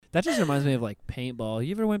That just reminds me of like paintball.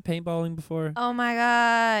 You ever went paintballing before? Oh my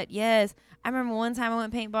God, yes. I remember one time I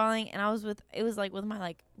went paintballing and it was like with my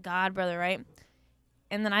like god brother, right?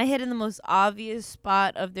 And then I hit in the most obvious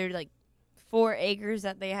spot of their like 4 acres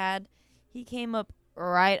that they had. He came up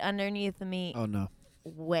right underneath me. Oh no.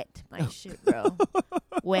 Wet my shit, bro.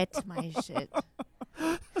 Wet my shit.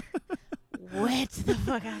 Wet the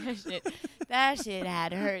fuck out of shit. That shit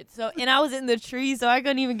had hurt. So, and I was in the tree, so I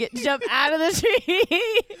couldn't even jump out of the tree.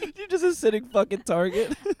 You're just a sitting fucking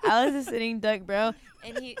target. I was a sitting duck, bro.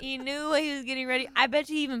 And he knew what he was getting ready. I bet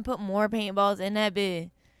you he even put more paintballs in that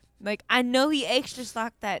bit. Like, I know he extra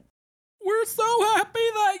stocked that. We're so happy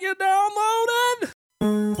that you downloaded.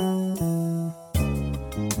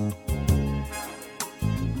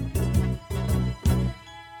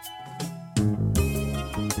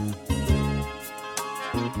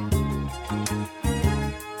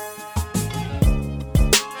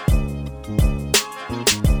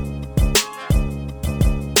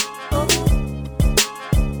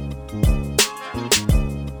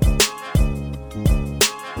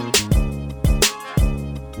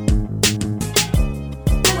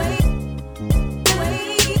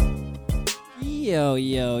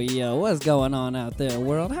 Yo, what's going on out there,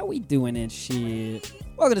 world? How we doing and shit?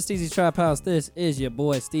 Welcome to Steezy's Trap House. This is your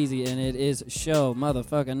boy Steezy, and it is show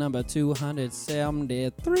motherfucker number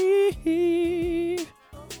 273.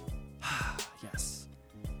 Yes.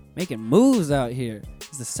 Making moves out here.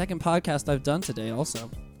 It's the second podcast I've done today also.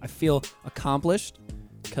 I feel accomplished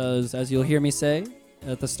because, as you'll hear me say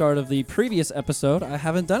at the start of the previous episode, I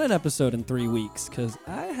haven't done an episode in 3 weeks because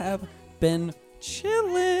I have been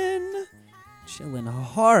chilling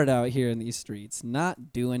hard out here in these streets,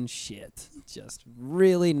 not doing shit, just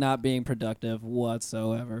really not being productive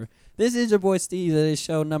whatsoever. This is your boy Steve. It is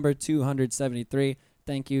show number 273.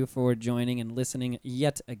 Thank you for joining and listening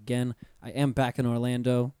yet again. I am back in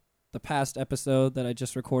Orlando. The past episode that I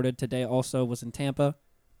just recorded today also was in Tampa.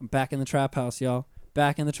 I'm back in the trap house, y'all.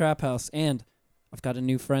 Back in the trap house, and I've got a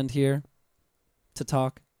new friend here to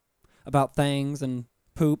talk about things and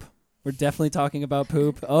poop. We're definitely talking about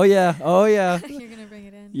poop. Oh, yeah. You're going to bring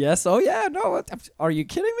it in? Yes. Oh, yeah. No. Are you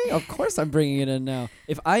kidding me? Of course I'm bringing it in now.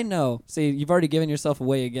 If I know, see, you've already given yourself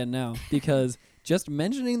away again now because just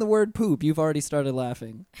mentioning the word poop, you've already started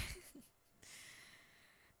laughing.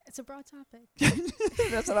 It's a broad topic.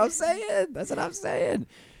 That's what I'm saying.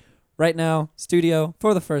 Right now, studio,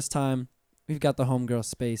 for the first time, we've got the homegirl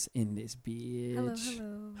space in this bitch.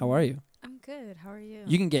 Hello. How are you? I'm good. How are you?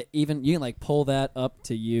 You can like pull that up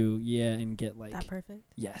to you, yeah, and get like that perfect?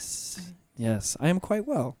 Yes. Okay. Yes, I am quite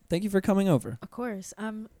well. Thank you for coming over. Of course.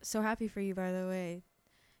 I'm so happy for you, by the way.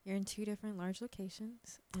 You're in 2 different large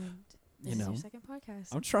locations, and this is your second podcast.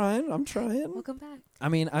 I'm trying. Welcome back. I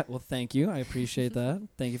mean, well, thank you. I appreciate that.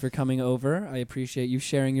 Thank you for coming over. I appreciate you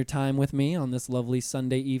sharing your time with me on this lovely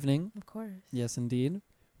Sunday evening. Of course. Yes, indeed.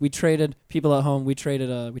 We traded people at home. We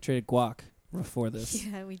traded guac before this.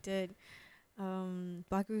 Yeah, we did.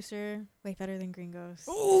 Black Rooster, way better than Gringos.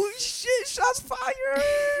 Oh shit! Shots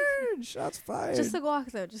fired! Shots fired. Just the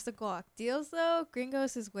guac though. Just the guac. Deals though,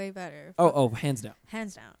 Gringos is way better. Oh, hands down.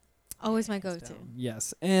 Hands down. Always my go-to.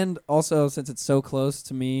 Yes, and also since it's so close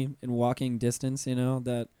to me in walking distance, you know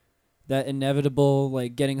that inevitable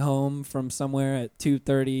like getting home from somewhere at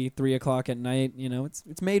 2:30, 3 o'clock at night. You know,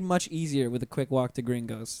 it's made much easier with a quick walk to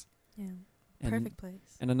Gringos. Yeah. Perfect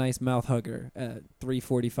place. And a nice mouth hugger at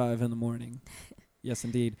 3:45 in the morning. Yes,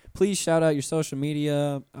 indeed. Please shout out your social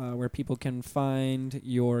media, where people can find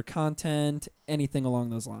your content, anything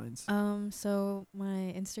along those lines. So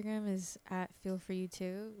my Instagram is at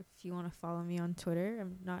feelforyou2. If you want to follow me on Twitter,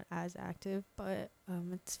 I'm not as active, but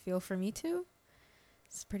it's feelforme2.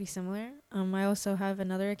 It's pretty similar. I also have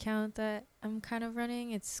another account that I'm kind of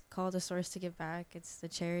running. It's called A Source to Give Back. It's the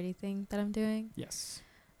charity thing that I'm doing. Yes.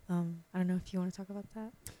 I don't know if you want to talk about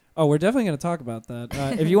that. Oh, we're definitely going to talk about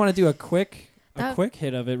that. If you want to do a quick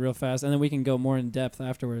hit of it real fast, and then we can go more in depth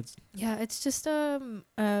afterwards. Yeah, it's just a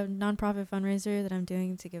nonprofit fundraiser that I'm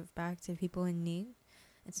doing to give back to people in need.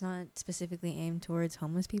 It's not specifically aimed towards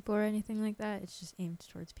homeless people or anything like that. It's just aimed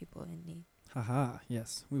towards people in need. Haha,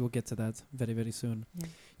 yes. We will get to that very, very soon. Yeah.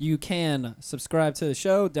 You can subscribe to the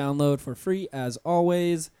show, download for free as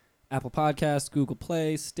always. Apple Podcasts, Google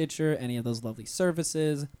Play, Stitcher, any of those lovely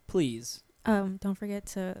services. Please. Don't forget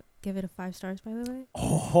to give it a 5 stars, by the way.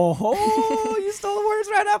 Oh, you stole the words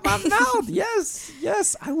right out my mouth.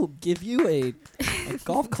 Yes. I will give you a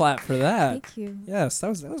golf clap for that. Thank you. Yes, that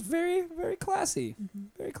was very, very classy. Mm-hmm.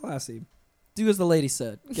 Very classy. Do as the lady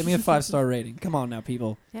said. Give me a 5-star rating. Come on now,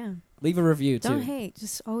 people. Yeah. Leave a review too. Don't hate.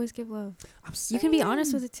 Just always give love. I'm You can be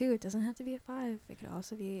honest saying. with it too. It doesn't have to be a 5. It could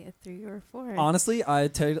also be a 3 or a 4. Honestly, I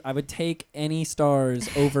would take any stars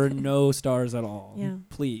over no stars at all. Yeah.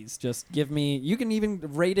 Please, just give me. You can even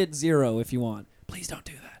rate it 0 if you want. Please don't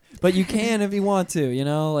do that. But you can if you want to. You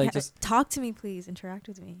know, like Yeah, just. talk to me, please. Interact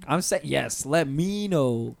with me. I'm saying yes. Let me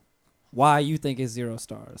know why you think it's 0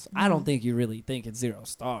 stars. I don't Mhm. think you really think it's 0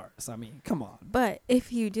 stars. I mean, come on. But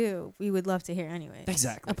if you do, we would love to hear anyway.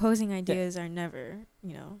 Exactly. Opposing ideas are never,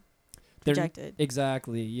 They're- rejected.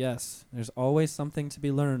 Exactly. Yes. There's always something to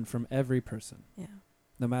be learned from every person, Yeah.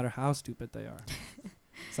 no matter how stupid they are.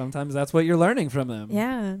 Sometimes that's what you're learning from them.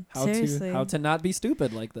 Yeah. Seriously. How to not be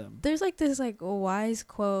stupid like them. There's like this like a wise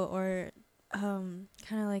quote or kind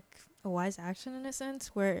of like a wise action in a sense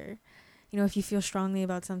where if you feel strongly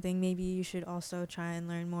about something, maybe you should also try and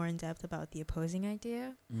learn more in depth about the opposing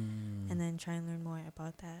idea and then try and learn more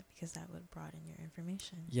about that because that would broaden your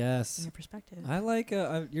information and Yes. your perspective. I like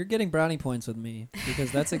you're getting brownie points with me because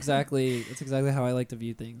that's exactly how I like to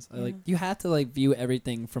view things. You have to like view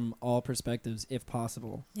everything from all perspectives if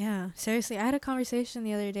possible. Yeah, seriously. I had a conversation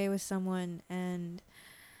the other day with someone and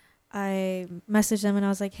I messaged them and I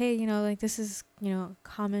was like, hey, this is,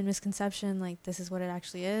 common misconception. Like, this is what it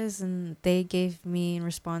actually is. And they gave me in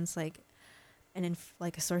response, like,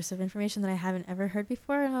 a source of information that I haven't ever heard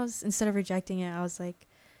before. And instead of rejecting it, I was like,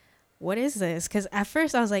 what is this? Because at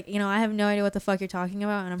first I was like, I have no idea what the fuck you're talking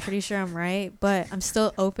about. And I'm pretty sure I'm right. But I'm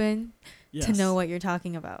still open to know what you're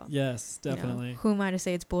talking about. Yes, definitely. Who am I to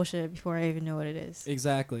say it's bullshit before I even know what it is?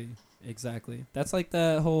 Exactly. That's like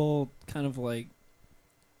that whole kind of like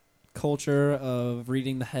culture of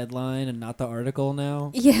reading the headline and not the article now.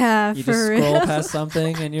 Yeah, you for just real. scroll past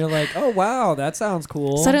something and you're like, oh wow, that sounds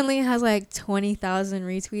cool. Suddenly it has like 20,000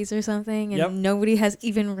 retweets or something and Yep. nobody has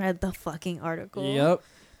even read the fucking article. Yep.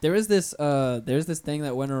 There's this thing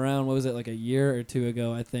that went around, what was it, like a year or 2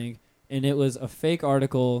 ago, I think, and it was a fake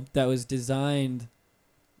article that was designed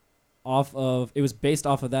it was based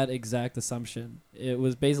off of that exact assumption. It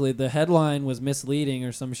was basically the headline was misleading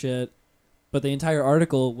or some shit, but the entire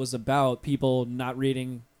article was about people not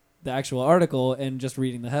reading the actual article and just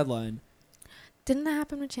reading the headline. Didn't that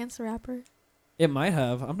happen with Chance the Rapper? It might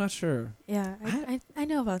have. I'm not sure. Yeah, I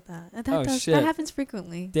know about that. Shit. That happens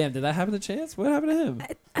frequently. Damn, did that happen to Chance? What happened to him?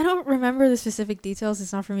 I don't remember the specific details.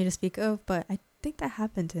 It's not for me to speak of, but I think that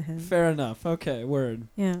happened to him. Fair enough. Okay, word.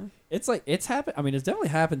 Yeah. It's like, it's happened. I mean, it's definitely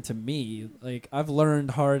happened to me. Like, I've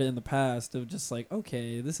learned hard in the past of just like,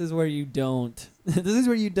 okay, this is where you don't just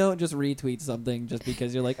retweet something just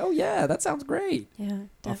because you're like, oh yeah, that sounds great. Yeah,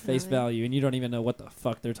 definitely. Off face value, and you don't even know what the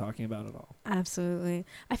fuck they're talking about at all. Absolutely.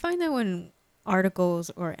 I find that when articles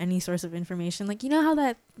or any source of information, like, how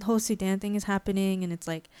that whole Sudan thing is happening and it's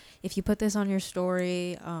like, if you put this on your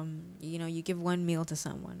story, you give one meal to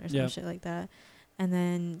someone or some shit like that. And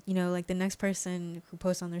then, like the next person who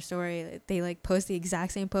posts on their story, they like post the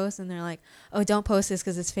exact same post and they're like, oh, don't post this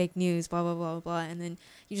because it's fake news, blah, blah, blah, blah. And then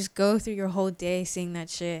you just go through your whole day seeing that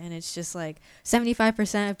shit. And it's just like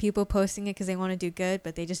 75% of people posting it because they want to do good,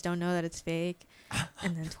 but they just don't know that it's fake.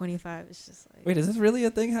 And then 25 is just like. Wait, is this really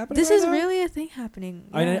a thing happening? This right is now? really a thing happening.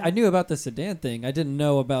 Yeah. I knew about the Sedan thing. I didn't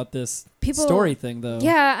know about this story thing, though.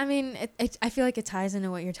 Yeah, I mean, I feel like it ties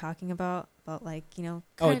into what you're talking about like,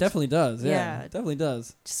 Oh, it definitely does. Yeah. It definitely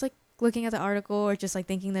does. Just like looking at the article or just like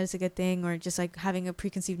thinking that it's a good thing or just like having a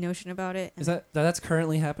preconceived notion about it. Is that's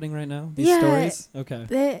currently happening right now? These Yeah. stories?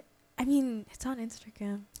 Okay. It's on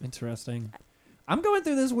Instagram. Interesting. I'm going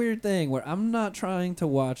through this weird thing where I'm not trying to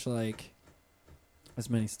watch like as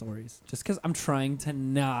many stories just because I'm trying to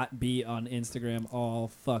not be on Instagram all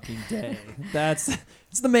fucking day.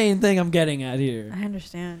 It's the main thing I'm getting at here. I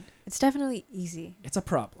understand. It's definitely easy. It's a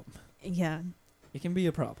problem. Yeah. It can be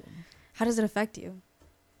a problem. How does it affect you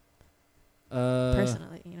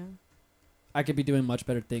personally, I could be doing much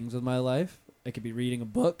better things with my life. I could be reading a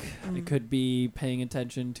book. I Mm. could be paying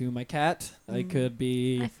attention to my cat. I could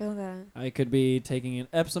be I feel that. I could be taking an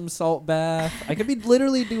Epsom salt bath. I could be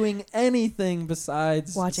literally doing anything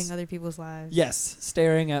besides Watching other people's lives. Yes,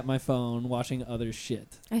 staring at my phone, watching other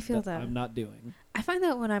shit. I feel that. I'm not doing. I find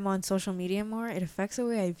that when I'm on social media more, it affects the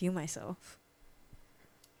way I view myself.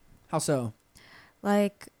 How so?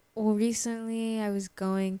 Like, recently I was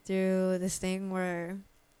going through this thing where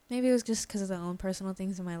maybe it was just because of the own personal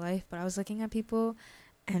things in my life, but I was looking at people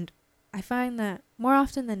and I find that more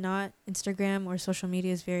often than not, Instagram or social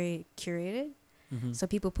media is very curated. Mm-hmm. So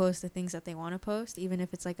people post the things that they want to post, even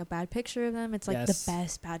if it's like a bad picture of them. It's like Yes. the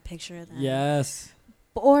best bad picture of them. Yes.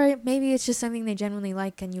 Or maybe it's just something they genuinely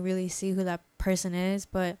like and you really see who that person is,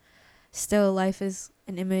 but still life is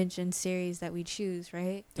an image and series that we choose,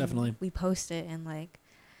 right? Definitely. And we post it and like,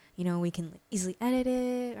 we can easily edit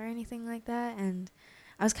it or anything like that. And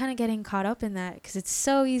I was kind of getting caught up in that because it's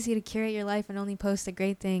so easy to curate your life and only post the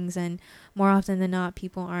great things. And more often than not,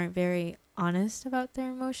 people aren't very honest about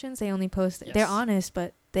their emotions. They only post, they're honest,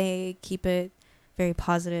 but they keep it very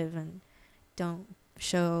positive and don't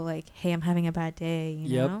show like, hey, I'm having a bad day,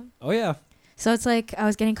 you know? Oh, yeah. So it's like I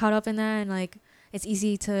was getting caught up in that, and like it's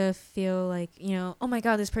easy to feel like, oh my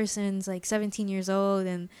God, this person's like 17 years old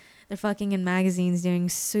and they're fucking in magazines doing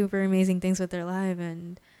super amazing things with their life,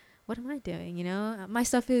 and what am I doing, My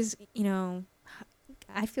stuff is,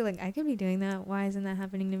 I feel like I could be doing that. Why isn't that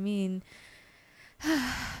happening to me? And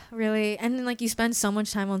really, and then, like, you spend so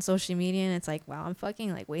much time on social media and it's like, wow, I'm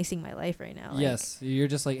fucking like wasting my life right now. Yes, you're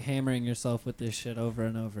just like hammering yourself with this shit over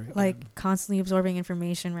and over again. Like constantly absorbing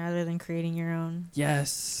information rather than creating your own.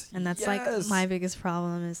 Yes. And that's like my biggest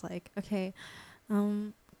problem is like, okay,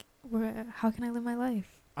 how can I live my life?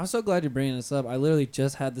 I'm so glad you're bringing this up. I literally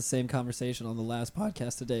just had the same conversation on the last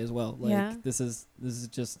podcast today as well. Like this is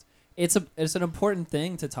just it's an important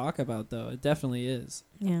thing to talk about, though. It definitely is.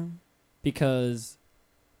 Yeah. Because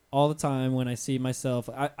all the time when I see myself,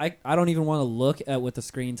 I don't even want to look at what the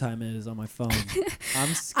screen time is on my phone.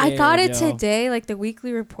 I'm scared. I got it today, like the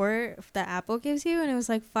weekly report that Apple gives you, and it was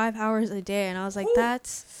like 5 hours a day, and I was like,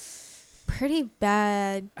 that's pretty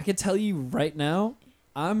bad. I can tell you right now,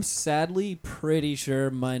 I'm sadly pretty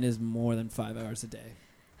sure mine is more than 5 hours a day.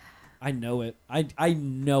 I know it. I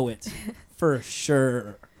know it for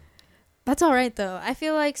sure. That's all right, though. I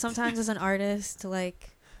feel like sometimes as an artist, like,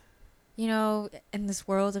 in this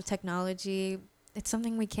world of technology, it's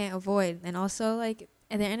something we can't avoid. And also, like,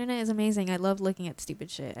 the internet is amazing. I love looking at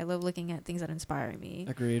stupid shit. I love looking at things that inspire me.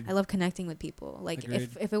 Agreed. I love connecting with people. Like, Agreed.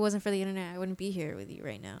 if it wasn't for the internet, I wouldn't be here with you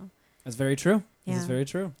right now. That's very true. Yeah. That's very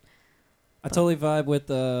true. I totally vibe with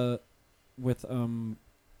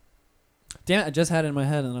damn it, I just had it in my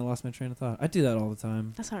head and I lost my train of thought. I do that all the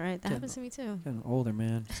time. That's all right. That happens to me too. Getting older,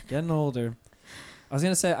 man. Just getting older. I was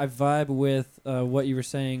gonna say I vibe with what you were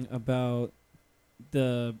saying about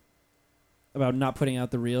not putting out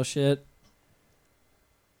the real shit.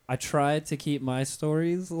 I try to keep my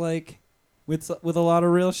stories like with a lot of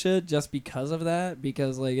real shit just because of that,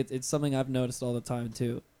 because like it's something I've noticed all the time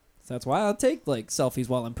too. So that's why I'll take like selfies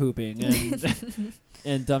while I'm pooping and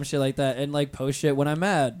and dumb shit like that, and like post shit when I'm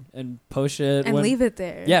mad and post shit and leave it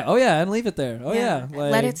there. Yeah. Oh yeah, and leave it there. Oh yeah.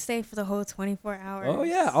 Like, let it stay for the whole 24 hours. Oh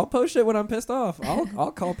yeah, I'll post shit when I'm pissed off.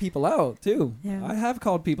 I'll call people out too. Yeah. I have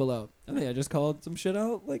called people out. I think I just called some shit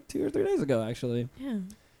out like 2 or 3 days ago actually. Yeah.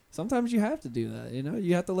 Sometimes you have to do that,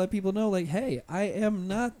 You have to let people know like, hey, I am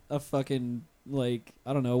not a fucking like,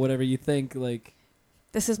 I don't know, whatever you think, like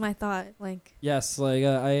this is my thought, like. Yes, like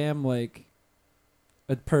I am like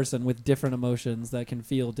a person with different emotions that can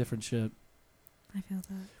feel different shit. I feel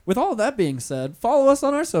that. With all of that being said, follow us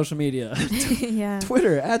on our social media. Yeah.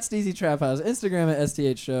 Twitter at Steezy Trap House, Instagram at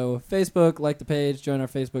STH Show, Facebook, like the page, join our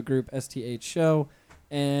Facebook group STH Show,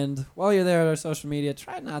 and while you're there at our social media,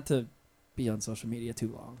 try not to be on social media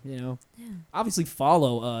too long. Yeah. Obviously,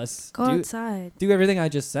 follow us. Go outside. Do everything I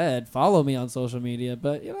just said. Follow me on social media,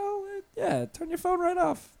 but turn your phone right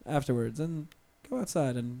off afterwards and go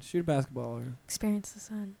outside and shoot a basketball or experience the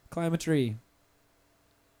sun. Climb a tree.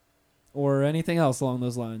 Or anything else along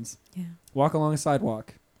those lines. Yeah. Walk along a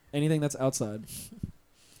sidewalk. Anything that's outside.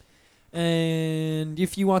 And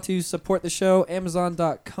if you want to support the show,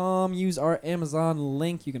 Amazon.com. Use our Amazon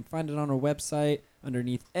link. You can find it on our website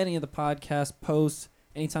underneath any of the podcast posts.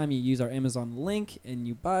 Anytime you use our Amazon link and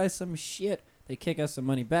you buy some shit, they kick us some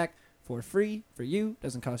money back for free for you.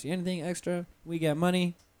 Doesn't cost you anything extra. We get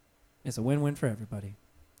money. It's a win-win for everybody.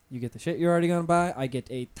 You get the shit you're already going to buy. I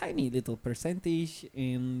get a tiny little percentage,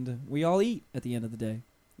 and we all eat at the end of the day.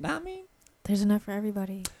 Not me. There's enough for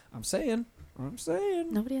everybody. I'm saying.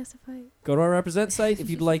 Nobody has to fight. Go to our Represent site if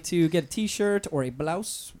you'd like to get a t-shirt or a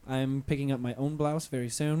blouse. I'm picking up my own blouse very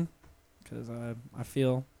soon because I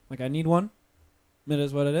feel like I need one. It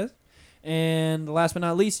is what it is. And last but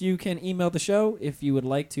not least, you can email the show if you would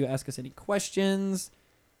like to ask us any questions,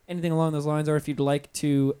 anything along those lines, or if you'd like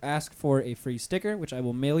to ask for a free sticker, which I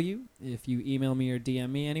will mail you if you email me or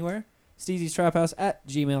DM me anywhere.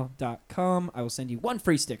 Steezy'sTrapHouse@gmail.com. I will send you one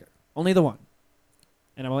free sticker. Only the one.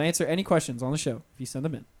 And I will answer any questions on the show if you send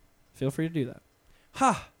them in. Feel free to do that.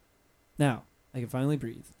 Ha! Now, I can finally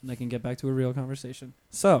breathe, and I can get back to a real conversation.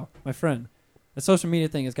 So, my friend, the social media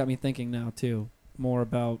thing has got me thinking now, too, more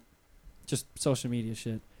about just social media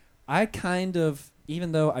shit. I kind of,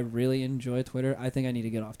 even though I really enjoy Twitter, I think I need to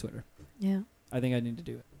get off Twitter. Yeah. I think I need to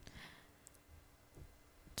do it.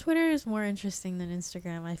 Twitter is more interesting than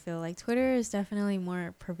Instagram, I feel like. Twitter is definitely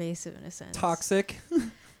more pervasive in a sense. Toxic.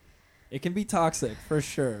 It can be toxic for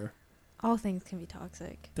sure. All things can be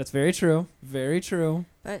toxic, That's very true. Very true.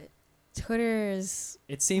 but Twitter is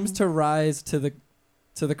It seems to rise to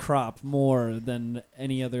the crop more than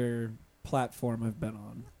any other platform I've been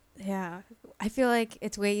on. yeah. I feel like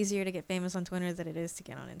it's way easier to get famous on Twitter than it is to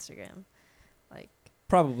get on Instagram. Like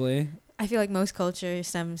Probably. I feel like most culture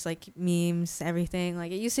stems like memes, everything.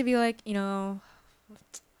 Like it used to be like, you know,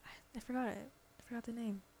 I forgot it. I forgot the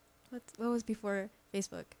name. What was before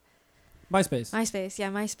Facebook? MySpace. MySpace, yeah,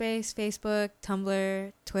 MySpace, Facebook,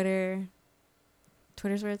 Tumblr, Twitter.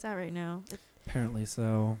 Twitter's where it's at right now. Apparently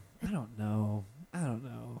so. I don't know.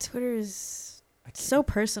 Twitter is I can't- so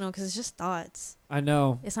personal because it's just thoughts. I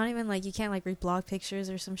know. It's not even like you can't like reblog pictures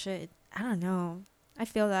or some shit. I don't know. I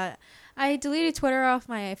feel that. I deleted Twitter off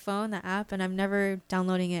my phone, the app, and I'm never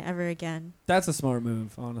downloading it ever again. That's a smart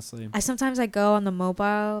move, honestly. Sometimes I go on the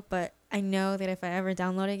mobile, but I know that if I ever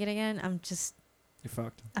download it again, You're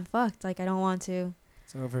fucked. I'm fucked. Like I don't want to.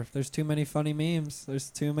 It's over. There's too many funny memes. There's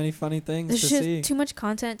too many funny things There's to just see. too much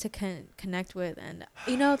content to connect with, and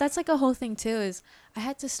you know that's like a whole thing too. Is I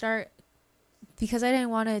had to start because I didn't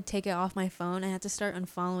want to take it off my phone. I had to start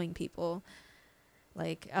unfollowing people.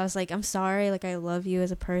 Like I was like, I'm sorry, like I love you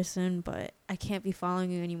as a person, but I can't be following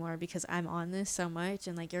you anymore because I'm on this so much,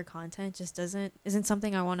 and like your content just isn't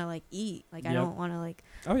something I want to like eat. Like I Yep. don't want to like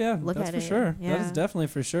Oh yeah, look that's at for it. sure. That Yeah. is definitely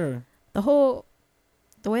for sure.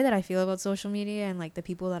 The way that I feel about social media and like the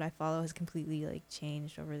people that I follow has completely like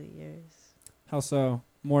changed over the years. How so?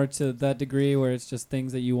 More to that degree where it's just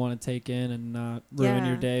things that you want to take in and not ruin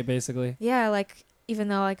your Yeah. day, basically. Yeah, like even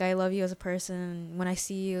though like I love you as a person, when I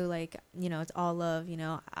see you, like, you know, it's all love, you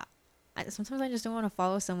know. Sometimes I just don't want to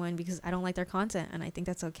follow someone because I don't like their content, and I think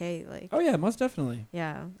that's okay. Like, Oh yeah, most definitely.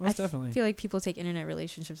 yeah, Most definitely. I feel like people take internet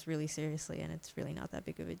relationships really seriously, and it's really not that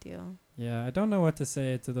big of a deal. Yeah, I don't know what to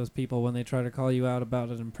say to those people when they try to call you out about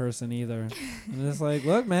it in person either. And it's like,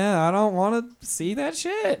 look, man, I don't want to see that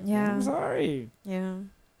shit. Yeah. I'm sorry. Yeah,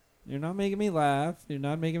 You're not making me laugh. You're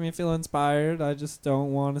not making me feel inspired. I just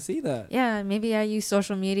don't want to see that. yeah. Maybe I use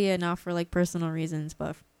social media not for like personal reasons,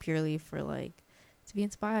 but purely for like to be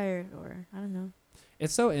inspired, or I don't know.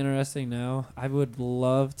 It's so interesting now. I would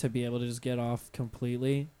love to be able to just get off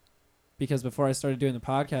completely, because before I started doing the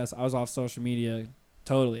podcast, I was off social media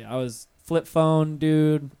totally. I was flip phone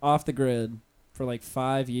dude, off the grid for like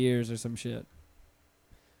 5 years or some shit.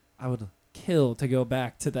 I would kill to go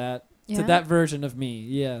back to that version of me.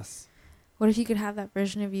 Yes. What if you could have that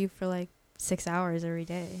version of you for like 6 hours every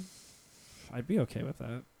day? I'd be okay with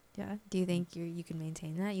that. Yeah. Do you think you can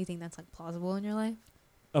maintain that? You think that's like plausible in your life?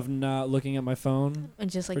 Of not looking at my phone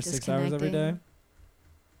And just like for 6 hours every day. disconnecting?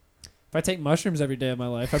 If I take mushrooms every day of my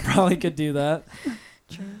life, I probably could do that.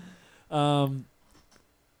 True.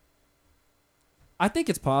 I think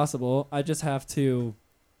it's possible. I just have to.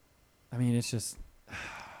 I mean, it's just.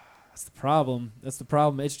 That's the problem.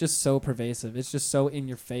 It's just so pervasive. It's just so in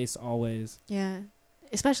your face always. Yeah.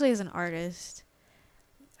 Especially as an artist.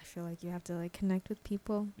 I feel like you have to like connect with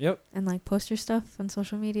people Yep. and like post your stuff on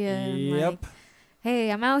social media. And, Yep. like,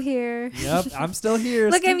 hey, I'm out here. Yep. I'm still here.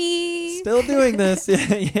 Look at me. Still doing this.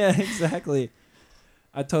 Yeah, exactly.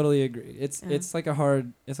 I totally agree. It's Yeah. like a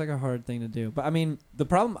hard thing to do. But I mean, the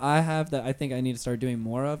problem I have that I think I need to start doing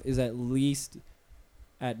more of is at least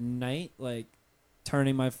at night, like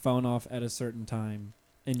turning my phone off at a certain time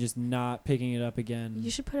and just not picking it up again.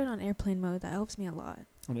 You should put it on airplane mode. That helps me a lot.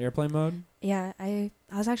 On airplane mode? Yeah, I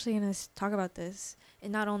was actually going to talk about this.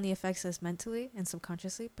 It not only affects us mentally and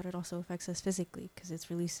subconsciously, but it also affects us physically because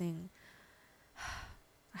it's releasing...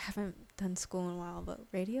 I haven't done school in a while, but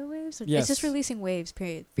radio waves? Yes. It's just releasing waves,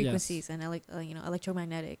 period. Frequencies Yes. and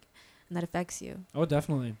electromagnetic. And that affects you. Oh,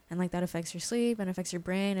 definitely. And like that affects your sleep and affects your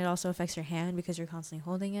brain. It also affects your hand because you're constantly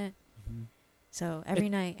holding it. Mm-hmm. So every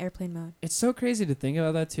night, airplane mode. It's so crazy to think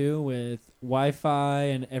about that too, with Wi-Fi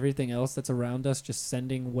and everything else that's around us just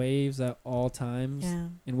sending waves at all times. Yeah.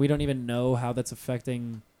 And we don't even know how that's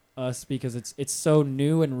affecting us because it's so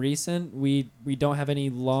new and recent. We don't have any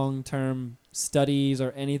long-term studies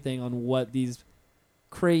or anything on what these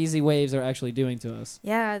crazy waves are actually doing to us.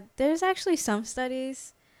 Yeah, there's actually some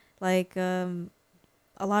studies, like a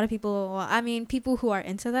lot of people, people who are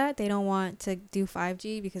into that, they don't want to do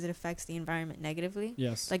 5G because it affects the environment negatively.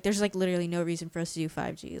 Yes. Like there's like literally no reason for us to do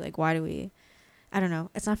 5G. Like why do we? I don't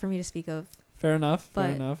know. It's not for me to speak of. Fair enough. Fair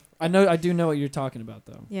But- enough. I do know what you're talking about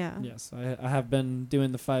though. Yeah. Yes, I have been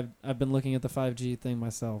doing I've been looking at the 5G thing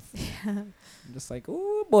myself. I'm just like,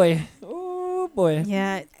 oh boy.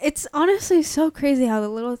 Yeah. It's honestly so crazy how the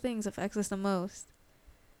little things affects us the most.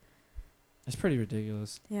 It's pretty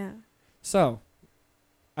ridiculous. Yeah. So,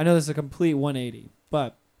 I know this is a complete 180,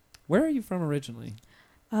 but where are you from originally?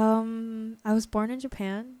 I was born in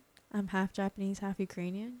Japan. I'm half Japanese, half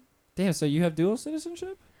Ukrainian. Damn, so you have dual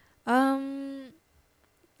citizenship?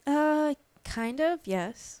 Kind of,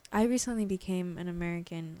 yes. I recently became an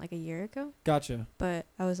American like a year ago, Gotcha. but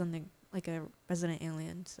I was on the like a resident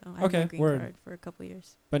alien, so I Okay, had a green word. card for a couple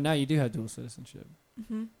years. But now you do have dual citizenship.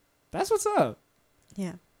 Mhm. That's what's up.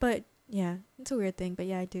 Yeah, but yeah, it's a weird thing, but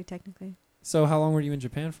yeah, I do technically. So how long were you in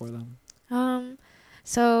Japan for then?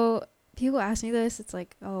 So people ask me this. It's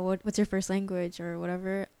like, oh, what's your first language or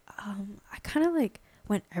whatever. I kind of like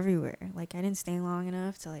went everywhere. Like I didn't stay long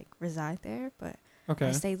enough to like reside there, but Okay.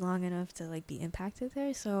 I stayed long enough to like be impacted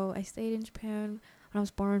there. So I stayed in Japan when I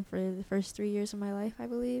was born for the first 3 years of my life, I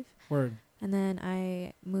believe. Word. And then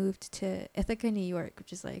I moved to Ithaca, New York,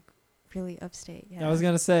 which is like really upstate. Yeah. I was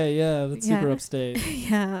gonna say, yeah, that's super Yeah. upstate.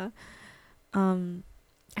 Yeah.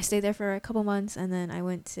 I stayed there for a couple months, and then I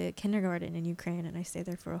went to kindergarten in Ukraine, and I stayed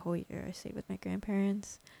there for a whole year. I stayed with my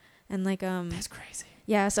grandparents, and like That's crazy.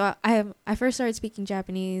 yeah. So I first started speaking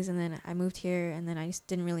Japanese, and then I moved here, and then I just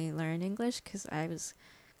didn't really learn English because I was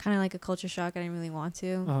kind of like a culture shock. I didn't really want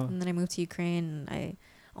to, Uh-huh. and then I moved to Ukraine, and I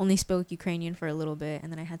only spoke Ukrainian for a little bit,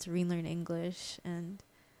 and then I had to relearn English, and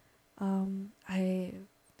I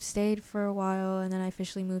stayed for a while, and then I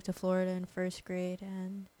officially moved to Florida in first grade,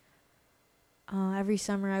 and every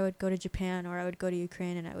summer I would go to Japan or I would go to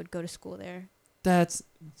Ukraine and I would go to school there. That's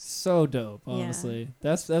so dope, Yeah. honestly.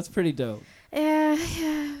 That's pretty dope. Yeah,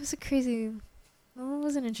 it was it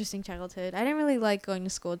was an interesting childhood. I didn't really like going to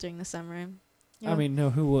school during the summer. I mean, no,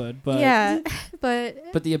 who would? But yeah, but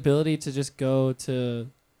but the ability to just go to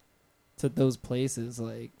those places,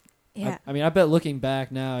 like, yeah, I mean, I bet looking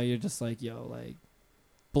back now, you're just like, yo, like,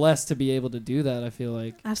 blessed to be able to do that. I feel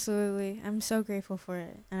like. absolutely. I'm so grateful for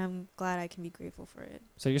it, and I'm glad I can be grateful for it.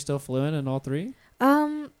 So you're still fluent in all three?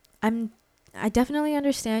 I definitely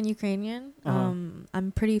understand Ukrainian. Uh-huh.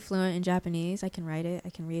 I'm pretty fluent in Japanese. I can write it. I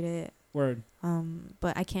can read it. Word.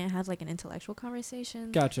 But I can't have like an intellectual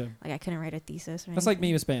conversation. Gotcha. Like I couldn't write a thesis or That's like me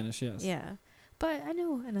anything. with Spanish, yes. Yeah, but I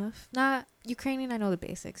know enough. Not Ukrainian. I know the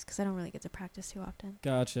basics because I don't really get to practice too often.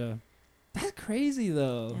 Gotcha. That's crazy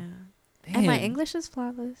though. Yeah, and my Damn. English is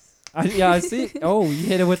flawless. I see. Oh, you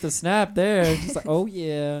hit it with the snap there. Just like, oh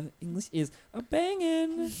yeah, English is a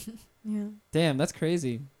banging. Yeah, Damn, that's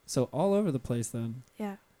crazy. So all over the place then.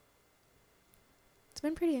 yeah. It's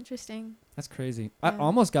been pretty interesting. That's crazy. I Yeah.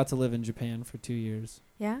 almost got to live in Japan for 2 years.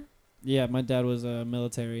 Yeah. Yeah, my dad was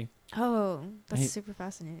military. Oh, that's He- super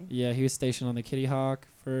fascinating. Yeah, he was stationed on the Kitty Hawk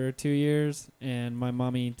for 2 years, and my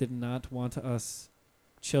mommy did not want us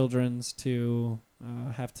childrens to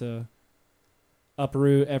have to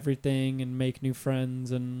uproot everything and make new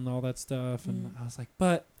friends and all that stuff. And I was like,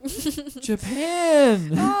 but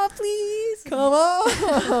Japan, Oh, please. come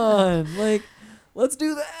on, like, let's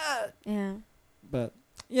do that. Yeah. But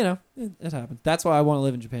you know, it happened. That's why I want to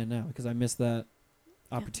live in Japan now, because I missed that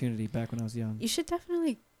opportunity back when I was young. You should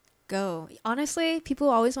definitely go. Honestly, people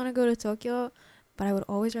always want to go to Tokyo, but I would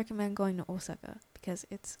always recommend going to Osaka because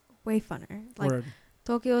it's way funner. Like Word.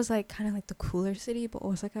 Tokyo is like kind of like the cooler city, but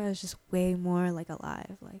Osaka is just way more like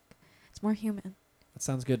alive. Like it's more human. That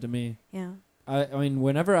sounds good to me. Yeah. I mean,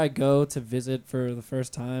 whenever I go to visit for the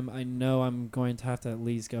first time, I know I'm going to have to at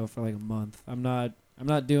least go for like a month. I'm not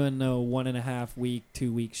doing no 1.5 week,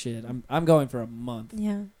 2 week shit. I'm going for a month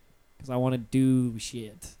Yeah. because I want to do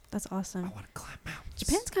shit. That's I awesome. want to climb mountains.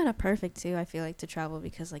 Japan's kind of perfect too, I feel like, to travel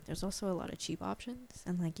because like there's also a lot of cheap options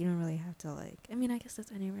and like you don't really have to like, I mean, I guess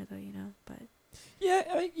that's anywhere though, you know, but Yeah,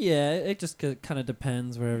 it just kind of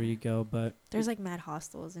depends wherever you go, but there's like mad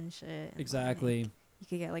hostels and shit. And, exactly. like, you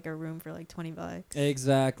could get like a room for like $20.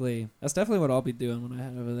 Exactly. That's definitely what I'll be doing when I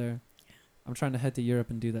head over there. I'm trying to head to Europe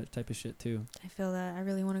and do that type of shit too. I feel that. I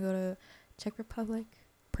really want to go to Czech Republic,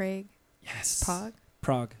 Prague, Yes.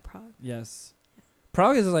 Prague. Yes.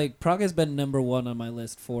 Prague has been number 1 on my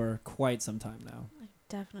list for quite some time now. Like,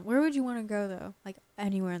 definitely. Where would you want to go though? Like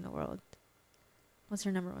anywhere in the world. What's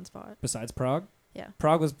your number one spot? Besides Prague? Yeah.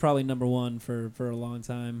 Prague was probably number 1 for a long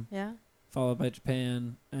time, Yeah. followed by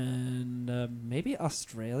Japan and maybe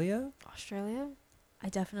Australia. Australia? I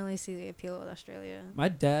definitely see the appeal with Australia. My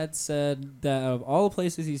dad said that of all the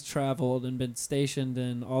places he's traveled and been stationed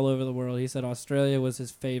in all over the world, he said Australia was his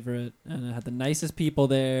favorite and it had the nicest people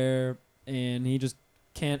there, and he just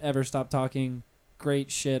can't ever stop talking great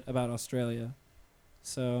shit about Australia.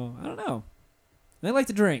 So, I don't know. They like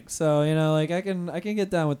to drink, so you know, like I can get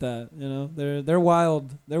down with that, you know. They're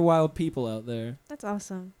wild people out there, That's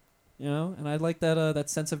awesome. you know, and I like that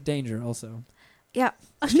sense of danger also. Yeah.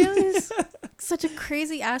 Australia's such a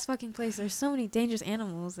crazy ass fucking place. There's so many dangerous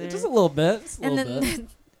animals there. Just a little bit. and then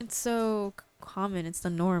it's so common. It's the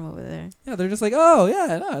norm over there. Yeah, they're just like, oh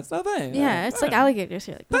yeah, no, it's nothing. Yeah, it's like alligators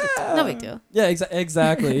here. Like, no big deal. Yeah,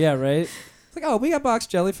 exactly. Yeah, right. It's like, oh, we got box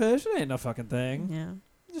jellyfish. It ain't no fucking thing. Yeah.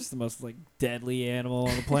 Just the most like deadly animal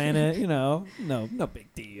on the planet. No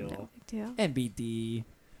big deal. No big deal. NBD.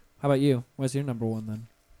 How about you? What's your number one then?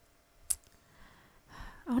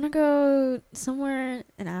 I want to go somewhere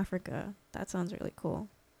in Africa. That sounds really cool.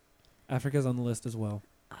 Africa's on the list as well.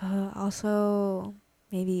 Also,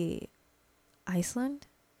 maybe Iceland.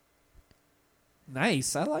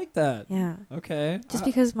 Nice. I like that. Yeah. Okay. Just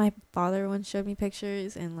because my father once showed me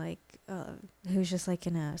pictures and like he was just like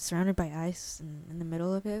surrounded by ice and in the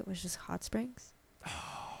middle of it was just hot springs.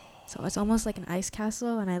 So it's almost like an ice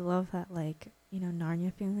castle, and I love that like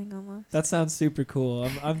Narnia feeling almost. That sounds super cool.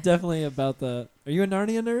 I'm definitely about that. Are you a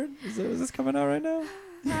Narnia nerd? Is this coming out right now?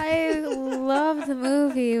 I love the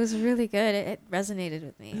movie. It was really good. It resonated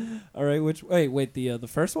with me. All right. Wait. The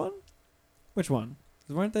first one? Which one?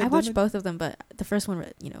 'Cause weren't they? I watched both of them, but the first one,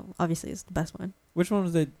 obviously is the best one. Which one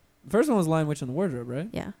was the first one? Was Lion, Witch, and the Wardrobe, right?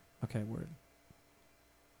 Yeah. Okay. Word.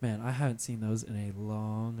 Man, I haven't seen those in a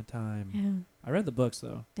long time. Yeah. I read the books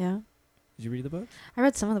though. Yeah. Did you read the books? I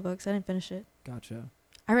read some of the books. I didn't finish it. Gotcha.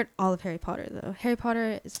 I read all of Harry Potter though. Harry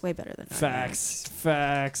Potter is way better than Narnia.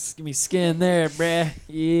 Facts. Give me skin there, bruh.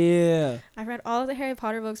 Yeah. I read all of the Harry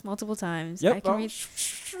Potter books multiple times. Yep. I can read.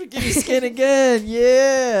 Give me skin again.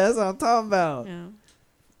 Yeah. That's what I'm talking about. Yeah.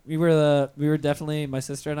 We were definitely, my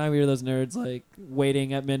sister and I, we were those nerds like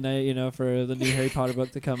waiting at midnight, for the new Harry Potter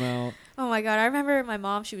book to come out. Oh my god, I remember my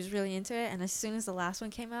mom, she was really into it, and as soon as the last one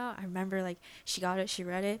came out, I remember like she got it, she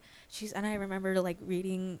read it. And I remember like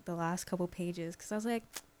reading the last couple pages cuz I was like,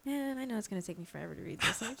 man, I know it's going to take me forever to read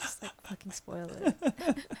this. So I just like fucking spoil it.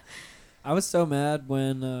 I was so mad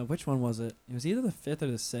when which one was it? It was either the 5th or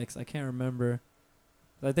the 6th. I can't remember.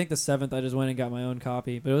 I think the 7th I just went and got my own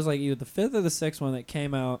copy, but it was like either the 5th or the 6th one that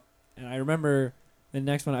came out, and I remember the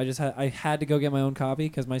next one I had to go get my own copy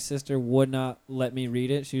because my sister would not let me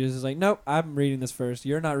read it. She was just like, nope, I'm reading this first.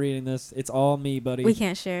 You're not reading this. It's all me, buddy. We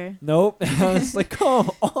can't share. Nope. I was like,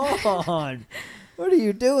 come on. What are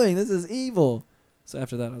you doing? This is evil. So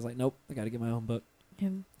after that, I was like, nope, I got to get my own book.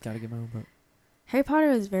 Got to get my own book. Harry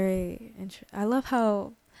Potter is very I love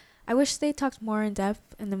how I wish they talked more in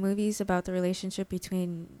depth in the movies about the relationship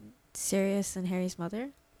between Sirius and Harry's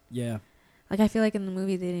mother. Yeah. Like, I feel like in the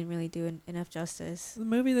movie they didn't really do enough justice. The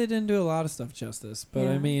movie, they didn't do a lot of stuff justice. But,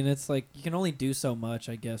 Yeah. I mean, it's like you can only do so much,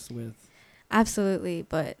 I guess, with... Absolutely.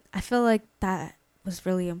 But I feel like that was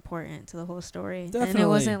really important to the whole story. Definitely. And it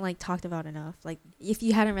wasn't, like, talked about enough. Like, if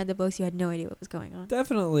you hadn't read the books, you had no idea what was going on.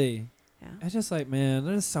 Definitely. Yeah. It's just like, man,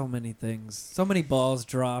 there's so many things. So many balls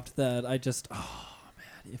dropped that I just... Oh,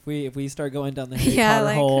 man. If we start going down the Harry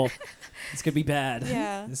Potter hole, this could be bad.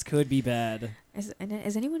 Yeah. This could be bad. Is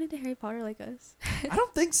anyone into Harry Potter like us? I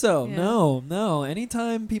don't think so. Yeah. No.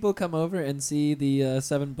 Anytime people come over and see the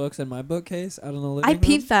 7 books in my bookcase out in the living I room,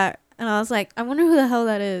 peeped that, and I was like, I wonder who the hell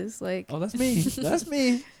that is. Like, oh, that's me. That's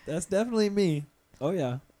me. That's definitely me. Oh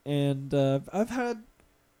yeah. And I've had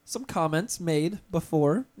some comments made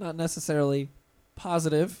before, not necessarily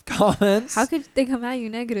positive comments. how could they come at you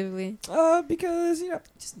negatively? Because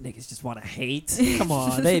just niggas just want to hate. Come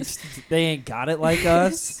on, they ain't got it like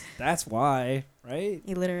us. That's why, right?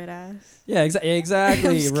 Illiterate ass. Yeah,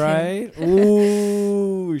 exactly, just right?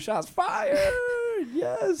 Ooh, shots fired.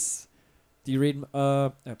 Yes. Do you read?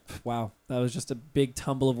 Wow, that was just a big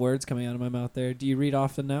tumble of words coming out of my mouth there. Do you read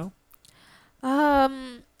often now?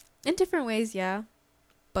 In different ways, yeah,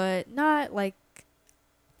 but not like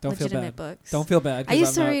Don't feel legitimate bad. books. Don't feel bad. I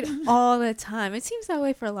used to read all the time. It seems that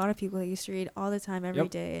way for a lot of people. They used to read all the time, every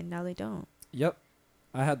Yep. day, and now they don't. Yep.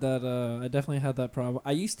 I had that. I definitely had that problem.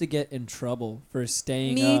 I used to get in trouble for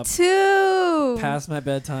staying Me up too. past my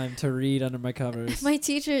bedtime to read under my covers. My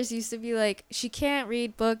teachers used to be like, she can't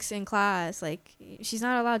read books in class. Like, she's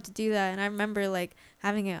not allowed to do that. And I remember, like,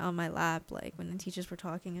 having it on my lap, like, when the teachers were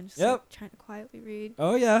talking and just like, trying to quietly read.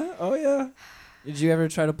 Oh, yeah. Did you ever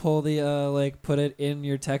try to pull the, like, put it in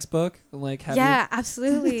your textbook? And, like, have Yeah,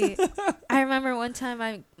 absolutely. I remember one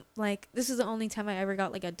time this is the only time I ever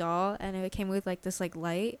got, like, a doll. And it came with, like, this, like,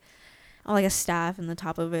 light. Or, like, a staff. And the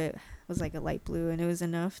top of it was, like, a light blue. And it was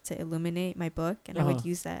enough to illuminate my book. And I would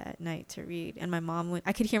use that at night to read. And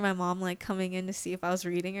I could hear my mom, like, coming in to see if I was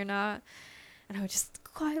reading or not. And I would just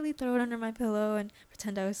quietly throw it under my pillow and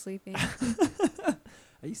pretend I was sleeping. I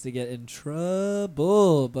used to get in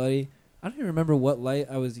trouble, buddy. I don't even remember what light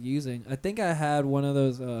I was using. I think I had one of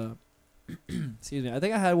those, excuse me. I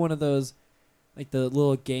think I had one of those, like, the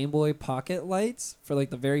little Game Boy Pocket lights for,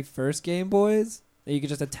 like, the very first Game Boys. that you could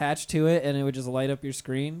just attach to it and it would just light up your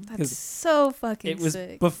screen. That's so fucking it was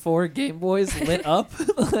sick. before Game Boys lit up.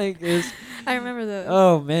 Like it was, I remember those.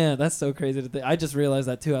 oh man, that's so crazy to think. I just realized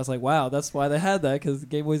that too. I was like, wow, that's why they had that, because the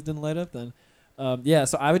Game Boys didn't light up then. Yeah,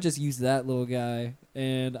 so I would just use that little guy,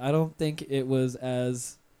 and I don't think it was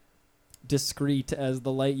as discreet as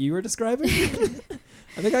the light you were describing.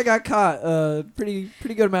 I think I got caught pretty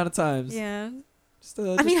good amount of times. Yeah. Just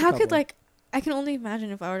I mean, a how could couple. like I can only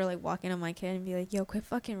imagine if I were to like walk in on my kid and be like, "Yo, quit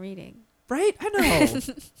fucking reading." Right? I know.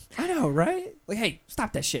 I know, right? Like, hey,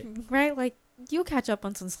 stop that shit. Right? Like you'll catch up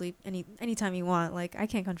on some sleep anytime you want. Like I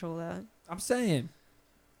can't control that. I'm saying,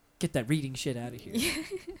 get that reading shit out of here.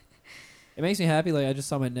 It makes me happy. Like, I just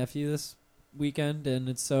saw my nephew this weekend, and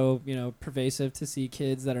it's so, pervasive to see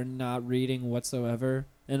kids that are not reading whatsoever.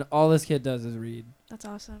 And all this kid does is read. That's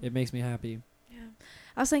awesome. It makes me happy. Yeah.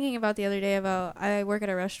 I was thinking about the other day about I work at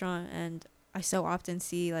a restaurant, and I so often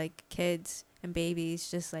see like kids and babies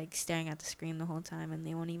just like staring at the screen the whole time, and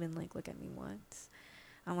they won't even like look at me once.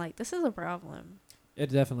 I'm like, this is a problem.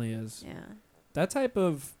 It definitely is. Yeah. That type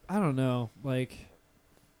of, I don't know, like,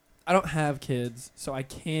 I don't have kids, so I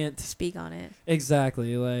can't Speak on it.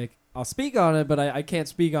 exactly, like, I'll speak on it, but I can't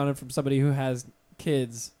speak on it from somebody who has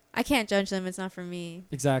kids. I can't judge them. It's not for me.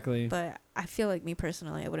 Exactly. But I feel like me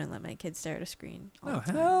personally, I wouldn't let my kids stare at a screen. All No, the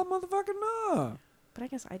time. hell, motherfucker, no. But I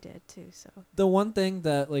guess I did too. So The one thing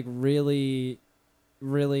that, like, really,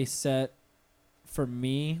 really set for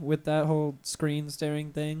me with that whole screen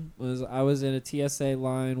staring thing was I was in a TSA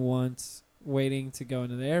line once waiting to go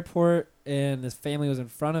into the airport, and this family was in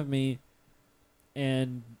front of me,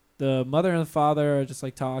 and the mother and the father are just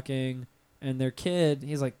like talking, and their kid,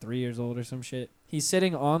 he's like 3 years old or some shit, he's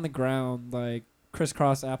sitting on the ground like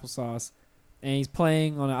crisscross applesauce, and he's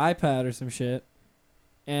playing on an iPad or some shit,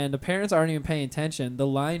 and the parents aren't even paying attention. The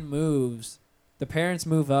line moves, the parents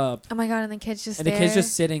move up, oh my god, and the kid's just and there. the kid's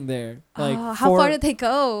just sitting there. Like, oh, how far did they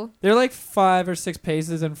go? they're like 5 or 6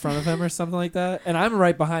 paces in front of him or something like that, and I'm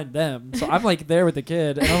right behind them, so I'm like there with the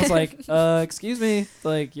kid, and I was like, excuse me,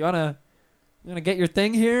 like, you wanna get your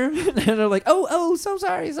thing here? And they're like, oh, so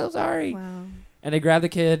sorry. Wow. And they grab the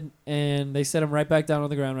kid and they set him right back down on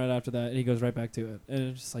the ground right after that, and he goes right back to it. And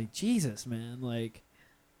it's just like, Jesus, man, like,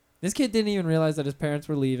 this kid didn't even realize that his parents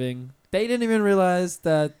were leaving. They didn't even realize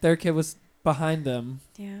that their kid was behind them,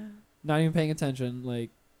 Yeah. not even paying attention. Like,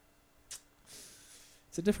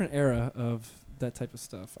 it's a different era of that type of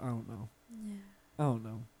stuff. I don't know. Yeah. I don't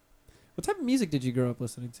know. What type of music did you grow up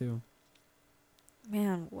listening to?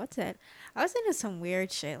 Man, what's it? I was into some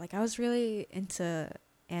weird shit. Like I was really into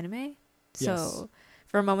anime. Yes. So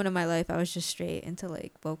for a moment of my life, I was just straight into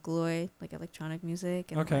like Vocaloid, like electronic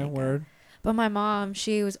music. And Okay, like, word. But my mom,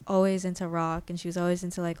 she was always into rock, and she was always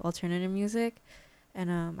into like alternative music. And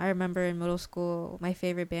I remember in middle school, my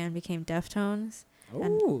favorite band became Deftones. Ooh.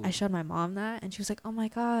 And I showed my mom that, and she was like, "Oh my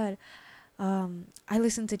god, I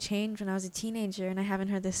listened to Change when I was a teenager, and I haven't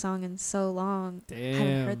heard this song in so long. Damn. I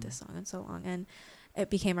haven't heard this song in so long." And it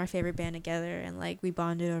became our favorite band together, and like we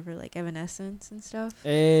bonded over like Evanescence and stuff.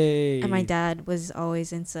 Hey. And my dad was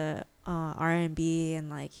always into R&B, and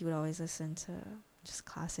like he would always listen to just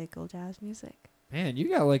classical jazz music. Man, you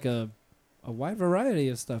got like a wide variety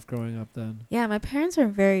of stuff growing up then. Yeah, my parents are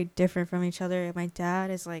very different from each other. My dad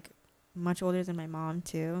is like much older than my mom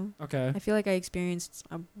too. Okay. I feel like I experienced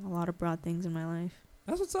a lot of broad things in my life.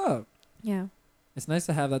 That's what's up. Yeah. It's nice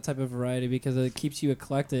to have that type of variety because it keeps you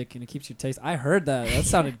eclectic and it keeps your taste. I heard that. That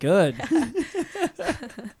sounded good.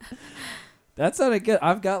 That sounded good.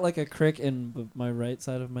 I've got like a crick in my right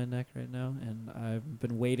side of my neck right now, and I've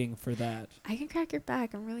been waiting for that. I can crack your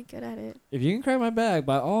back. I'm really good at it. If you can crack my back,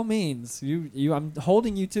 by all means, I'm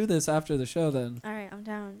holding you to this after the show then. All right, I'm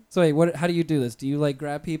down. So wait, how do you do this? Do you like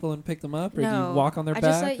grab people and pick them up, or do you walk on their I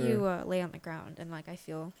back? just let or? you lay on the ground, and like I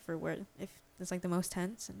feel for where if it's like the most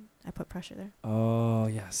tense, and I put pressure there. Oh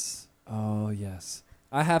yes. Oh yes.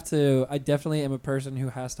 I definitely am a person who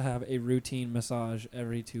has to have a routine massage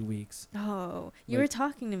every 2 weeks. Oh, you Like- were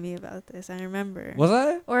talking to me about this. I remember. Was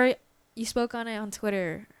I? Or you spoke on it on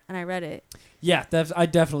Twitter, and I read it. Yeah, I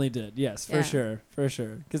definitely did. Yes, Yeah. for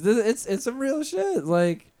sure. Because it's some real shit.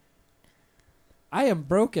 Like, I am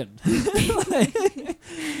broken. Like,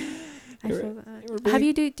 I feel that. we're being- Have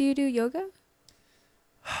you do you do yoga?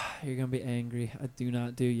 You're gonna be angry. I do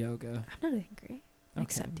not do yoga. I'm not angry. I Okay.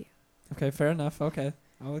 accept you. Okay, fair enough. Okay,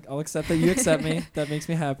 I'll accept that you accept me. That makes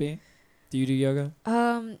me happy. Do you do yoga?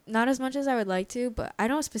 Not as much as I would like to, but I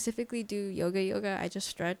don't specifically do yoga. I just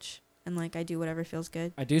stretch, and like I do whatever feels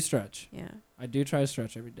good. I do stretch. Yeah. I do try to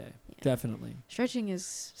stretch every day. Yeah. Definitely. Stretching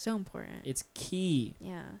is so important. It's key.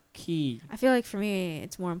 Yeah. Key. I feel like for me,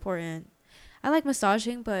 it's more important. I like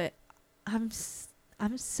massaging, but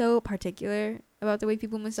I'm so particular about the way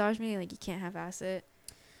people massage me. Like, you can't half-ass it.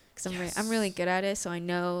 Because I'm really good at it, so I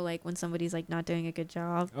know, like, when somebody's, like, not doing a good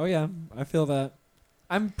job. Oh, yeah. I feel that.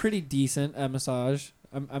 I'm pretty decent at massage.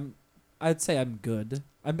 I'd say I'm good.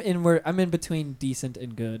 I'm in between decent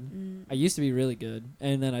and good. I used to be really good,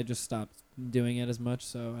 and then I just stopped doing it as much,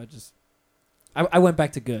 so I went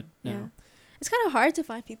back to good now. Yeah. It's kind of hard to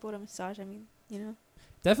find people to massage. I mean, you know.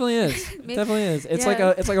 Definitely is. Definitely is. It's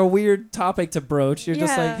Yeah. like a weird topic to broach. You're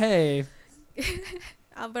just like, hey.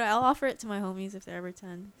 But I'll offer it to my homies if they're ever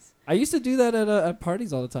 10. I used to do that at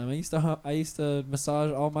parties all the time. I used to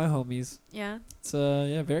massage all my homies. Yeah. It's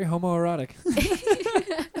very homoerotic.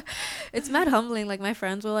 It's mad humbling. Like, my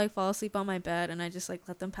friends will, like, fall asleep on my bed, and I just, like,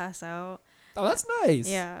 let them pass out. Oh, that's nice.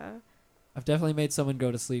 Yeah. I've definitely made someone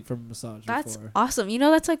go to sleep from a massage That's before. awesome. You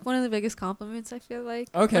know, that's, like, one of the biggest compliments, I feel like.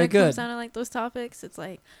 Okay, when it good. comes down to, like, those topics, it's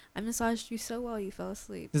like, I massaged you so well you fell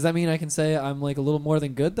asleep. Does that mean I can say I'm like a little more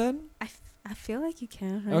than good then? I feel like you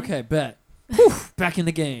can, right? Okay, bet. Whew, back in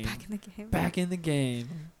the game. Back in the game. Back in the game.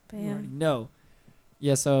 But You yeah. already know.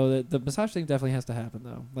 Yeah, so the massage thing definitely has to happen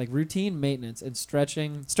though. Like routine maintenance and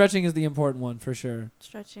stretching. Stretching is the important one for sure.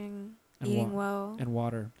 Stretching, And eating well, And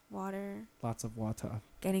water. water, Lots of water.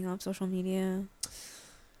 getting on social media,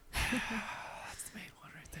 That's the main one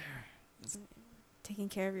right there. taking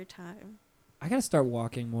care of your time. I gotta start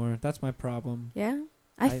walking more. That's my problem. Yeah?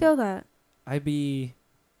 I I- feel that. I be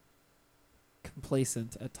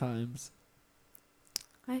complacent at times.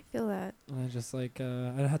 I feel that. And I just like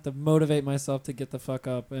I have to motivate myself to get the fuck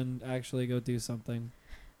up and actually go do something.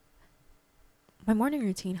 My morning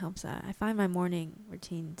routine helps that. I find my morning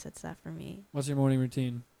routine sets that for me. What's your morning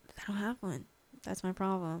routine? I don't have one. That's my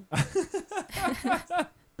problem.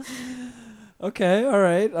 Okay, all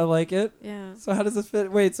right. I like it. Yeah. So how does it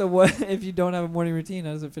fit? Wait, so what if you don't have a morning routine?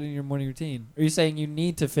 How does it fit in your morning routine? Are you saying you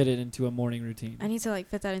need to fit it into a morning routine? I need to, like,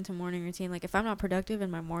 fit that into morning routine. Like, if I'm not productive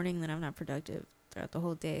in my morning, then I'm not productive throughout the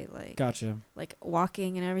whole day. Like, Gotcha. like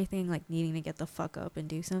walking and everything, like needing to get the fuck up and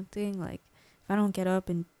do something. Like, if I don't get up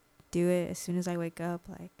and do it as soon as I wake up,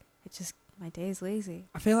 like, it just, my day is lazy.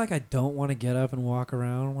 I feel like I don't want to get up and walk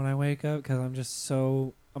around when I wake up because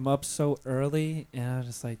I'm up so early and I'm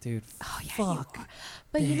just like, dude, Oh, yeah, fuck. you are.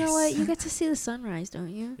 But you know what? You get to see the sunrise, don't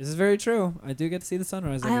you? This is very true. I do get to see the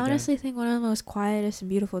sunrise every I day. honestly think one of the most quietest and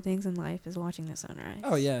beautiful things in life is watching the sunrise.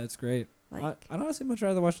 Oh, yeah, it's great. Like, I'd honestly much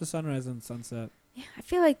rather watch the sunrise than sunset. yeah, I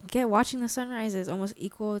feel like watching the sunrise is almost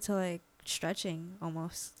equal to, like, stretching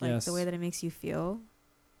almost. Like, Yes. the way that it makes you feel.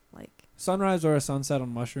 Like, Sunrise or a sunset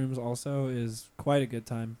on mushrooms also is quite a good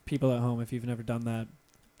time. People at home, if you've never done that,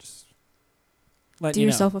 just let do you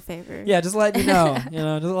yourself know. a favor. Yeah, just letting you know.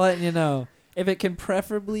 Just letting you know. If it can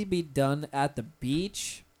preferably be done at the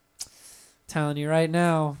beach, telling you right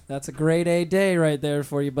now, that's a grade A day right there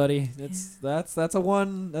for you, buddy. That's a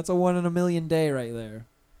one in a million day right there.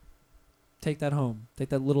 Take that home. Take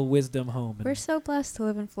that little wisdom home. We're so blessed to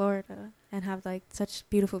live in Florida and have, like, such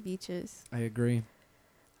beautiful beaches. I agree.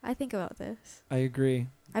 I think about this. I agree.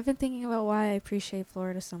 I've been thinking about why I appreciate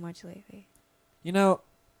Florida so much lately. You know,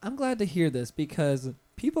 I'm glad to hear this because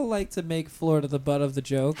people like to make Florida the butt of the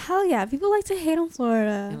joke. Hell yeah, people like to hate on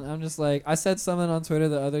Florida. And I'm just like, I said something on Twitter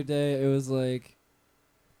the other day. It was like,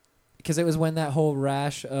 because it was when that whole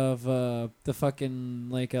rash of the fucking,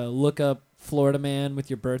 like, look up Florida man with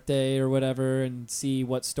your birthday or whatever and see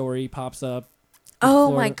what story pops up.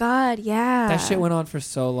 Oh my God, yeah. That shit went on for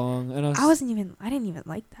so long. And I didn't even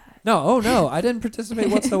like that. No, I didn't participate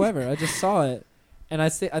whatsoever. I just saw it. And I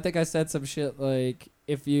think I said some shit like,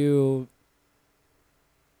 I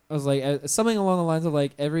was like, something along the lines of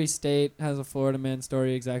like, every state has a Florida man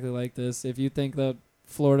story exactly like this. If you think that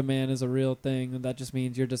Florida man is a real thing, then that just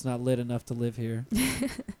means you're just not lit enough to live here.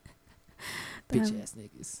 Bitch ass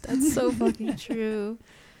niggas. That's so fucking true.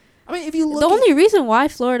 I mean, if you look The only reason why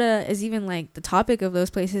Florida is even, like, the topic of those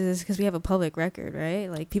places is because we have a public record, right?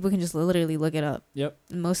 Like, people can just literally look it up. Yep.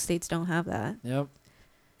 And most states don't have that. Yep.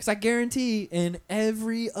 Because I guarantee in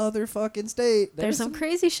every other fucking state, There's some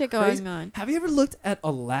crazy shit going on. Have you ever looked at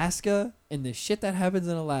Alaska and the shit that happens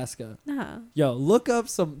in Alaska? No. Yo, look up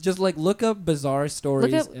bizarre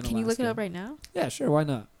stories in Alaska. Can you look it up right now? Yeah, sure, why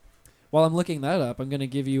not? While I'm looking that up, I'm going to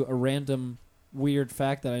give you a random weird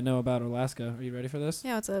fact that I know about Alaska. Are you ready for this?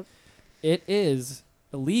 Yeah, what's up? It is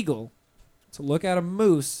illegal to look at a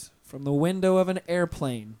moose from the window of an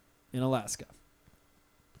airplane in Alaska.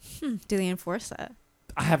 Do they enforce that?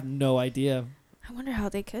 I have no idea. I wonder how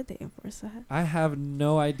they enforce that. I have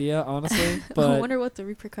no idea, honestly. I But wonder what the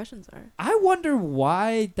repercussions are. I wonder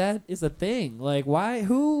why that is a thing. Like, why?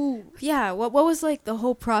 Who? Yeah, what was like the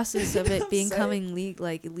whole process of it I'm becoming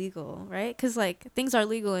illegal, right? Because like things are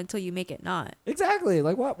legal until you make it not. Exactly.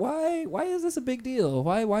 Like, what? Why is this a big deal?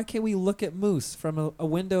 Why can't we look at moose from a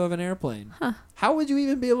window of an airplane? Huh. How would you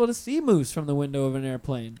even be able to see moose from the window of an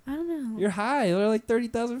airplane? I don't know. You're high. They're like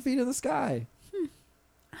 30,000 feet in the sky.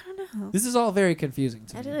 I don't know. This is all very confusing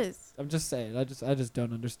to It me. is. I'm just saying. I just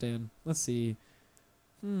don't understand. Let's see.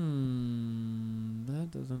 That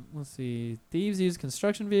doesn't. Let's see. Thieves use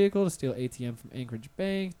construction vehicle to steal ATM from Anchorage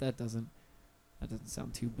Bank. That doesn't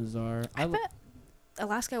sound too bizarre. I bet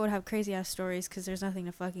Alaska would have crazy ass stories because there's nothing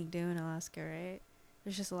to fucking do in Alaska, right?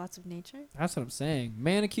 There's just lots of nature. That's what I'm saying.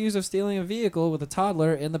 Man accused of stealing a vehicle with a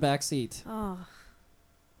toddler in the back seat. Oh,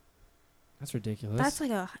 That's ridiculous. that's like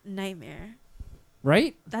a nightmare.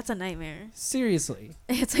 Right? That's a nightmare. Seriously.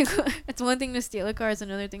 It's like it's one thing to steal a car, it's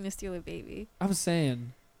another thing to steal a baby. I'm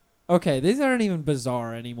saying. Okay, these aren't even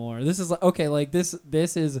bizarre anymore. This is like, okay, like this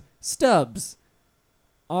is Stubbs.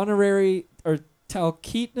 Honorary or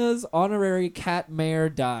Talkeetna's honorary cat mayor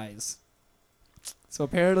dies. So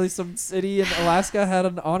apparently some city in Alaska had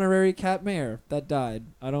an honorary cat mayor that died.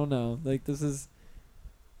 I don't know. Like that's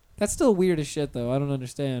still weird as shit though. I don't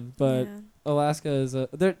understand, but Yeah. Alaska is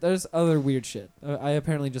there's other weird shit. I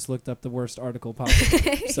apparently just looked up the worst article possible.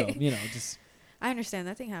 So, just I understand.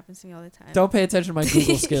 That thing happens to me all the time. don't pay attention to my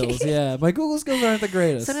Google skills. Yeah, my Google skills aren't the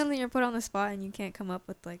greatest. Suddenly you're put on the spot and you can't come up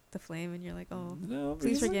with like the flame and you're like, oh, No,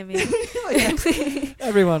 please reason? forgive me.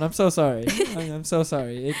 Everyone, I'm so sorry. I'm so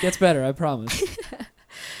sorry. It gets better, I promise.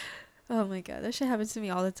 Oh my god, that shit happens to me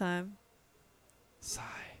all the time. Sigh.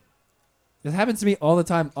 It happens to me all the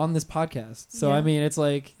time on this podcast. So, Yeah. I mean, it's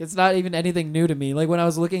like, it's not even anything new to me. Like, when I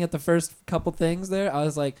was looking at the first couple things there, I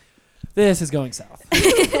was like, this is going south.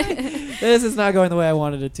 This is not going the way I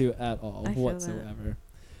wanted it to at all, I feel whatsoever.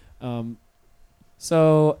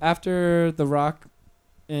 So, after The Rock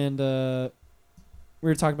and we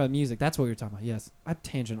were talking about music. That's what we were talking about, yes. I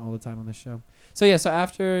tangent all the time on this show. So, yeah, so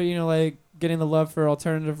after, like, getting the love for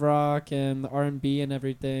alternative rock and the R&B and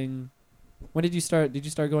everything... When did you start? Did you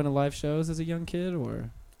start going to live shows as a young kid, or?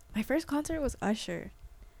 My first concert was Usher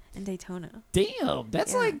in Daytona. Damn,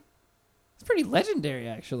 that's it's pretty legendary,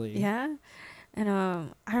 actually. Yeah. And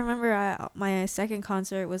I remember my second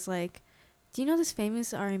concert was like, do you know this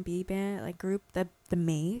famous R&B band, like group, the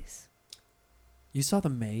Maze? You saw the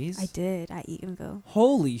Maze? I did at Eatonville.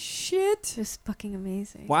 Holy shit. It was fucking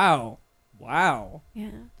amazing. Wow. Yeah.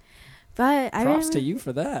 But I Props remember, to you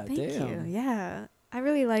for that. Thank Damn. you. Yeah. I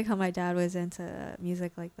really like how my dad was into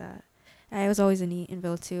music like that. I was always in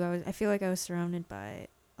Eatonville too. I feel like I was surrounded by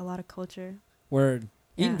a lot of culture. Word.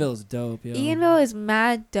 Yeah. Eatonville's dope, yo. Eatonville is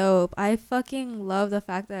mad dope. I fucking love the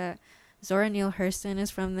fact that Zora Neale Hurston is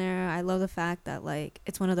from there. I love the fact that like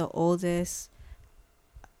it's one of the oldest.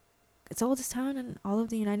 It's the oldest town in all of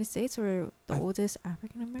the United States, or the oldest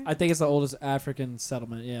African American. I think it's the oldest African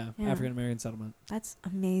settlement. Yeah. Yeah. African American settlement. That's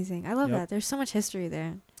amazing. I love Yep. that. There's so much history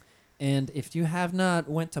there. And if you have not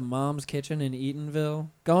went to Mom's Kitchen in Eatonville,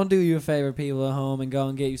 go and do you a favor, people at home, and go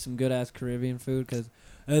and get you some good ass Caribbean food, because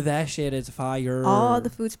that shit is fire. All the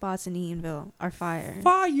food spots in Eatonville are fire.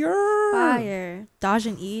 Fire. Fire. Dodge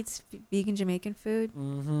and Eats, vegan Jamaican food.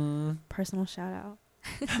 Mm-hmm. Personal shout out.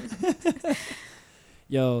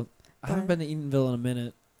 Yo, I haven't But- been to Eatonville in a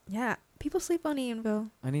minute. Yeah, people sleep on Eatonville.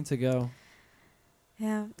 I need to go.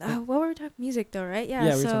 Yeah. What were we talking? Music though, right? Yeah.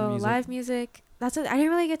 Yeah, we were talking So music. live music. That's it. I didn't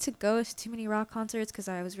really get to go to too many rock concerts because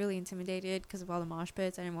I was really intimidated because of all the mosh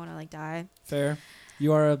pits. I didn't want to like die. Fair.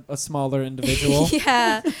 You are a smaller individual.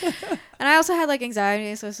 Yeah. And I also had like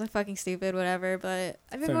anxiety, so it's like fucking stupid, whatever. But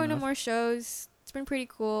I've been Fair going enough. to more shows. It's been pretty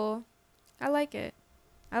cool. I like it.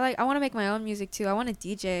 I want to make my own music too. I want to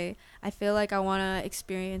DJ. I feel like I want to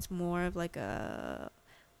experience more of like a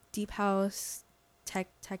deep house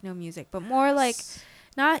techno music, but more like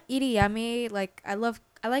not EDM-y. Like I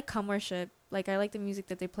like Come Worship. Like I like the music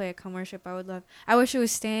that they play at Come Worship. I wish it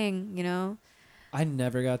was staying, I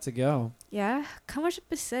never got to go. Yeah, Come Worship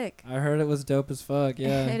is sick. I heard it was dope as fuck.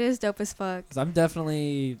 Yeah. It is dope as fuck. 'Cause I'm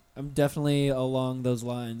definitely along those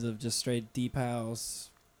lines of just straight deep house,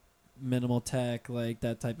 minimal tech, like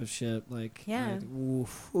that type of shit. Like, Yeah.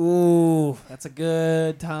 ooh, that's a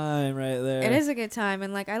good time right there. It is a good time,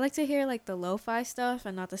 and like I like to hear like the lo-fi stuff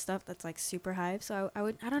and not the stuff that's like super hype. So I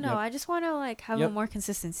don't know. Yep. I just want to like have Yep. a more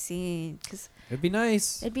consistent scene because It'd be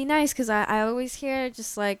nice. it'd be nice because I always hear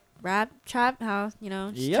just like rap, trap, how just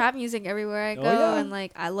Yep. trap music everywhere I Oh, go, yeah. and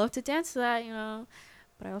like I love to dance to that,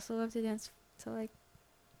 but I also love to dance to like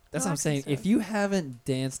That's what I'm saying. If you haven't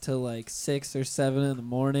danced till like 6 or 7 in the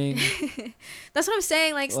morning, that's what I'm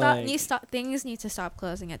saying. Like, things need to stop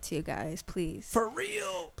closing at 2, guys. Please. For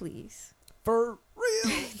real. Please. For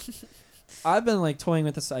real. I've been like toying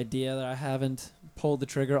with this idea that I haven't pulled the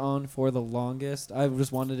trigger on for the longest. I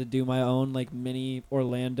just wanted to do my own like mini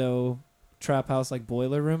Orlando trap house like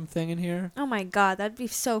boiler room thing in here. Oh my god, that'd be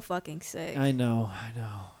so fucking sick. I know.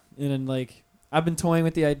 And then like I've been toying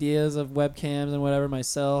with the ideas of webcams and whatever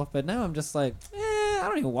myself, but now I'm just like, I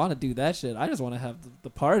don't even want to do that shit. I just want to have the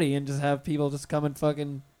party and just have people just come and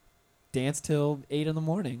fucking dance till 8 in the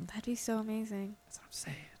morning. That'd be so amazing. That's what I'm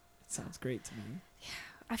saying. It sounds great to me.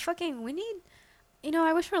 We need,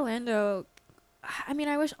 I wish Orlando,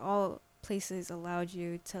 I wish all places allowed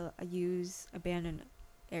you to use abandoned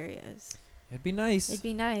areas. It'd be nice. It'd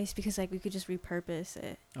be nice because like we could just repurpose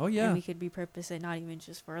it. Oh yeah. And we could repurpose it not even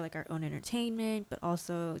just for like our own entertainment, but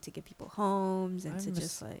also to give people homes and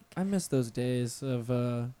I miss those days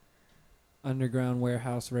of underground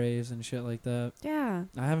warehouse raves and shit like that. Yeah.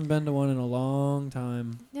 I haven't been to one in a long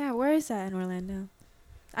time. Yeah, where is that in Orlando?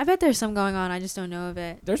 I bet there's some going on. I just don't know of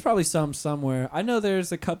it. There's probably some somewhere. I know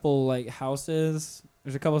there's a couple like houses.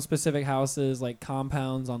 There's a couple of specific houses, like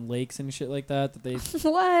compounds on lakes and shit like that they.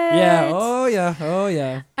 What? Yeah. Oh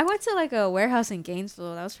yeah. I went to like a warehouse in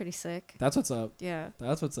Gainesville. That was pretty sick. That's what's up. Yeah.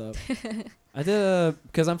 That's what's up. I did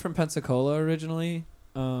because I'm from Pensacola originally.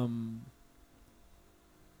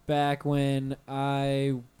 Back when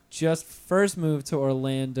I just first moved to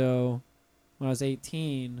Orlando when I was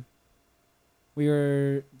 18. We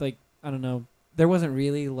were like, I don't know, there wasn't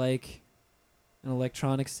really like an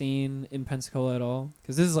electronic scene in Pensacola at all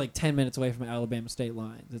because this is like 10 minutes away from Alabama state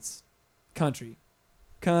lines. It's country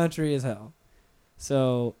as hell.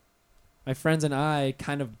 So my friends and I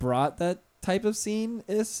kind of brought that type of scene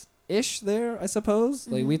ish there, I suppose.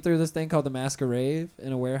 Mm-hmm. Like we threw this thing called the Masquerade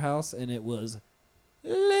in a warehouse and it was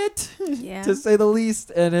lit to say the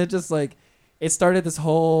least. And it just like, it started this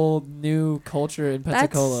whole new culture in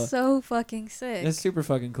Pensacola. That's so fucking sick. It's super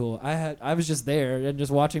fucking cool. I was just there and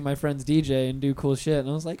just watching my friends DJ and do cool shit, and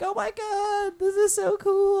I was like, oh my god, this is so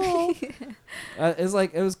cool. It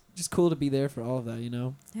was just cool to be there for all of that, you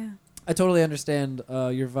know. Yeah. I totally understand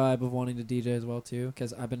your vibe of wanting to DJ as well too,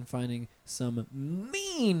 because I've been finding some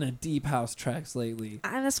mean deep house tracks lately.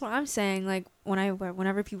 And that's what I'm saying. Like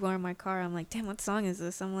whenever people are in my car, I'm like, damn, what song is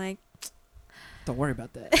this? I'm like, don't worry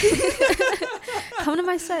about that. Come to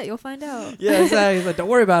my set, you'll find out. Yeah, exactly. He's like, don't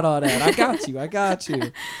worry about all that. I got you.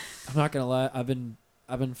 I'm not gonna lie. I've been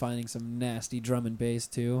finding some nasty drum and bass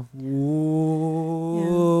too.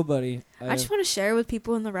 Ooh, yeah. Buddy. I just want to share with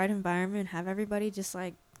people in the right environment. Have everybody just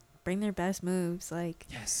like bring their best moves. Like,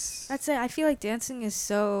 yes, that's it. I feel like dancing is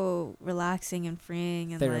so relaxing and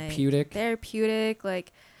freeing and therapeutic.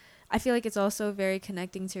 Like, I feel like it's also very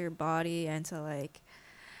connecting to your body and to like,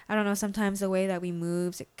 I don't know, sometimes the way that we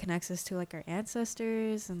move, it connects us to like our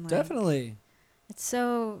ancestors and like, definitely. It's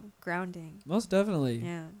so grounding. Most definitely.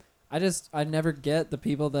 Yeah. I never get the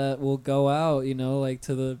people that will go out, you know, like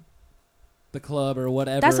to the club or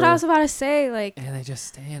whatever. That's what I was about to say, like, and they just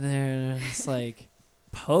stand there and just like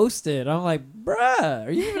post it. I'm like, bruh,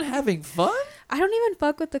 are you even having fun? I don't even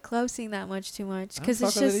fuck with the club scene that much too much because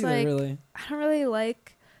it's just like really. I don't really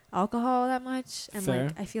like alcohol that much, and fair.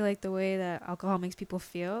 Like I feel like the way that alcohol makes people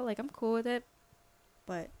feel, like I'm cool with it,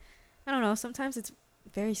 but I don't know, sometimes it's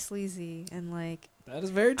very sleazy and like that is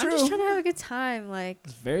very true. I'm just trying to have a good time, like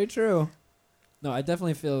it's very true. No, I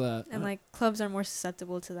definitely feel that. And like clubs are more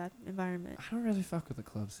susceptible to that environment. I don't really fuck with the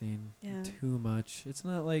club scene too much. It's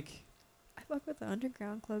not like I fuck with the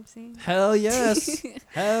underground club scene. Hell yes.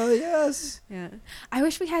 Hell yes. Yeah. I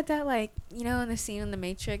wish we had that, like, you know, in the scene in The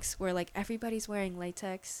Matrix where like everybody's wearing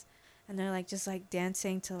latex and they're like just like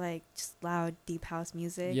dancing to like just loud deep house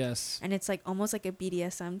music. Yes. And it's like almost like a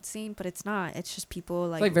BDSM scene, but it's not. It's just people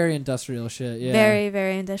like, it's like very industrial shit. Yeah. Very,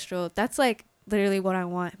 very industrial. That's like literally what I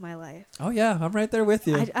want in my life. Oh yeah, I'm right there with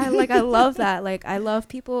you. I love that. Like I love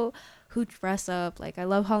people who dress up. Like I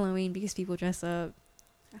love Halloween because people dress up.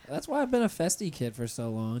 That's why I've been a festy kid for so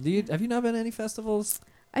long. Have you not been to any festivals?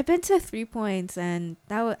 I've been to 3 Points and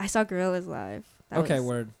I saw Gorillaz live.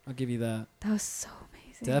 Word. I'll give you that. That was so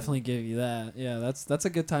amazing. Definitely give you that. Yeah, that's a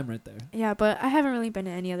good time right there. Yeah, but I haven't really been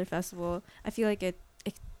to any other festival. I feel like it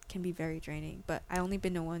can be very draining, but I only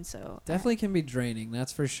been to one, so definitely can be draining,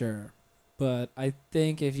 that's for sure. But I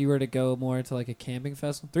think if you were to go more to like a camping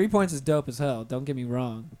festival, 3 Points is dope as hell, don't get me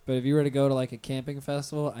wrong. But if you were to go to like a camping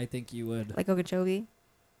festival, I think you would. Like Okeechobee?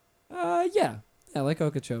 Yeah, like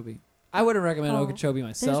Okeechobee. I wouldn't recommend Okeechobee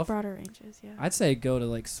myself. There's broader ranges, yeah. I'd say go to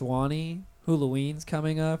like Swanee. Halloween's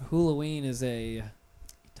coming up. Halloween is a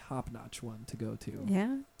top-notch one to go to.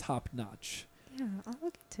 Yeah. Top-notch. Yeah, I'll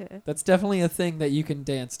look into it. That's definitely a thing that you can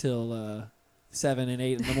dance till 7 and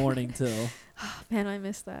 8 in the morning till. Oh, man, I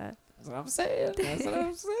miss that. That's what I'm saying. That's what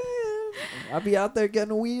I'm saying. I'll be out there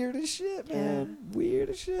getting weird as shit, man. Yeah. Weird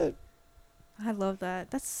as shit. I love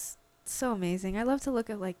that. That's so amazing. I love to look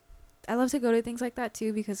at I love to go to things like that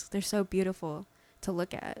too because they're so beautiful to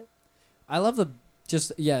look at. I love the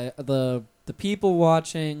people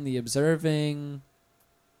watching, the observing,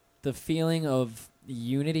 the feeling of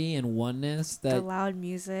unity and oneness. That The loud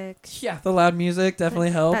music. yeah, the loud music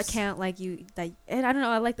definitely helps. That can't and I don't know,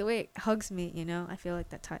 I like the way it hugs me, I feel like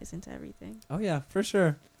that ties into everything. Oh yeah, for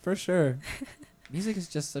sure. Music is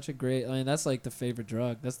just such a great. I mean, that's like the favorite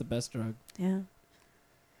drug. That's the best drug. Yeah.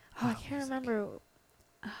 Oh, I Oh, can't music. remember.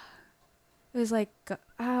 It was like,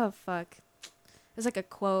 fuck. It was like a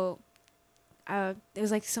quote. It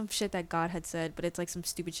was like some shit that God had said, but it's like some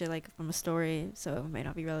stupid shit like from a story, so it might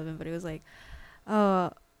not be relevant. But it was like,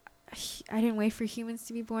 I didn't wait for humans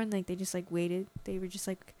to be born. Like they just like waited. They were just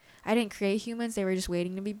like, I didn't create humans. They were just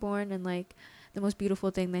waiting to be born. And like, the most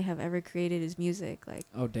beautiful thing they have ever created is music. Like,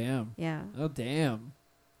 Oh damn. yeah, Oh damn.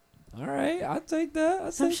 All right, I'll take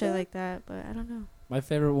that. some shit like that. But I don't know. My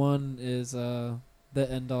favorite one is the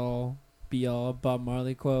end all be all Bob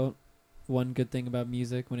Marley quote. One good thing about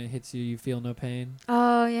music: when it hits you, you feel no pain.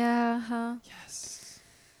 Oh yeah, huh? Yes.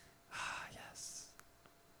 Ah yes.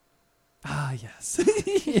 Ah yes.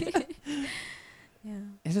 Yeah. Yeah.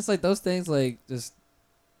 It's just like those things. Like just,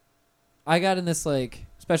 I got in this like,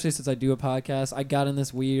 especially since I do a podcast, I got in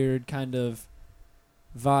this weird kind of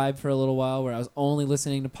vibe for a little while where I was only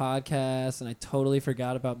listening to podcasts and I totally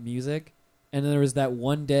forgot about music. And then there was that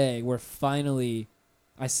one day where finally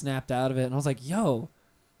I snapped out of it and I was like, yo,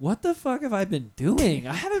 what the fuck have I been doing?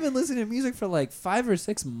 I haven't been listening to music for like 5 or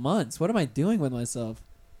 6 months. What am I doing with myself?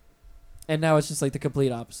 And now it's just like the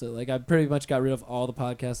complete opposite. Like I pretty much got rid of all the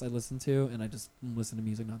podcasts I listened to and I just listen to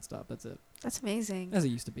music nonstop. That's it. That's amazing. As it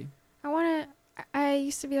used to be. I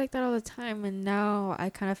used to be like that all the time, and now I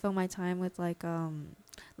kind of fill my time with like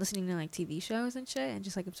listening to like TV shows and shit, and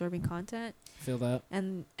just like absorbing content. Feel that?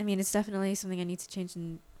 And I mean, it's definitely something I need to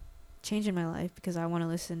change in my life because I want to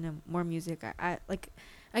listen to more music. I like,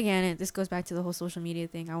 again, this goes back to the whole social media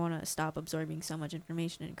thing. I want to stop absorbing so much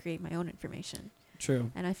information and create my own information.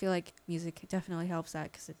 True. And I feel like music definitely helps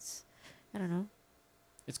that because it's, I don't know.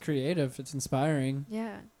 It's creative. It's inspiring.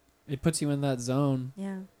 Yeah. It puts you in that zone.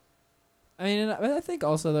 Yeah. I mean, I think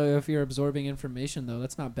also, though, if you're absorbing information, though,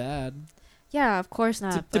 that's not bad. Yeah, of course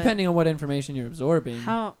not. but Depending on what information you're absorbing.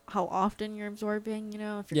 how often you're absorbing, if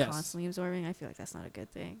you're Yes. constantly absorbing, I feel like that's not a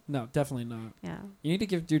good thing. No, definitely not. Yeah. You need to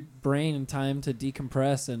give your brain time to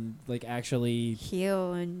decompress and, like, actually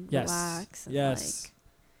Heal and Yes. relax. And Yes.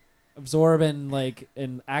 absorb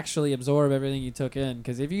and actually absorb everything you took in.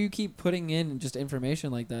 Because if you keep putting in just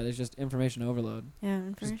information like that, it's just information overload.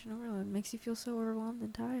 Information overload makes you feel so overwhelmed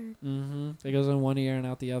and tired. Mm-hmm. It goes in one ear and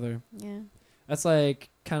out the other. Yeah. That's like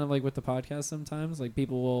kind of like with the podcast sometimes. Like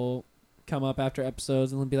people will come up after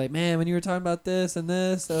episodes and they'll be like, man, when you were talking about this and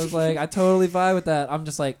this, I was like, I totally vibe with that. I'm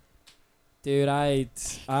just like, dude, I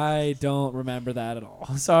don't remember that at all.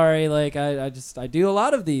 Sorry. Like I do a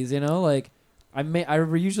lot of these, like I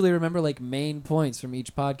usually remember like main points from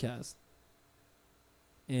each podcast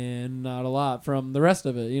and not a lot from the rest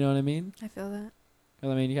of it. You know what I mean? I feel that. 'Cause,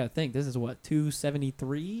 I mean, you got to think this is what,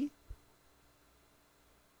 273?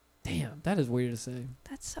 Damn, that is weird to say.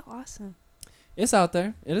 That's so awesome. It's out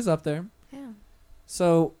there. It is up there. Yeah.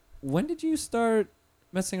 So, when did you start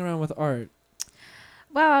messing around with art?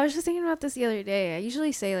 Wow, I was just thinking about this the other day. I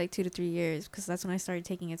usually say like 2 to 3 years because that's when I started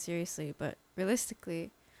taking it seriously. But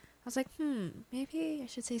realistically, I was like, maybe I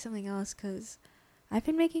should say something else because I've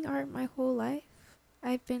been making art my whole life.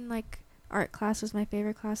 I've been like, art class was my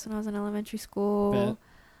favorite class when I was in elementary school. Bet.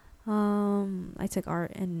 I took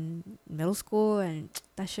art in middle school and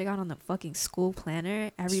that shit got on the fucking school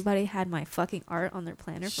planner. Everybody had my fucking art on their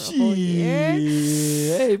planner for a whole year.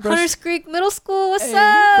 Hey, Hunters Creek Middle School, what's hey,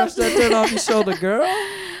 up? brush that dirt off your shoulder, girl.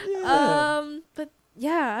 Yeah. But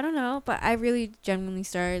yeah, I don't know. But I really genuinely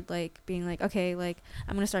started like being like, okay, like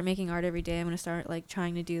I'm gonna start making art every day. I'm gonna start like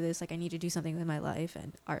trying to do this. Like I need to do something with my life,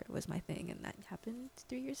 and art was my thing, and that happened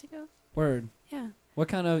 3 years ago. Word. Yeah. What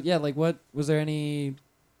kind of, like, what, was there any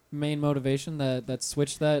main motivation that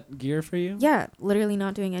switched that gear for you? Yeah, literally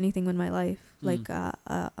not doing anything with my life. Like, I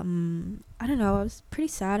don't know. I was pretty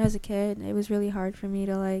sad as a kid. It was really hard for me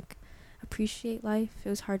to like appreciate life. It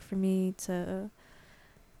was hard for me to,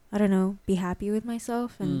 I don't know, be happy with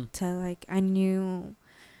myself and to like, I knew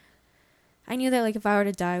that like if I were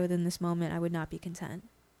to die within this moment, I would not be content.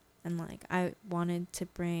 And like, I wanted to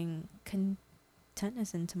bring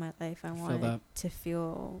contentness into my life. I feel want that. to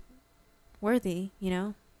feel worthy, you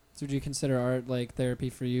know? So would you consider art like therapy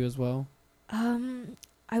for you as well?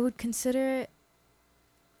 I would consider it,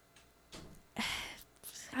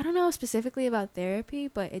 I don't know specifically about therapy,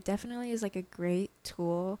 but it definitely is like a great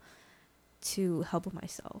tool to help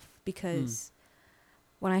myself, because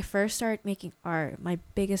when I first started making art, my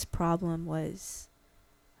biggest problem was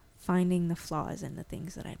finding the flaws in the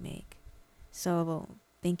things that I make. So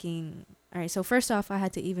thinking, all right, so first off, I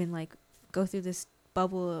had to even like go through this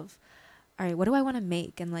bubble of, all right, what do I want to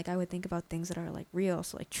make? And like I would think about things that are like real,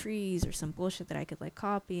 so like trees or some bullshit that I could like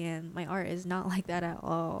copy, and my art is not like that at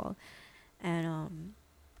all. And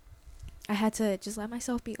I had to just let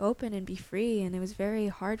myself be open and be free, and it was very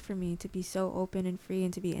hard for me to be so open and free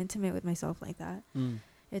and to be intimate with myself like that.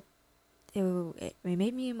 It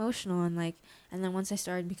made me emotional, and then once I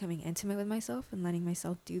started becoming intimate with myself and letting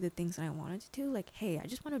myself do the things that I wanted to do, like, hey, I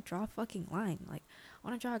just want to draw a fucking line, like I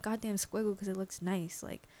want to draw a goddamn squiggle because it looks nice,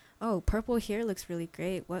 like, oh, purple here looks really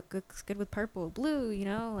great, what looks good with purple, blue, you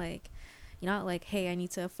know, like, you're not like, hey, I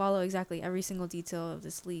need to follow exactly every single detail of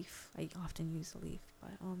this leaf. I often use the leaf,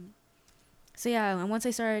 but so yeah, and once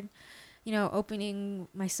I started, you know, opening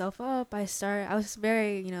myself up, I was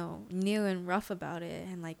very, you know, new and rough about it,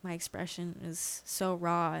 and like my expression is so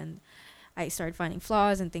raw, and I started finding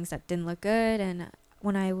flaws and things that didn't look good, and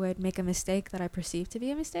when I would make a mistake that I perceived to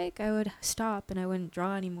be a mistake, I would stop and I wouldn't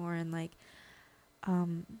draw anymore, and like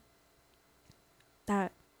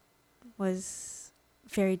that was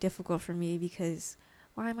very difficult for me, because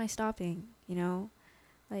why am I stopping, you know?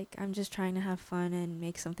 Like, I'm just trying to have fun and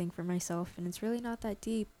make something for myself, and it's really not that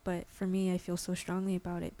deep, but for me, I feel so strongly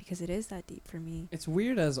about it because it is that deep for me. It's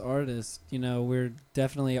weird as artists, you know, we're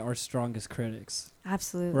definitely our strongest critics.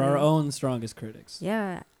 Absolutely. We're our own strongest critics.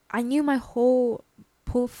 Yeah. I knew my whole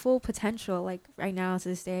full potential, like, right now to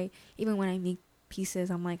this day. Even when I make pieces,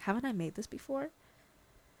 I'm like, haven't I made this before?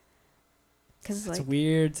 Cause it's like,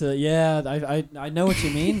 weird to, yeah, I know what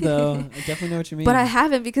you mean, though. I definitely know what you mean. but I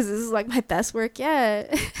haven't, because this is like my best work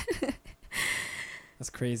yet.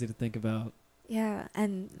 That's crazy to think about. Yeah,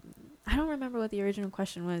 and I don't remember what the original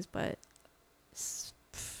question was, but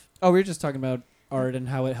Oh, we were just talking about art and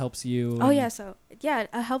how it helps you. Oh yeah, so yeah,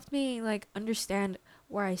 it helped me like understand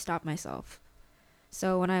where I stopped myself.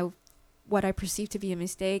 So what I perceived to be a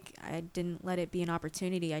mistake, I didn't let it be an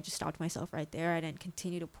opportunity. I just stopped myself right there. I didn't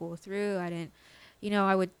continue to pull through. I didn't, you know,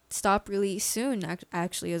 I would stop really soon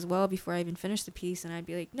actually as well before I even finished the piece, and I'd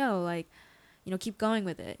be like, no, like, you know, keep going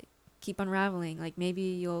with it. Keep unraveling. Like, maybe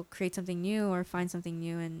you'll create something new or find something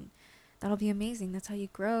new, and that'll be amazing. That's how you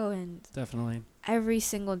grow. And definitely. Every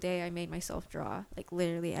single day I made myself draw, like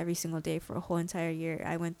literally every single day for a whole entire year.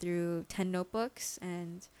 I went through 10 notebooks,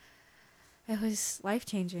 and it was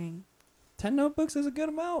life-changing. 10 notebooks is a good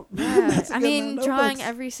amount. Yeah, I mean, drawing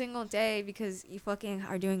every single day because you fucking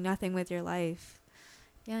are doing nothing with your life.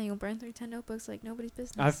 Yeah, you'll burn through 10 notebooks like nobody's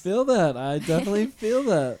business. I feel that. I definitely feel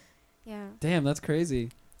that. Yeah. Damn, that's crazy.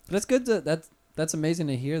 But that's good to, that's amazing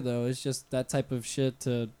to hear, though. It's just that type of shit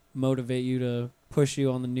to motivate you, to push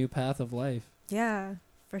you on the new path of life. Yeah,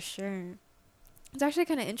 for sure. It's actually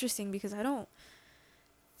kind of interesting because I don't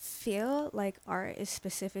feel like art is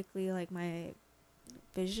specifically like my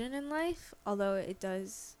vision in life, although it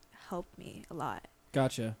does help me a lot.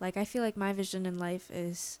 Gotcha. Like, I feel like my vision in life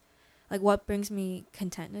is like what brings me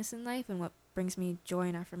contentness in life, and what brings me joy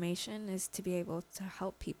and affirmation is to be able to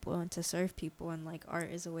help people and to serve people, and like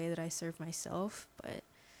art is a way that I serve myself, but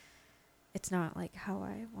it's not like how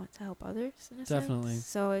I want to help others in a Definitely. sense.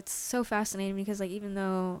 So it's so fascinating because like even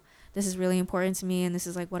though this is really important to me and this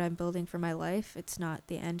is like what I'm building for my life, it's not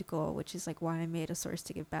the end goal, which is like why I made a source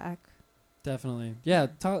to give back. Definitely. Yeah,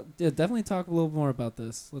 definitely talk a little more about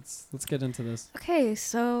this. Let's get into this. Okay,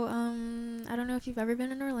 so I don't know if you've ever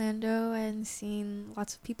been in Orlando and seen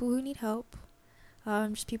lots of people who need help.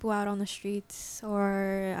 Just people out on the streets,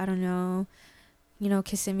 or I don't know, you know,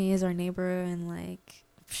 Kissimmee is our neighbor, and like,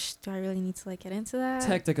 do I really need to like get into that? It's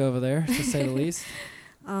hectic over there, to say the least.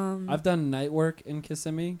 I've done night work in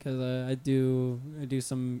Kissimmee because I do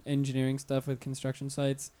some engineering stuff with construction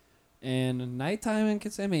sites, and nighttime in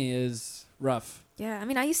Kissimmee is rough. Yeah, I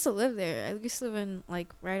mean, I used to live there. I used to live in like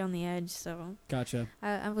right on the edge, so Gotcha.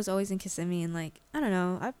 I was always in Kissimmee, and like, I don't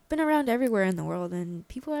know, I've been around everywhere in the world, and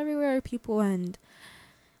people everywhere are people, and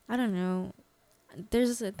I don't know.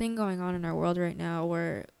 There's a thing going on in our world right now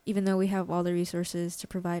where even though we have all the resources to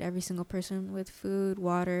provide every single person with food,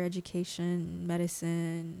 water, education,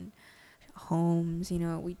 medicine, homes, you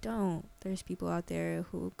know, we don't. There's people out there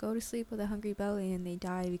who go to sleep with a hungry belly and they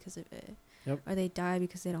die because of it. Yep. Or they die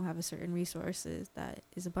because they don't have a certain resources that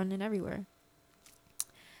is abundant everywhere.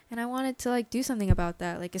 And I wanted to like do something about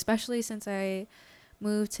that, like especially since I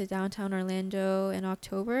moved to downtown Orlando in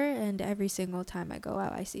October, and every single time I go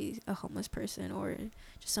out I see a homeless person or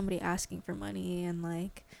just somebody asking for money, and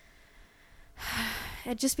like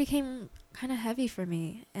it just became kind of heavy for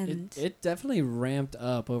me. And it definitely ramped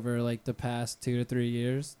up over like the past 2 to 3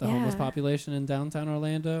 years, the homeless Yeah. population in downtown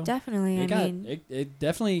Orlando. definitely It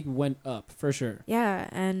definitely went up for sure. yeah,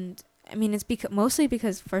 and I mean it's mostly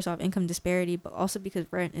because first off income disparity, but also because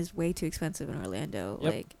rent is way too expensive in Orlando.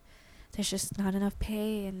 Yep. Like there's just not enough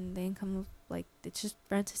pay, and the income of like it's just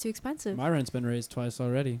rent is too expensive. My rent's been raised twice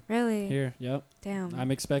already. Really? Here, yep. Damn.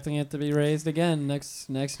 I'm expecting it to be raised again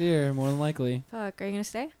next year, more than likely. Fuck, are you gonna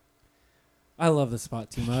stay? I love the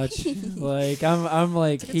spot too much. Like I'm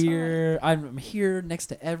like It's a good here. I'm here next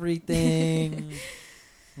to everything.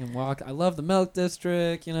 And walk. I love the Milk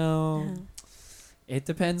District. You know, Uh-huh. it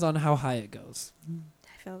depends on how high it goes,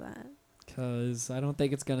 I feel that. because I don't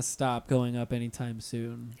think it's gonna stop going up anytime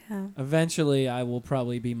soon. Yeah. Eventually, I will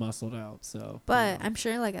probably be muscled out. So, But you know. I'm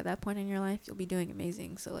sure like at that point in your life you'll be doing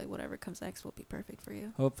amazing. So like whatever comes next will be perfect for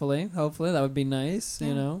you. hopefully that would be nice. You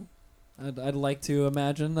Yeah. know, I'd like to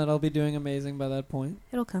imagine that I'll be doing amazing by that point.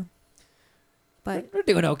 It'll come. But We're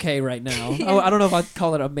doing okay right now. Yeah. Oh, I don't know if I'd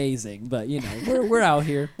call it amazing, but you know, we're out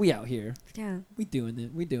here. We out here. yeah. We doing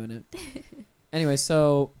it. Anyway,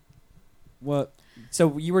 so what?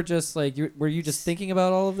 So you were just like, were you just thinking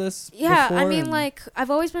about all of this? Yeah, I before mean, and- like I've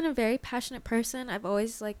always been a very passionate person. I've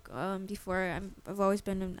always like I've always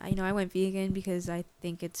been I went vegan because I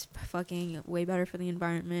think it's fucking way better for the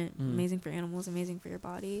environment, amazing for animals, amazing for your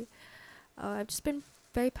body. I've just been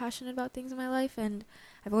very passionate about things in my life, and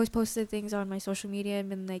I've always posted things on my social media and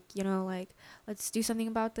been like, you know, like let's do something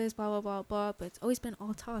about this, blah blah blah blah. But it's always been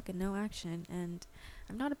all talk and no action, and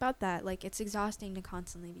I'm not about that. Like it's exhausting to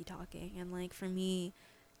constantly be talking, and like for me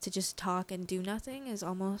to just talk and do nothing is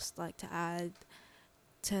almost like to add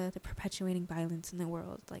to the perpetuating violence in the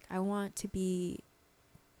world. Like I want to be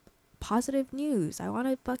positive news. I want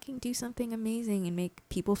to fucking do something amazing and make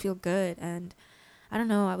people feel good. And I don't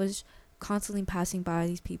know, I was constantly passing by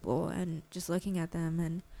these people and just looking at them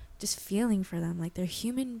and just feeling for them, like they're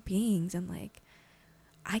human beings, and like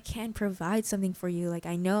I can provide something for you. Like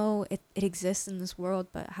I know it exists in this world,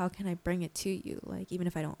 but how can I bring it to you, like even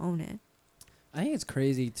if I don't own it? I think it's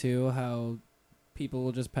crazy too how people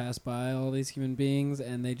will just pass by all these human beings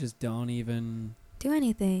and they just don't even Do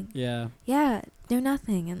anything. Yeah. Do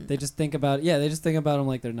nothing. And They just think about them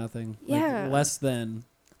like they're nothing. Yeah. Like less than.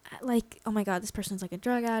 like, oh my god, this person's like a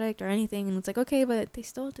drug addict or anything, and it's like, okay, but they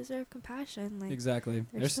still deserve compassion. Like Exactly.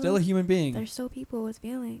 they're They're still a human being. they're still people with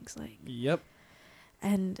feelings, like. Yep.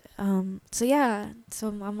 And so yeah, so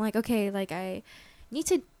I'm like, okay, like I need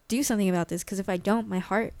to do something about this, because if I don't, my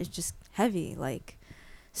heart is just heavy. Like,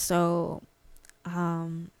 so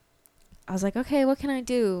I was like, okay, what can I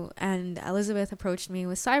do? And Elizabeth approached me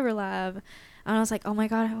with CyberLab, and I was like, oh my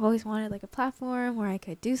god, I've always wanted like a platform where I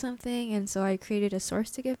could do something. And so I created a source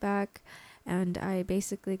to give back, and I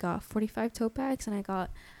basically got 45 tote bags, and I got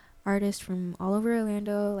artists from all over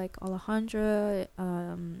Orlando, like Alejandra,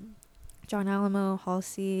 John Alamo,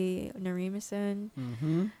 Halsey, Narimison,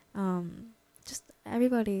 just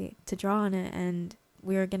everybody to draw on it. And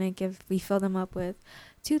we fill them up with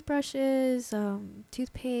toothbrushes,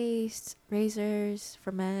 toothpaste, razors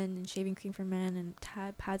for men, and shaving cream for men,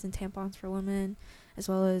 and pads and tampons for women, as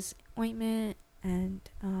well as ointment and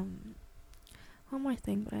one more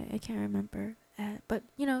thing, but I can't remember. But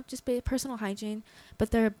you know, just personal hygiene. But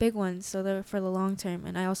they're big ones, so they're for the long term.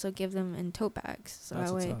 And I also give them in tote bags, so That's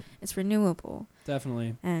that what's way up. it's renewable.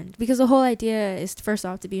 Definitely. And because the whole idea is first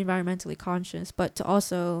off to be environmentally conscious, but to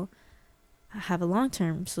also have a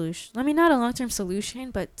long-term solution. I mean, not a long-term solution,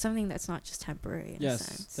 but something that's not just temporary in a Yes,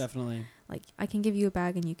 sense. definitely. Like I can give you a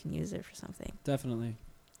bag and you can use it for something. Definitely.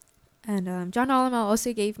 And John Alamo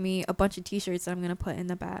also gave me a bunch of t-shirts that I'm gonna put in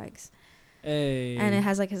the bags. Hey. And it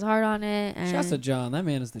has like his heart on it. And Shouts to John. That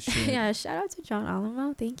man is the shit. yeah, shout out to John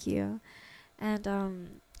Alamo. Thank you. And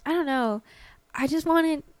I don't know. I just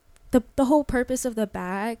wanted the whole purpose of the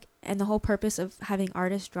bag and the whole purpose of having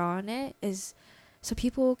artists draw on it is so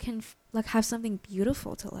people can like have something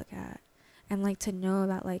beautiful to look at, and like to know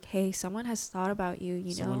that like, hey, someone has thought about you.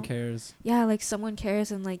 You Someone know, cares. yeah, like someone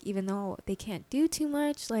cares, and like even though they can't do too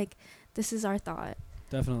much, like this is our thought.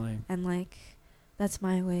 Definitely. And like that's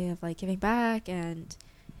my way of like giving back. And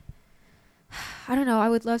I don't know, I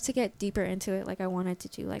would love to get deeper into it. Like I wanted to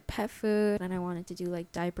do like pet food, and I wanted to do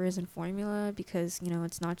like diapers and formula, because you know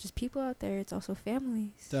it's not just people out there, it's also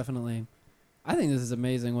families. Definitely. I think this is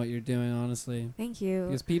amazing what you're doing, honestly. Thank you.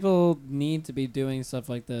 Because people need to be doing stuff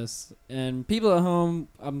like this. And people at home,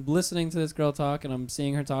 I'm listening to this girl talk and I'm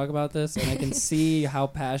seeing her talk about this and I can see how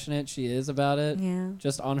passionate she is about it. Yeah.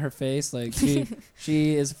 Just on her face. Like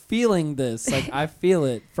she is feeling this. Like I feel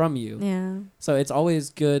it from you. Yeah. So it's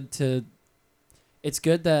always good that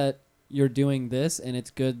you're doing this, and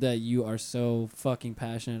it's good that you are so fucking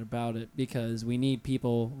passionate about it, because we need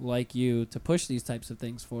people like you to push these types of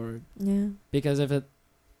things forward. Yeah. Because if it,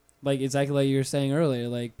 like exactly like you were saying earlier,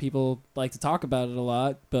 like people like to talk about it a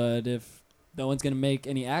lot, but if no one's going to make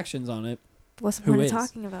any actions on it, What's the who point is? of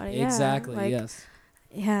talking about it? Exactly, Yeah, like, yes.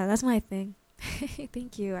 Yeah, that's my thing.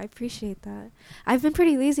 Thank you. I appreciate that. I've been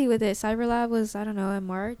pretty lazy with it. CyberLab was, I don't know, in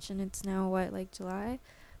March, and it's now, what, like July?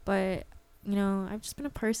 But, you know, I've just been a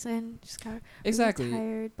person, just got Exactly. really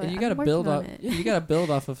tired, but And you I've got to been build working off. on it. Yeah, you got to build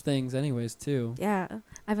off of things anyways too. Yeah,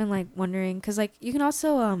 I've been like wondering, because like you can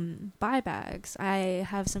also buy bags. I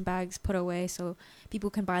have some bags put away so people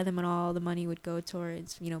can buy them, and all the money would go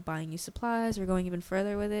towards, you know, buying new supplies or going even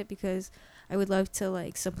further with it, because I would love to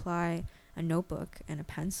like supply a notebook and a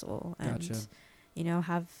pencil and Gotcha. you know,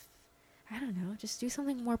 have, I don't know, just do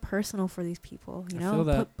something more personal for these people, you I know, feel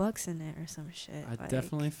that. put books in it or some shit. I like,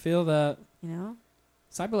 definitely feel that. you know.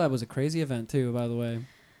 CyberLab was a crazy event too, by the way.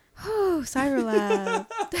 Oh, CyberLab.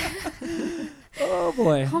 Oh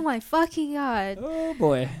boy. Oh my fucking god. Oh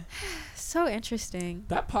boy. So interesting.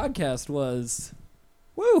 That podcast was,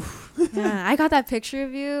 woo. Yeah, I got that picture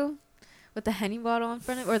of you with the Henny bottle in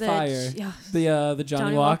front of, or the Fire. yeah. The Johnny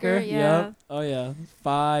Johnny Walker. Walker, yeah. Yep. Oh yeah.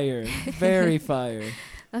 Fire. Very fire.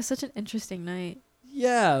 That was such an interesting night.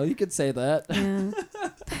 Yeah, you could say that. Yeah.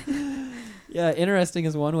 Yeah, interesting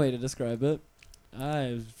is one way to describe it.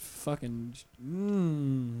 I fucking.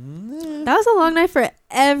 That was a long night for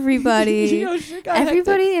everybody. You know, shit got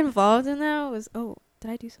Everybody involved in that was. Oh,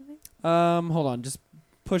 did I do something? hectic. Hold on. Just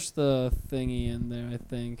push the thingy in there. I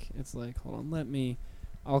think it's like. Hold on.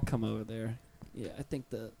 I'll come over there. Yeah, I think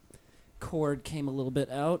the cord came a little bit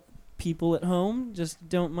out. People at home, just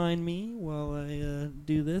don't mind me while I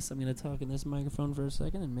do this. I'm going to talk in this microphone for a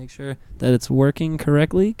second and make sure that it's working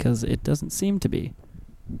correctly, because it doesn't seem to be.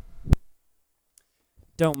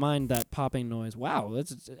 Don't mind that popping noise. Wow,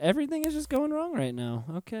 everything is just going wrong right now.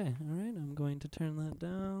 Okay, all right, I'm going to turn that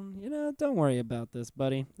down. You know, don't worry about this,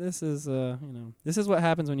 buddy. This is, this is what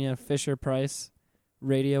happens when you have Fisher-Price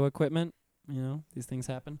radio equipment. You know, these things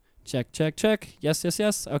happen. Check, check, check. Yes, yes,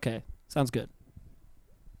 yes. Okay, sounds good.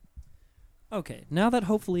 Okay, now that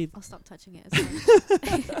hopefully I'll stop touching it.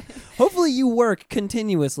 It's fine. hopefully you work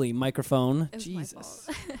continuously, microphone. It was my Jesus.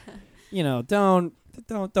 fault. You know, don't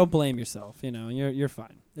blame yourself. You know, you're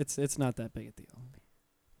fine. It's not that big a deal.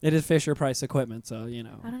 It is Fisher Price equipment, so you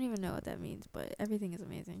know. I don't even know what that means, but everything is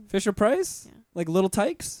amazing. Fisher Price? Yeah. Like Little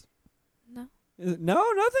Tykes? No. No,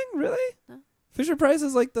 nothing really. No. Fisher Price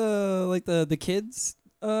is like the kids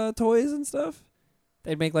toys and stuff.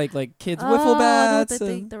 They'd make like kids wiffle bats.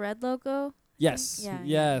 The red logo. Yes. Yeah,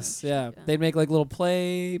 Yes. yeah, Yeah. yeah. They'd make like little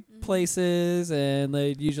play Mhm. places, and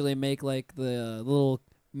they'd usually make like the little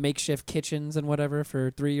makeshift kitchens and whatever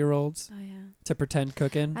for 3-year-olds Oh yeah. to pretend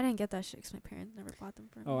cooking. I didn't get that shit because my parents never bought them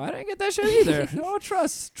for me. Oh, I didn't get that shit either. Oh,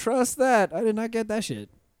 trust that. I did not get that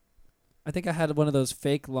shit. I think I had one of those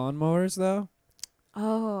fake lawnmowers though,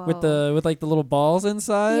 Oh. with like the little balls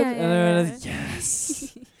inside. Yeah, and yeah, then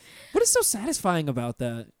yes. What is so satisfying about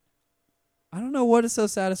that? I don't know what is so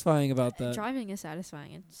satisfying about that. Driving is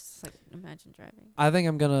satisfying. It's just like, imagine driving. I think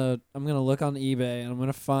I'm gonna look on eBay and I'm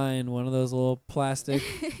gonna find one of those little plastic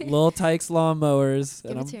Little Tykes lawnmowers,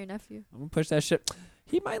 Give and it I'm to your nephew. gonna push that shit.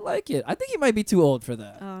 He might like it. I think he might be too old for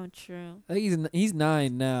that. Oh, true. I think he's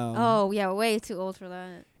 9 now. Oh, yeah, way too old for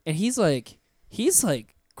that. And he's like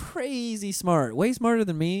crazy smart, way smarter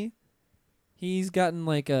than me. He's gotten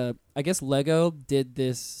like I guess Lego did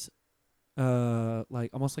this like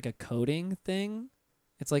almost like a coding thing.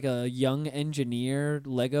 It's like a young engineer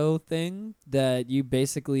Lego thing that you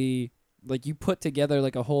basically like you put together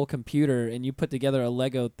like a whole computer, and you put together a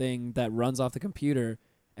Lego thing that runs off the computer,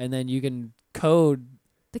 and then you can code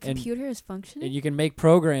The And- computer is functioning? and you can make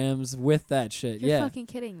programs with that shit. You're yeah. fucking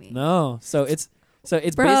kidding me. No. So it's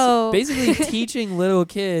Bro. basically teaching little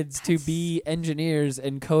kids to be engineers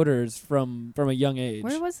and coders from a young age.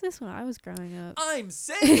 Where was this when I was growing up? I'm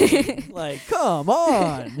saying, like, come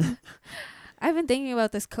on. I've been thinking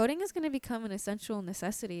about this. Coding is going to become an essential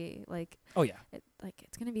necessity. Like, Oh yeah.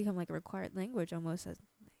 it's going to become like a required language almost as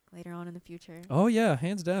later on in the future. Oh yeah,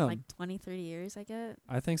 hands down. Like 20, 30 years, I get.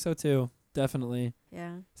 I think so too. Definitely.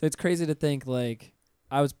 Yeah. So it's crazy to think like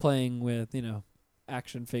I was playing with,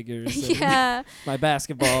 action figures. And Yeah. my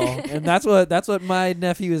basketball, and that's what my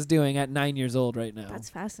nephew is doing at 9 years old right now. That's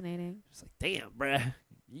fascinating. It's like, damn, bruh,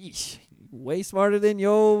 yeesh, way smarter than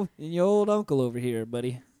your old uncle over here,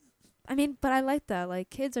 buddy. I mean, but I like that. Like,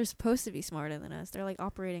 kids are supposed to be smarter than us. They're, like,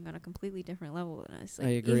 operating on a completely different level than us. Like,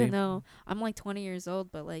 I agree. Even though I'm, like, 20 years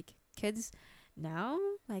old, but, like, kids now,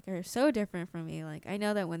 like, are so different from me. Like, I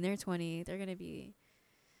know that when they're 20, they're going to be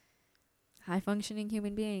high-functioning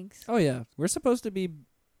human beings. Oh yeah, we're supposed to be.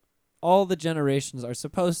 All the generations are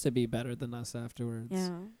supposed to be better than us afterwards.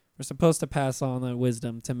 Yeah. We're supposed to pass on that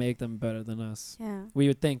wisdom to make them better than us. Yeah. We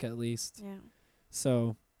would think, at least. Yeah.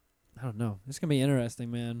 So, I don't know. It's gonna be interesting,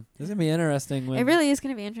 man. It's gonna be interesting. When It really is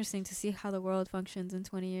going to be interesting to see how the world functions in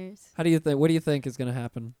 20 years. How do you think? What do you think is gonna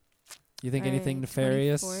happen? You think anything By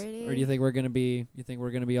nefarious, 2040? or do you think we're gonna be? You think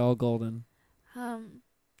we're gonna be all golden?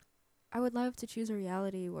 I would love to choose a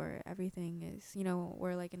reality where everything is,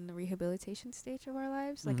 we're like in the rehabilitation stage of our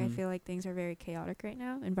lives. Like, I Mhm. feel like things are very chaotic right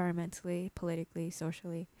now, environmentally, politically,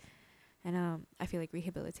 socially. And I feel like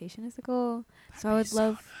rehabilitation is the goal. So I would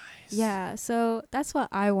love, nice. yeah, so that's what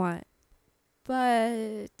I want.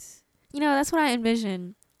 But, that's what I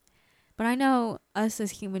envision. But I know us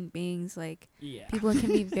as human beings, like, Yeah. people can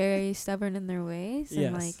be very stubborn in their ways. And,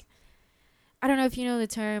 Yes. like, I don't know if you know the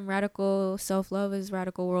term radical self-love is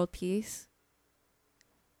radical world peace.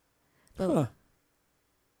 But Huh.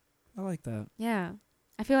 I like that. yeah,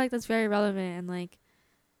 I feel like that's very relevant, and like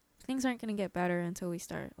things aren't going to get better until we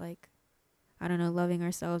start, like, I don't know, loving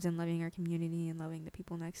ourselves and loving our community and loving the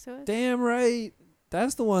people next to us. Damn right.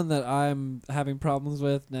 That's the one that I'm having problems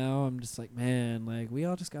with now. I'm just like, man, like, we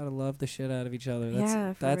all just gotta love the shit out of each other.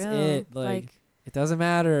 That's real. it. Like, it doesn't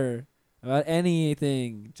matter about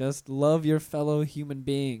anything. Just love your fellow human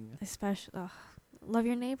being. especially love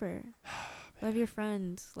your neighbor, love your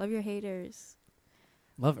friends, love your haters,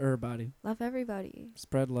 Love everybody. love everybody.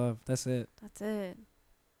 Spread love. That's it. That's it.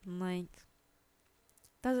 And like,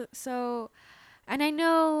 and I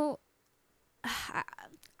know,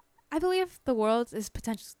 I believe the world has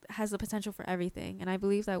the potential for everything, and I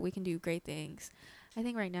believe that we can do great things. I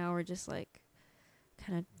think right now we're just like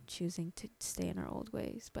kind of choosing to stay in our old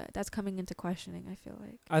ways, but that's coming into questioning, I feel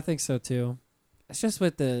like. I think so too. It's just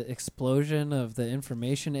with the explosion of the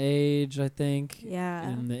information age, I think. Yeah.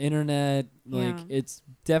 And the internet, like, Yeah. it's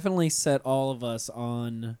definitely set all of us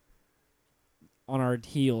on our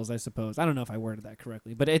heels, I suppose. I don't know if I worded that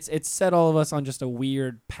correctly, but it's set all of us on just a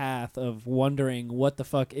weird path of wondering what the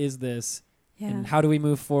fuck is this, Yeah. and how do we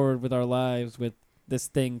move forward with our lives with this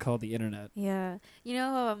thing called the internet. Yeah.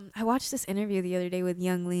 I watched this interview the other day with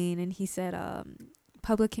Young Lean, and he said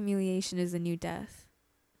public humiliation is the new death.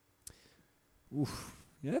 Oof.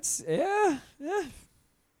 Yeah.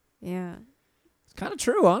 Yeah. It's kind of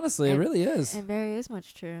true, honestly. It And- really is. And very is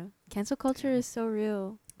much true. Cancel culture is so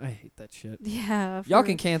real. I hate that shit. Yeah. Y'all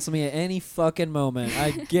can cancel me at any fucking moment.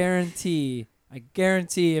 I guarantee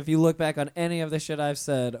if you look back on any of the shit I've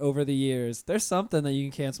said over the years, there's something that you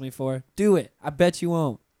can cancel me for. Do it. I bet you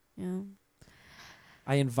won't. Yeah.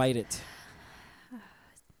 I invite it.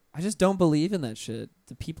 I just don't believe in that shit.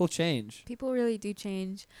 The people change. People really do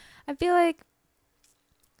change. I feel like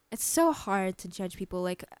it's so hard to judge people.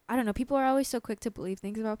 Like, I don't know, people are always so quick to believe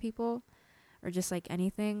things about people, or just like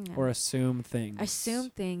anything, Or assume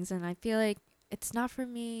things. and I feel like it's not for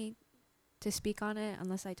me to speak on it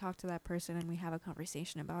unless I talk to that person and we have a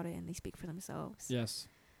conversation about it and they speak for themselves. Yes.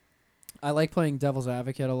 I like playing devil's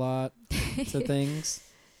advocate a lot to things,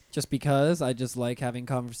 just because I just like having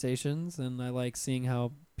conversations and I like seeing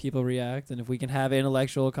how people react, and if we can have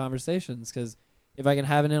intellectual conversations, because if I can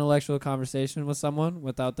have an intellectual conversation with someone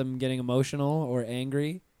without them getting emotional or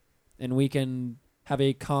angry, and we can have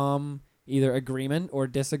a calm either agreement or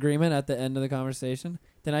disagreement at the end of the conversation,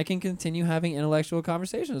 then I can continue having intellectual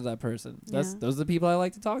conversations with that person. Yeah. Those are the people I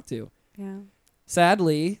like to talk to. Yeah.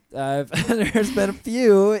 Sadly, there's been a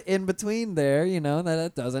few in between there, that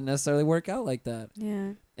it doesn't necessarily work out like that.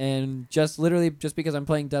 Yeah. And just because I'm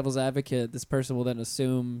playing devil's advocate, this person will then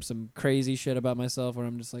assume some crazy shit about myself, where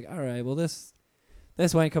I'm just like, all right, well, this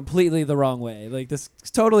went completely the wrong way. Like, this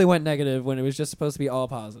totally went negative when it was just supposed to be all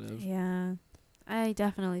positive. Yeah. I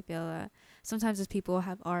definitely feel that. Sometimes as people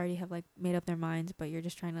already have like made up their minds, but you're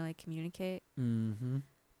just trying to like communicate. Mm-hmm.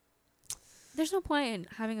 There's no point in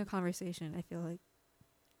having a conversation, I feel like,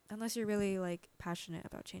 unless you're really like passionate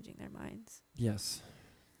about changing their minds. Yes.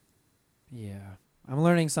 Yeah. I'm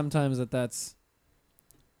learning sometimes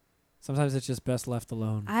sometimes it's just best left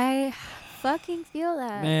alone. I fucking feel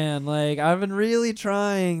that. Man, like, I've been really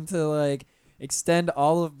trying to like extend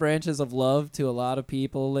olive branches of love to a lot of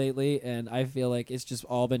people lately, and I feel like it's just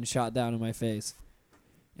all been shot down in my face.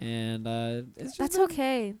 And it's just That's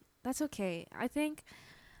okay. That's okay. I think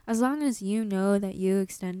as long as you know that you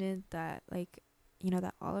extended that, like,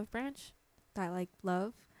 that olive branch, that, like,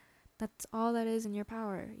 love, that's all that is in your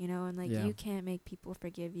power, and, like, Yeah. you can't make people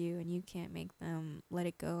forgive you, and you can't make them let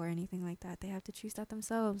it go or anything like that. They have to choose that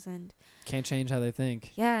themselves, and can't change how they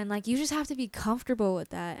think. yeah, and, like, you just have to be comfortable with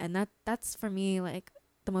that, and that's for me, like,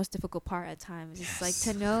 the most difficult part at times. It's like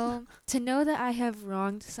to know that I have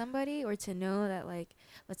wronged somebody, or to know that, like,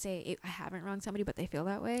 let's say I haven't wronged somebody but they feel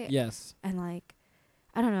that way. Yes. And, like,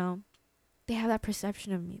 I don't know, they have that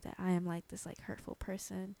perception of me that I am, like, this, like, hurtful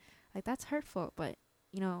person. Like, that's hurtful, but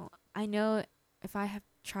I know if I have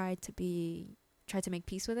tried to make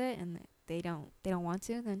peace with it, and they don't want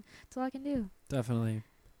to, then that's all I can do. Definitely.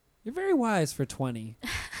 You're very wise for 20.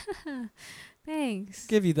 Thanks.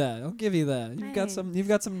 Give you that. I'll give you that. You've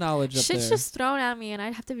got some knowledge up there. Shit's just thrown at me, and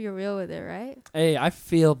I'd have to be real with it, right? Hey, I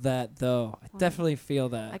feel that though. I Well, definitely feel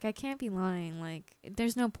that. Like, I can't be lying. Like,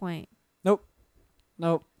 there's no point. Nope.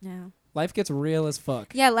 No. Life gets real as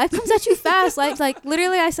fuck. Yeah, life comes at you fast. Like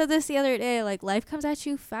literally, I said this the other day. Like, life comes at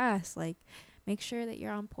you fast. Like, make sure that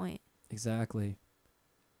you're on point. Exactly.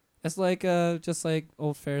 It's like just like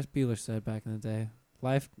old Ferris Bueller said back in the day.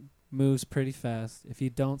 Life moves pretty fast. If you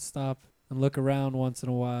don't stop and look around once in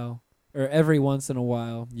a while, or every once in a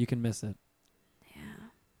while, you can miss it. Yeah.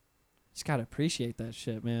 Just gotta appreciate that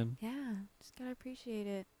shit, man. Yeah. Just gotta appreciate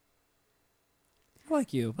it. I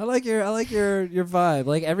like you. I like your vibe.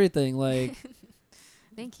 Like everything. Like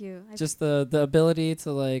Thank you. just the ability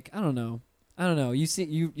to, like, I don't know.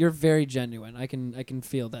 You're very genuine. I can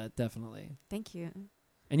feel that, definitely. Thank you.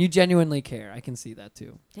 And you genuinely care. I can see that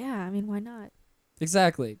too. Yeah. I mean, why not?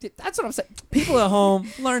 Exactly. That's what I'm saying. People at home,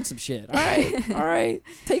 learn some shit. All right. All right.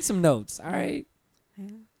 Take some notes. All right. Yeah.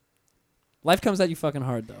 Life comes at you fucking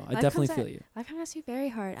hard, though. I Life definitely comes feel you. Life comes at you very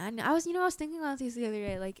hard. And I was thinking about this the other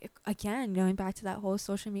day. Like, again, going back to that whole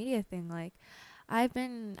social media thing. Like,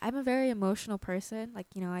 I'm a very emotional person. Like,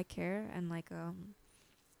 I care, and, like,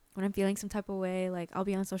 when I'm feeling some type of way, like, I'll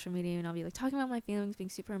be on social media and I'll be, like, talking about my feelings, being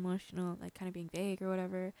super emotional, like, kind of being vague or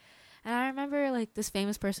whatever. And I remember, like, this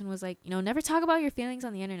famous person was like, never talk about your feelings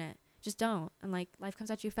on the internet. Just don't. And, like, life comes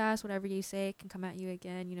at you fast. Whatever you say can come at you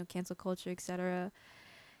again. Cancel culture, etc.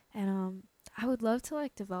 And I would love to,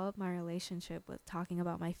 like, develop my relationship with talking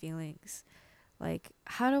about my feelings. Like,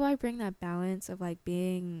 how do I bring that balance of, like,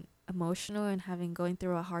 being emotional and going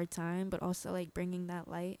through a hard time, but also, like, bringing that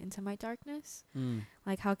light into my darkness?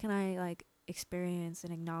 Like, how can I, like, experience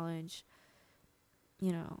and acknowledge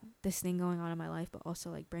this thing going on in my life, but also,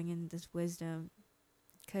 like, bring in this wisdom?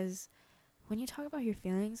 Because when you talk about your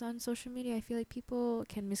feelings on social media, I feel like people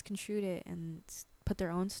can misconstrue it and put their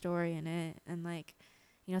own story in it, and, like,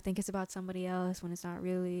 think it's about somebody else when it's not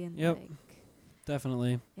really. And yep, like,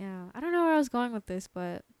 definitely. Yeah, I don't know where I was going with this,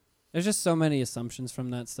 but there's just so many assumptions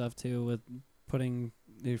from that stuff too, with putting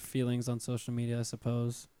your feelings on social media, I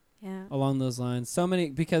suppose. Yeah. Along those lines, so many,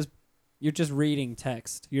 because you're just reading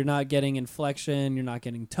text. You're not getting inflection. You're not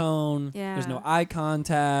getting tone. Yeah. There's no eye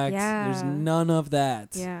contact. Yeah. There's none of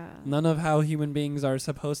that. Yeah. None of how human beings are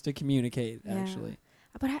supposed to communicate, actually.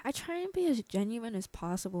 But I try and be as genuine as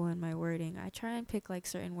possible in my wording. I try and pick, like,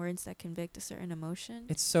 certain words that convict a certain emotion.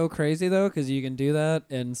 It's so crazy, though, because you can do that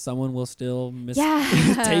and someone will still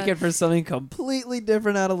Yeah. take it for something completely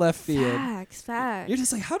different out of left field. Facts. You're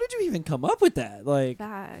just like, how did you even come up with that? Like,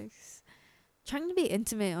 Facts. Trying to be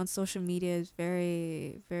intimate on social media is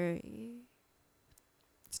very, very...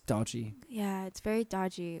 It's dodgy. Yeah, it's very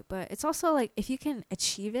dodgy. But it's also, like, if you can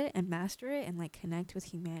achieve it and master it and, like, connect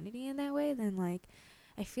with humanity in that way, then, like,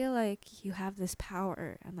 I feel like you have this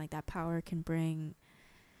power, and, like, that power can bring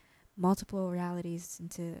multiple realities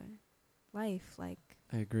into life. Like,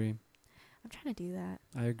 I agree. I'm trying to do that.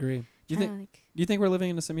 I agree. Do Trying you think we're living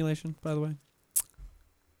in a simulation, by the way?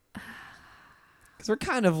 Because we're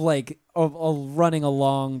kind of, like, running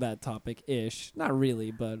along that topic-ish. Not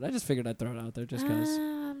really, but I just figured I'd throw it out there just because.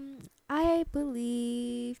 I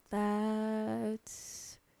believe that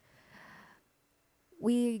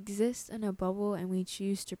we exist in a bubble, and we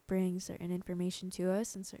choose to bring certain information to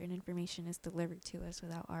us, and certain information is delivered to us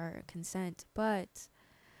without our consent. But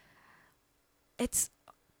it's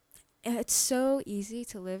so easy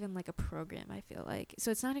to live in, like, a program, I feel like. So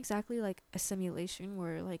it's not exactly like a simulation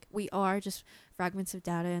where, like, we are just fragments of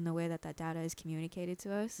data in the way that data is communicated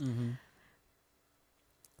to us. Mm-hmm.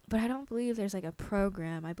 But I don't believe there's, like, a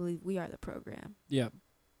program. I believe we are the program. Yeah.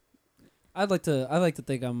 I like to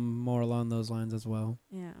think I'm more along those lines as well.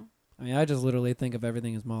 Yeah. I mean, I just literally think of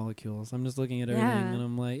everything as molecules. I'm just looking at everything, Yeah. and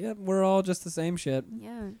I'm like, yep, we're all just the same shit.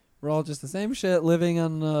 Yeah. We're all just the same shit living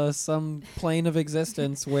on some plane of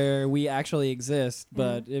existence where we actually exist.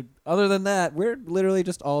 But other than that, we're literally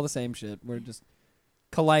just all the same shit. We're just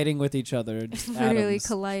colliding with each other. Just Literally atoms.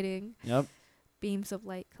 colliding. Yep. Beams of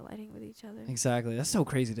light colliding with each other. Exactly. That's so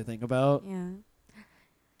crazy to think about. Yeah.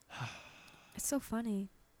 It's so funny.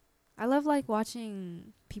 I love like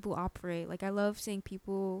watching people operate. Like I love seeing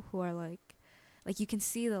people who are like you can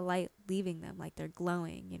see the light leaving them, like they're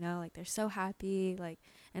glowing, you know, like they're so happy, like,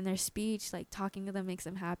 and their speech, like talking to them makes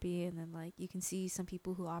them happy. And then like you can see some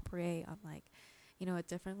people who operate on like, you know, a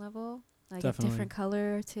different level, like Definitely. a different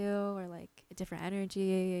color or two, or like a different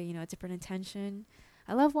energy, you know, a different intention.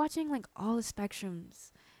 I love watching like all the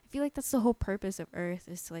spectrums. I feel like that's the whole purpose of Earth,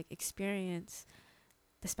 is to like experience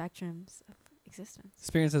the spectrums of existence.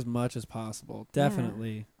 Experience as much as possible.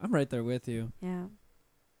 Definitely. I'm right there with you. Yeah.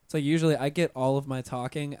 So usually I get all of my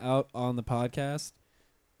talking out on the podcast.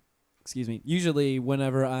 Excuse me. Usually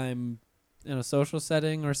whenever I'm in a social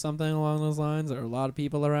setting or something along those lines, or a lot of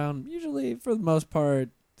people around, usually for the most part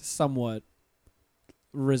somewhat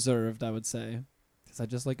reserved, I would say. Because I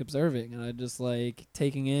just like observing, and I just like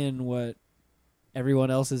taking in what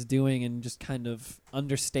everyone else is doing and just kind of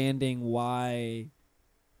understanding why,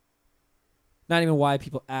 not even why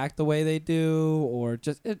people act the way they do, or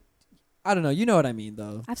just it. I don't know. You know what I mean,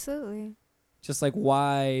 though. Absolutely. Just like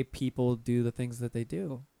why people do the things that they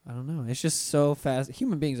do. I don't know. It's just so fast.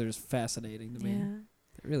 Human beings are just fascinating to me. Yeah.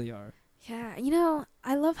 They really are. Yeah. You know,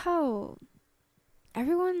 I love how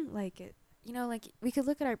everyone, like, you know, like, we could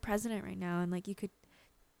look at our president right now and, like, you could,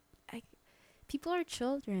 like, people are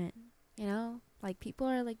children, you know? Like, people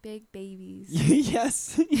are, like, big babies.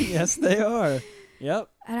 Yes. Yes, they are. Yep.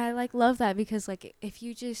 And I, like, love that because, like, if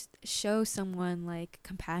you just show someone, like,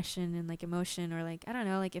 compassion and, like, emotion, or, like, I don't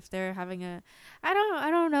know, like, if they're having I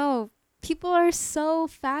don't know. People are so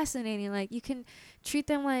fascinating. Like, you can treat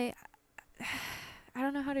them like, I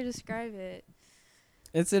don't know how to describe it.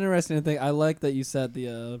 It's interesting to think. I like that you said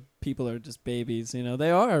the people are just babies. You know,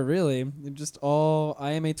 they are really. They're just all.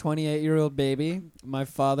 I am a 28-year-old baby. My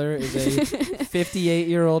father is a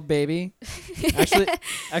 58-year-old baby.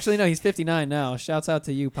 Actually, no, he's 59 now. Shouts out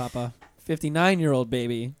to you, Papa. 59-year-old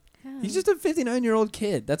baby. Yeah. He's just a 59-year-old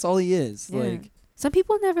kid. That's all he is. Yeah. Like, some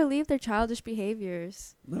people never leave their childish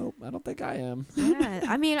behaviors. nope, I don't think I am. Yeah.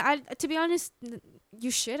 I mean, to be honest,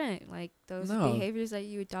 you shouldn't. Like, those No. behaviors that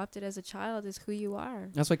you adopted as a child is who you are.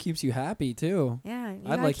 That's what keeps you happy too. Yeah. You I'd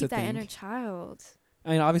gotta like keep to that inner think. child.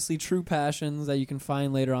 I mean, obviously, true passions that you can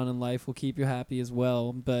find later on in life will keep you happy as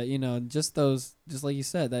well. But, you know, just those, just like you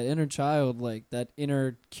said, that inner child, like that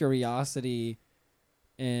inner curiosity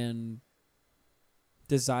and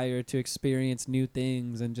desire to experience new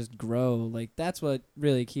things and just grow, like that's what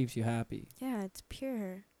really keeps you happy. Yeah, it's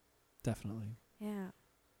pure. Definitely. Yeah.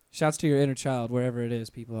 Shouts to your inner child, wherever it is,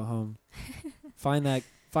 people at home. Find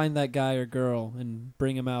that guy or girl and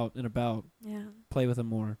bring him out and about. Yeah. Play with him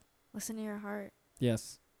more. Listen to your heart.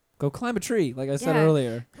 Yes. Go climb a tree, like I said Yeah.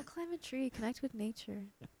 earlier. Go climb a tree. Connect with nature.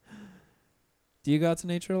 Do you go out to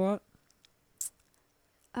nature a lot?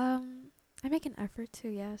 I make an effort to,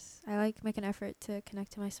 yes. I make an effort to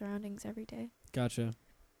connect to my surroundings every day. Gotcha.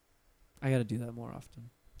 I gotta do that more often.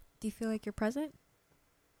 Do you feel like you're present?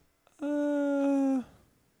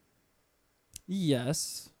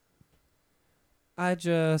 Yes. I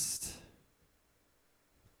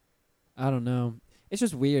don't know. It's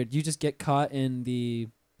just weird. You just get caught in the,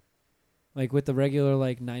 like, with the regular,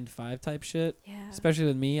 like, 9 to 5 type shit. Yeah. Especially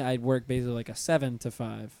with me, I'd work basically like a 7 to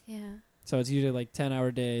 5. Yeah. So it's usually like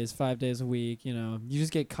 10-hour days, 5 days a week, you know. You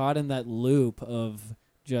just get caught in that loop of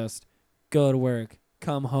just go to work,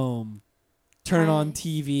 come home, turn on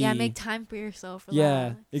TV. Yeah, make time for yourself. Yeah,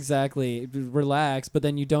 Relax. exactly. Relax, but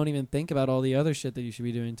then you don't even think about all the other shit that you should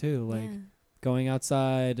be doing too, like Yeah. going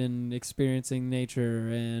outside and experiencing nature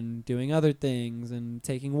and doing other things and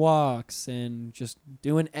taking walks and just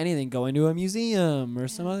doing anything, going to a museum or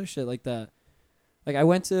some Yeah. other shit like that. Like, I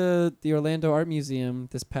went to the Orlando Art Museum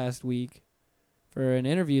this past week for an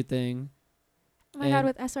interview thing. Oh my God, And-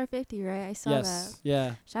 with SR50, right? I saw Yes, that.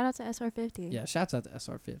 yeah. Shout out to SR50. Yeah, shouts out to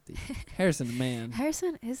SR50. Harrison the man.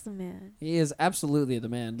 Harrison is the man. He is absolutely the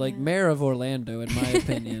man. Like, Yeah. mayor of Orlando, in my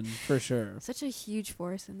opinion, for sure. Such a huge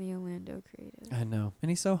force in the Orlando creative. I know.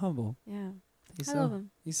 And he's so humble. Yeah. He's I so love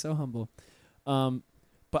him. He's so humble. But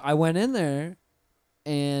I went in there,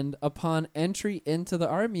 and upon entry into the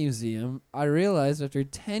art museum, I realized after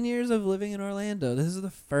 10 years of living in Orlando, this is the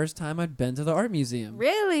first time I'd been to the art museum.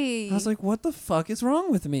 Really? I was like, what the fuck is wrong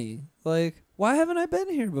with me? Like, why haven't I been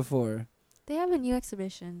here before? They have a new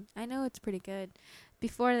exhibition. I know it's pretty good.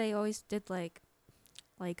 Before they always did like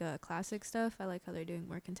like classic stuff. I like how they're doing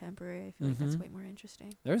more contemporary. I feel like that's way more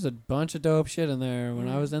interesting. There's a bunch of dope shit in there. When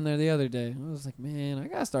I Yeah. was in there the other day, I was like, man, I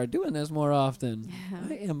gotta start doing this more often. Yeah.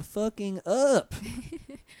 I am fucking up.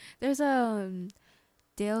 There's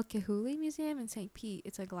Dale Kahuli Museum in St. Pete.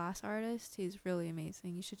 It's a glass artist. He's really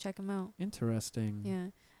amazing. You should check him out. Interesting. Yeah.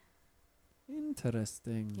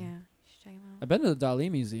 Interesting. Yeah. You should check him out. I've been to the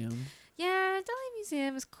Dali Museum. Yeah, Dali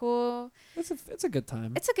Museum is cool. It's a good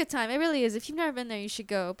time. It's a good time. It really is. If you've never been there, you should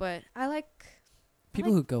go. But I like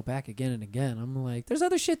People who go back again and again, I'm like, there's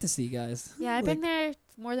other shit to see, guys. Yeah, I've Like, been there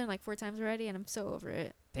more than like 4 times already, and I'm so over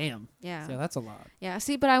it. Damn. Yeah. Yeah, that's a lot. Yeah.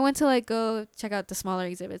 See, but I went to like go check out the smaller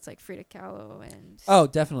exhibits like Frida Kahlo and Oh,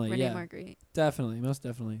 definitely. Rene Yeah. Magritte. Definitely. Most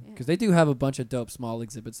definitely. Yeah. Because they do have a bunch of dope small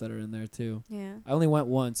exhibits that are in there, too. Yeah. I only went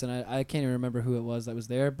once, and I can't even remember who it was that was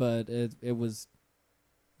there, but it was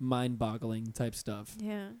mind-boggling type stuff.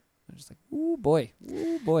 Yeah. I'm just like, ooh, boy.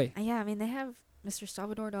 Ooh, boy. Yeah. I mean, they have Mr.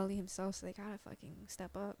 Salvador Dali himself, so they gotta fucking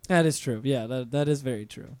step up. That is true. Yeah, that is very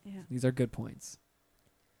true. Yeah. These are good points.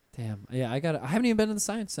 Damn. Yeah, I haven't even been in the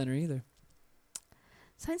Science Center either.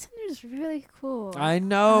 Science Center is really cool. I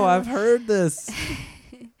know. I've heard this.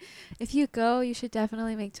 If you go, you should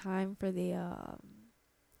definitely make time for the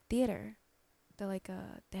theater.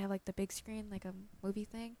 They have like the big screen, like a movie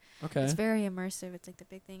thing. Okay. It's very immersive. It's like the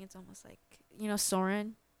big thing. It's almost like, you know,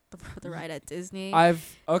 Soarin', the ride at Disney.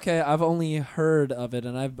 I've only heard of it,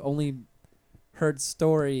 and I've only heard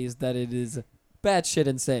stories that it is batshit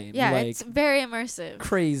insane. Yeah, like it's very immersive.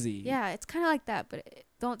 crazy. Yeah, it's kind of like that, but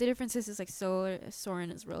the difference is like Soarin'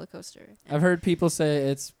 is roller coaster. I've heard people say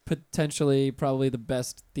it's potentially probably the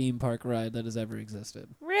best theme park ride that has ever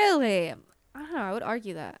existed. Really? I don't know. I would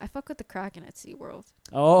argue that. I fuck with the Kraken at SeaWorld.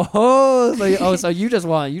 So you just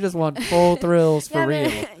want full thrills for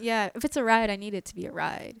real. Yeah, if it's a ride, I need it to be a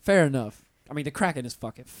ride. Fair enough. I mean, the Kraken is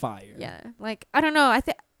fucking fire. Yeah, like I don't know. I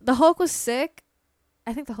think the Hulk was sick.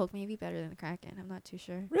 I think the Hulk may be better than the Kraken. I'm not too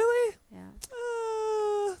sure. Really?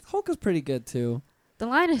 Yeah. Hulk is pretty good too. The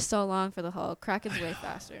line is so long for the Hulk. Kraken's way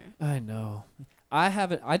faster. I know.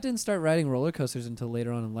 I didn't start riding roller coasters until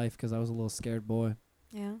later on in life because I was a little scared boy.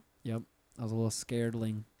 Yeah. Yep. I was a little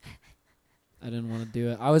scaredling. I didn't want to do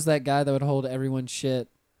it. I was that guy that would hold everyone's shit.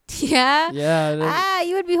 Yeah. Yeah.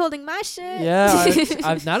 You would be holding my shit. Yeah.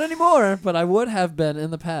 I'm not anymore, but I would have been in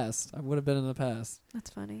the past. That's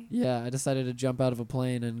funny. Yeah. I decided to jump out of a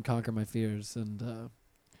plane and conquer my fears, and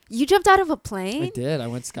You jumped out of a plane? I did. I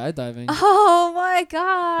went skydiving. Oh my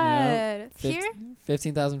god! Here?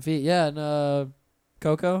 15,000 feet. Yeah, in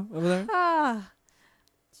Coco over there. Ah.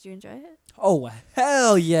 Did you enjoy it? Oh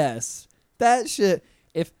hell yes! That shit.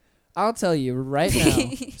 If I'll tell you right now,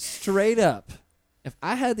 straight up, if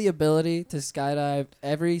I had the ability to skydive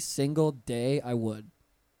every single day, I would.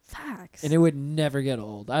 Facts. And it would never get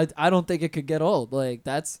old. I don't think it could get old. Like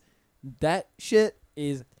that shit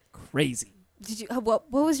is crazy. Did you?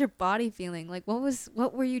 What was your body feeling like?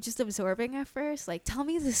 What were you just absorbing at first? Like, tell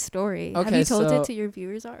me the story. Have Okay, you told so- it to your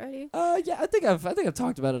viewers already? Yeah, I think I've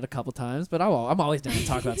talked about it a couple times, but I'm always down to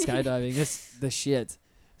talk about skydiving. It's the shit.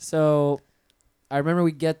 So I remember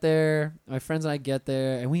we get there, my friends and I get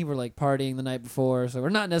there, and we were like partying the night before, so we're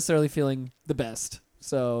not necessarily feeling the best.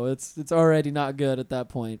 So it's already not good at that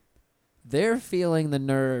point. They're feeling the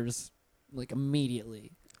nerves like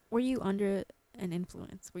immediately. Were you under an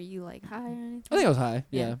influence? Were you like high or anything? I think I was high.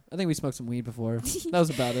 Yeah. Yeah. I think we smoked some weed before. That was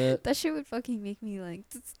about it. That shit would fucking make me like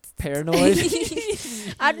Paranoid.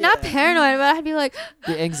 I'm not paranoid, but I'd be like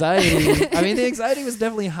The anxiety. I mean, the anxiety was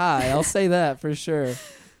definitely high. I'll say that for sure.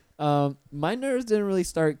 My nerves didn't really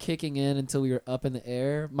start kicking in until we were up in the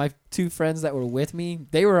air. My 2 friends that were with me,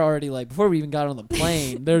 they were already like, before we even got on the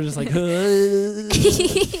plane, they were just like,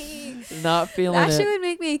 not feeling that it. shit would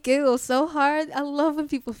make me giggle so hard. I love when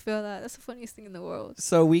people feel that. That's the funniest thing in the world.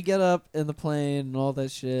 So we get up in the plane and all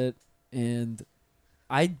that shit, and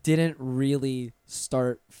I didn't really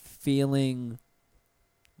start feeling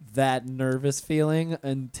that nervous feeling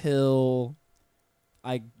until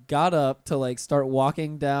I got up to like start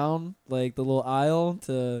walking down like the little aisle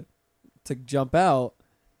to jump out,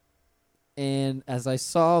 and as I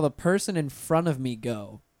saw the person in front of me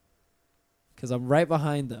go, because I'm right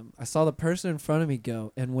behind them, I saw the person in front of me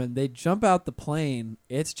go, and when they jump out the plane,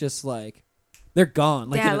 it's just like they're gone,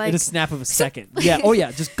 like, Yeah, in a snap of a second. Yeah, oh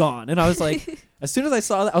yeah, just gone. And I was like, as soon as I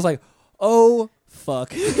saw that, I was like, oh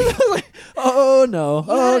fuck. I was like, oh no,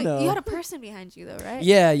 You had a person behind you though, right?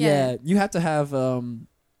 Yeah. You have to have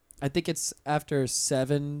I think it's after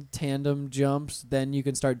 7 tandem jumps, then you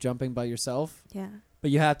can start jumping by yourself. Yeah.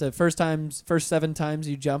 But you have to first 7 times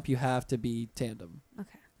you jump, you have to be tandem.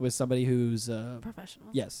 Okay. With somebody who's Professional.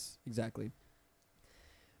 Yes, exactly.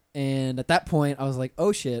 And at that point, I was like,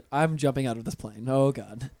 oh, shit, I'm jumping out of this plane. Oh,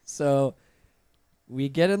 God. So we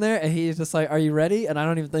get in there, and he's just like, are you ready? And I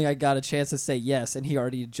don't even think I got a chance to say yes, and he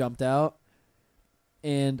already jumped out.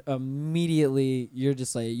 And immediately, you're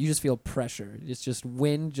just like, you just feel pressure. It's just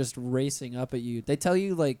wind just racing up at you. They tell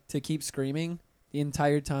you, like, to keep screaming the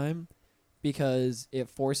entire time because it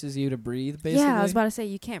forces you to breathe, basically. Yeah, I was about to say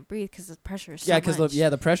you can't breathe because the pressure is so much.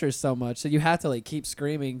 The pressure is so much. So you have to, like, keep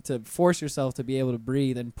screaming to force yourself to be able to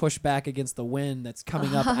breathe and push back against the wind that's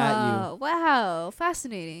coming up at you. Wow,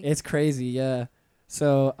 fascinating. It's crazy, yeah.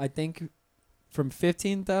 So I think from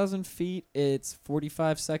 15,000 feet, it's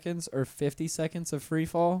 45 seconds or 50 seconds of free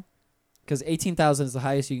fall. Because 18,000 is the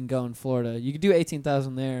highest you can go in Florida. You could do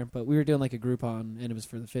 18,000 there, but we were doing like a Groupon, and it was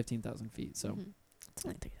for the 15,000 feet. So it's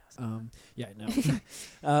only 3,000. yeah, I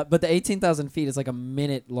know. But the 18,000 feet is like a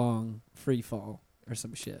minute long free fall or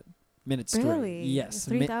some shit. Minute straight. Really? Yes.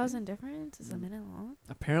 3,000 difference is a minute long?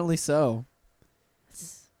 Apparently so.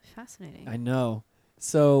 That's fascinating. I know.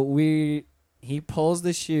 So he pulls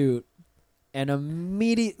the chute, and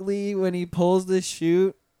immediately when he pulls the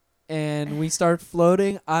chute and we start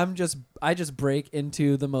floating, I just break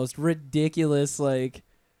into the most ridiculous, like,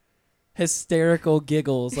 hysterical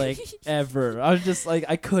giggles, like, ever. I was just like,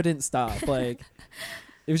 I couldn't stop. Like,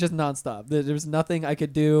 it was just nonstop. There was nothing I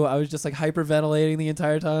could do. I was just like hyperventilating the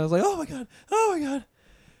entire time. I was like, oh my God.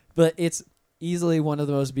 But it's easily one of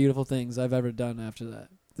the most beautiful things I've ever done after that.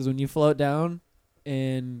 Because when you float down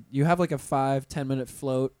and you have like a 5-10 minute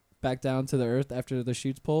float back down to the earth after the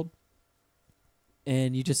chute's pulled,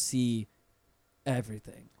 and you just see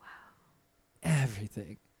everything. Wow.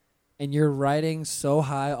 Everything. And you're riding so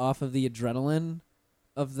high off of the adrenaline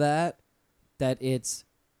of that it's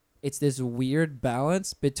this weird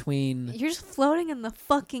balance between... You're just floating in the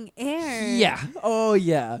fucking air. Yeah. Oh,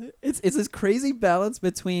 yeah. It's this crazy balance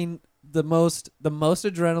between the most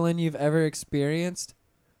adrenaline you've ever experienced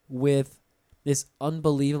with this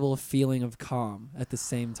unbelievable feeling of calm at the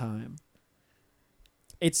same time.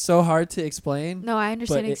 It's so hard to explain. No, I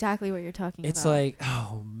understand exactly what you're talking about. It's like,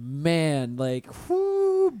 oh, man. Like,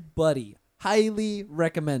 whoo, buddy. Highly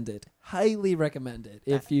recommended.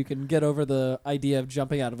 If you can get over the idea of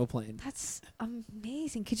jumping out of a plane. That's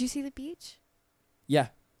amazing. Could you see the beach? Yeah.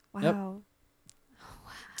 Wow.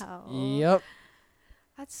 Yep. Wow. Yep.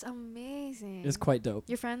 That's amazing. It's quite dope.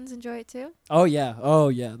 Your friends enjoy it too? Oh, yeah.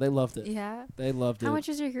 They loved it. Yeah? They loved it. How much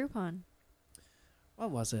was your Groupon?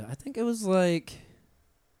 What was it? I think it was like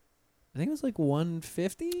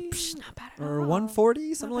 150 Not bad at or all.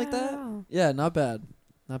 140, something like that. All. Yeah, not bad.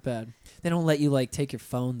 They don't let you like take your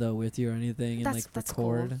phone though with you or anything and like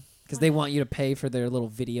record because they want you to pay for their little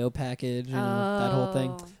video package and that whole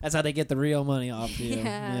thing. That's how they get the real money off you.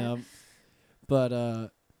 Yeah.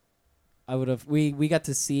 But we got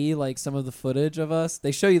to see like some of the footage of us.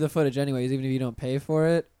 They show you the footage anyways, even if you don't pay for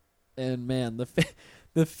it. And man,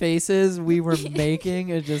 the faces we were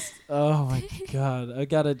making are just, oh my God. I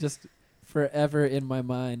got it just forever in my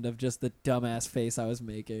mind of just the dumbass face I was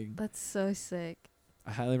making. That's so sick.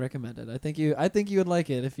 I highly recommend it. I think you would like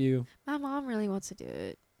it if you... My mom really wants to do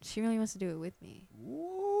it. She really wants to do it with me.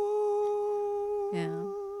 Yeah.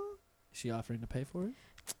 Is she offering to pay for it?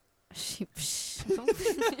 If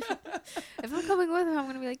I'm coming with her, I'm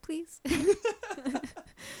gonna be like, please.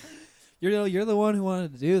 You're the one who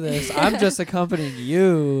wanted to do this. I'm just accompanying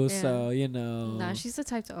you, Yeah. so you know. Nah, she's the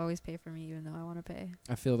type to always pay for me, even though I want to pay.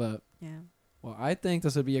 I feel that. Yeah. Well, I think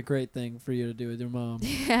this would be a great thing for you to do with your mom.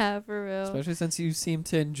 Yeah, for real. Especially since you seem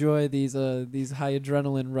to enjoy these high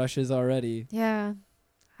adrenaline rushes already. Yeah,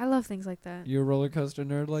 I love things like that. You a roller coaster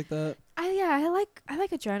nerd like that? I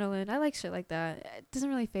like adrenaline. I like shit like that. It doesn't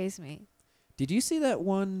really faze me. Did you see that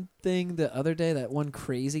one thing the other day? That one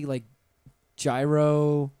crazy like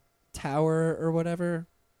gyro tower or whatever?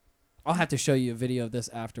 I'll have to show you a video of this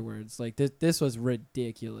afterwards. Like this was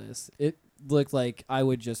ridiculous. It looked like I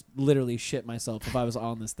would just literally shit myself if I was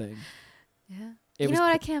on this thing. Yeah. It You know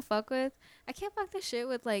what I can't fuck with? I can't fuck this shit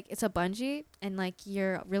with, like, it's a bungee and, like,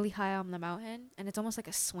 you're really high on the mountain and it's almost like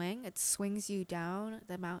a swing. It swings you down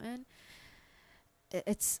the mountain.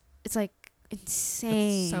 It's like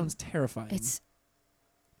insane. That sounds terrifying. It's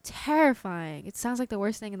terrifying. It sounds like the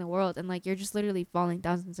worst thing in the world, and like you're just literally falling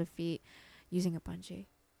thousands of feet using a bungee.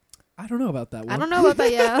 I don't know about that one. I don't know about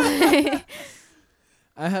that. Yeah.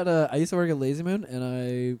 I used to work at Lazy Moon, and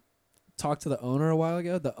I talked to the owner a while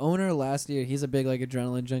ago. The owner last year, he's a big like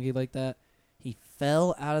adrenaline junkie like that. He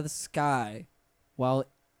fell out of the sky while,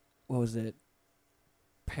 what was it?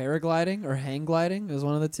 Paragliding or hang gliding? It was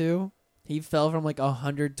one of the two. He fell from like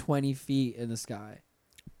 120 feet in the sky.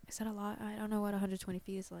 Is that a lot? I don't know what 120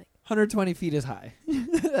 feet is like. 120 feet is high.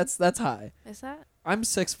 That's high. Is that? I'm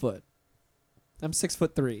 6 foot. I'm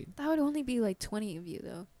 6'3". That would only be like 20 of you,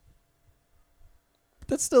 though.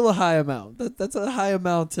 That's still a high amount. That's a high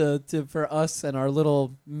amount to for us and our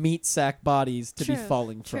little meat sack bodies to be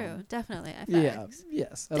falling from. True, definitely. Yeah,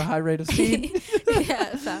 yes, at a high rate of speed.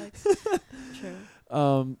 Yeah, facts. True.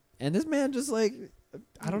 And this man just like,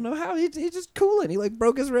 I don't know how he just cooling. He like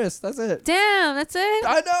broke his wrist. That's it. Damn, that's it?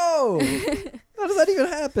 I know. How does that even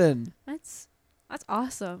happen? That's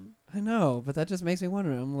awesome. I know, but that just makes me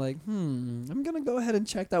wonder. I'm like, I'm gonna go ahead and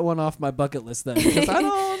check that one off my bucket list then, because I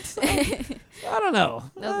don't know.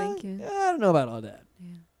 No, thank you. I don't know about all that.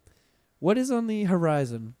 Yeah. What is on the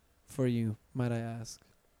horizon for you, might I ask?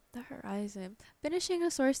 The horizon. Finishing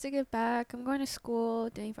a source to give back. I'm going to school,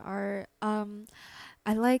 doing art. I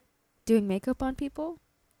like doing makeup on people.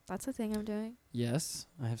 That's the thing I'm doing. Yes,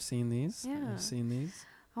 I have seen these. Yeah. I've seen these.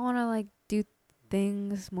 I want to like do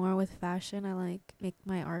things more with fashion. I like make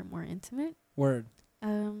my art more intimate. Word.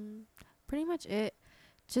 Pretty much it.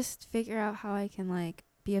 Just figure out how I can like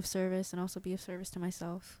be of service and also be of service to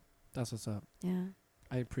myself. That's what's up. Yeah.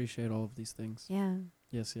 I appreciate all of these things. Yeah.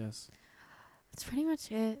 Yes, yes. That's pretty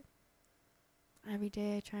much it. Every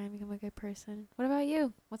day I try and become a good person. What about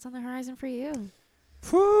you? What's on the horizon for you?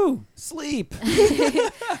 Whew! Sleep. Facts.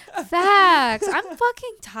 I'm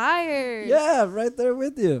fucking tired. Yeah, right there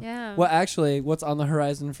with you. Yeah. Well, actually, what's on the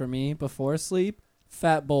horizon for me before sleep?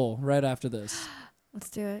 Fat bowl right after this. Let's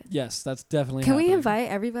do it. Yes, that's definitely Can we happening. invite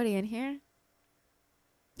everybody in here?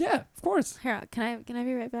 Yeah, of course. Here, can I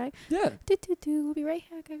be right back? Yeah. We'll be right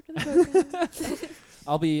back after the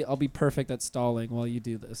program. I'll be perfect at stalling while you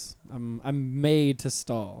do this. I'm made to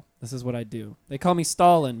stall. This is what I do. They call me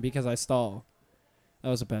Stalin because I stall. That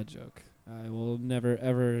was a bad joke. I will never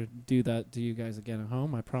ever do that to you guys again at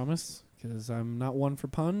home, I promise, because I'm not one for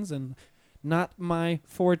puns and not my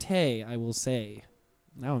forte, I will say.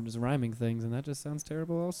 Now I'm just rhyming things and that just sounds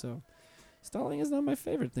terrible also. Stalling is not my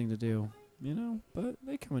favorite thing to do, you know, but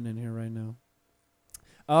they coming in here right now.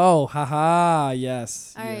 Oh, haha,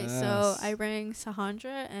 yes. All right, yes. so I bring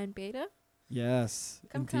Sahandra and Beta. Yes,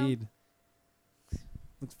 Come. indeed.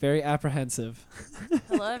 Looks very apprehensive.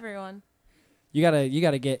 Hello, everyone. You gotta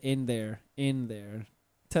get in there.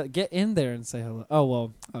 Get in there and say hello. Oh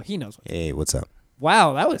well. Oh, he knows. Hey, what's up?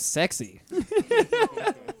 Wow, that was sexy.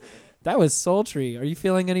 That was sultry. Are you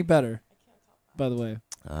feeling any better? By the way.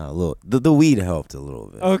 A little. The weed helped a little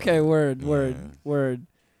bit. Okay. Word.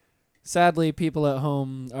 Sadly, people at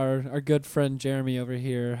home, our good friend Jeremy over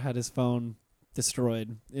here had his phone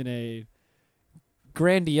destroyed in a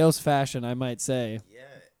grandiose fashion, I might say.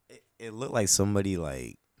 Yeah, it looked like somebody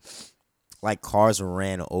like cars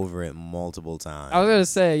ran over it multiple times. I was gonna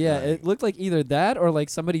say, yeah, it looked like either that or like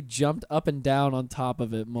somebody jumped up and down on top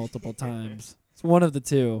of it multiple times. It's one of the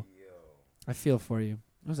two. I feel for you.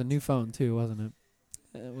 It was a new phone too, wasn't it?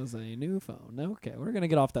 It was a new phone. Okay, we're gonna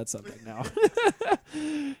get off that subject now.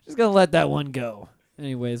 Just gonna let that one go.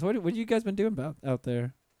 Anyways, what you guys been doing out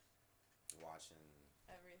there? Watching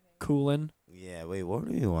Everything. Cooling. Yeah, wait, what are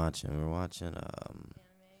we watching? We're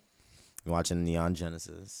watching Neon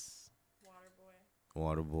Genesis.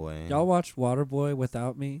 Waterboy. Y'all watched Waterboy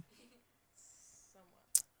without me?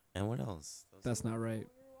 And what else? That's not right.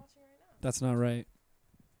 That's not right.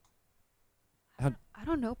 I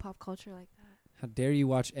don't know pop culture like that. How dare you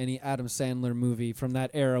watch any Adam Sandler movie from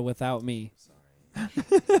that era without me?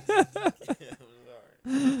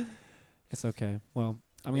 It's okay. Well,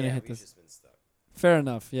 I'm going to hit this. Fair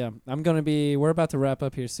enough. Yeah. We're about to wrap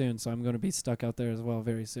up here soon, so I'm going to be stuck out there as well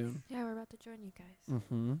very soon. Yeah, we're about to join you guys.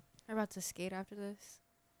 Mm-hmm. We're about to skate after this.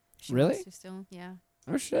 She Really? wants to still, yeah.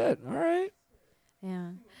 Oh, shit. All right.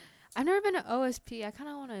 Yeah. I've never been to OSP. I kind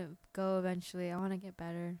of want to go eventually. I want to get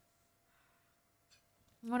better.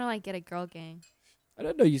 I want to, like, get a girl gang. I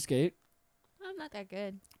didn't know you skate, I'm not that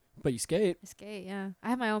good. but you skate. I skate, yeah. I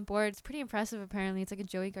have my own board. It's pretty impressive, apparently. It's like a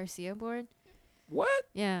Joey Garcia board. What?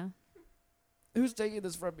 Yeah. Who's taking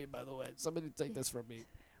this from me, by the way? Somebody take this from me.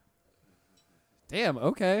 Damn,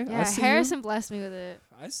 okay. Yeah, I see Harrison blessed me with it.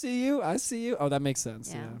 I see you. Oh, that makes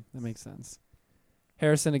sense. Yeah. Yeah, that makes sense.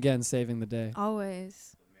 Harrison again saving the day.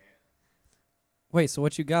 Always. Wait, so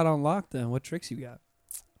what you got on lock then? What tricks you got?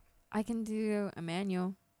 I can do a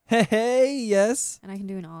manual, Hey, yes. and I can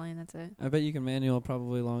do an ollie, and that's it. I bet you can manual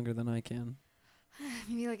probably longer than I can.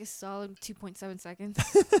 Maybe like a solid 2.7 seconds.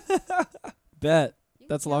 Bet. You can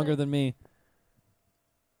That's kill longer it. than me.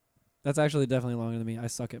 That's actually definitely longer than me. I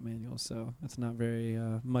suck at manuals, so that's not very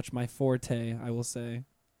much my forte, I will say.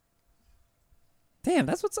 Damn,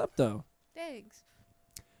 that's what's up, though. Thanks.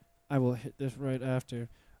 I will hit this right after.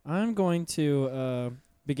 I'm going to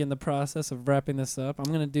begin the process of wrapping this up. I'm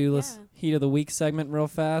going to do this Yeah. Heat of the Week segment real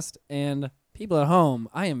fast. And People at home,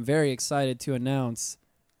 I am very excited to announce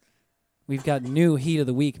we've got new Heat of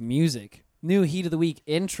the Week music, new Heat of the Week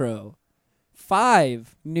intro,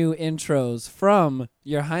 5 new intros from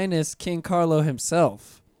Your Highness King Carlo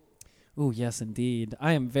himself. Ooh, yes, indeed.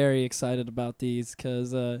 I am very excited about these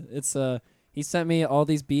because he sent me all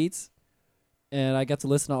these beats, and I got to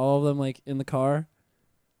listen to all of them like in the car,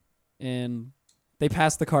 and they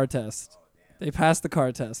passed the car test. They passed the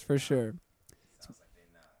car test for sure.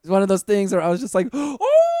 It's one of those things where I was just like, oh!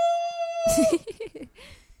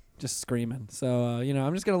 Just screaming. So,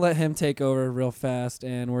 I'm just going to let him take over real fast,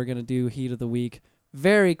 and we're going to do Heat of the Week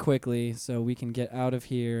very quickly so we can get out of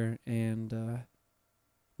here and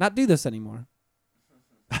not do this anymore.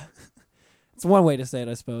 It's one way to say it,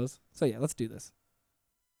 I suppose. So, yeah, let's do this.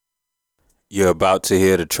 You're about to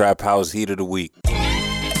hear the Trap House Heat of the Week.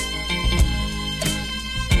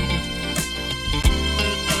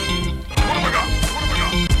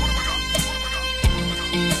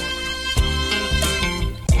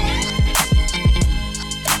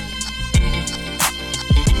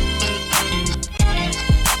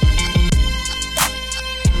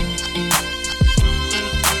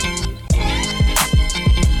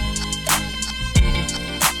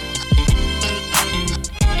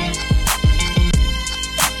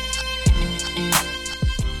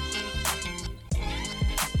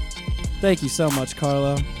 Thank you so much,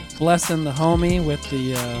 Carlo. Blessing the homie with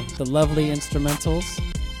the lovely instrumentals.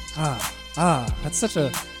 That's such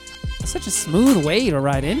a smooth way to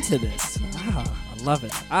ride into this. I love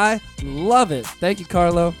it. I love it. Thank you,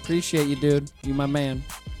 Carlo. Appreciate you, dude. You my man.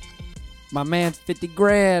 My man's 50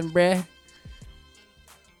 grand, bruh.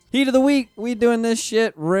 Heat of the Week. We doing this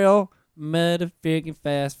shit real motherfucking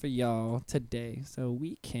fast for y'all today, so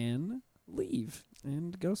we can leave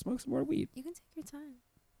and go smoke some more weed. You can take your time.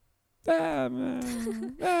 Yeah,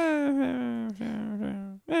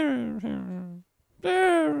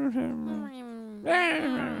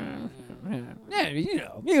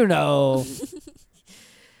 you know.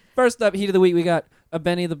 First up, Heat of the Week, we got a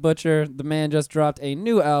Benny the Butcher. The man just dropped a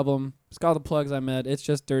new album. It's called The Plugs I Met. It's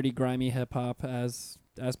just dirty, grimy hip-hop as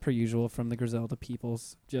per usual from the Griselda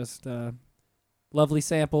peoples. Just lovely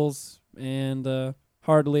samples and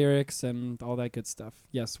hard lyrics and all that good stuff.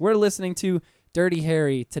 Yes, we're listening to Dirty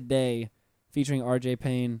Harry today, featuring RJ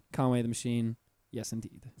Payne, Conway the Machine. Yes,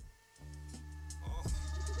 indeed.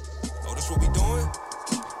 Oh, this what we doing?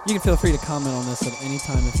 You can feel free to comment on this at any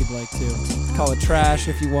time if you'd like to. Call it trash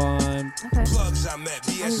if you want. Okay. Plugs I met,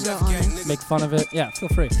 BSF I'll gang, go nigga. Make fun of it. Yeah, feel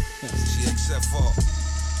free. Yes. She except for.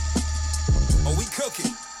 Oh, we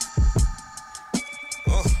cooking.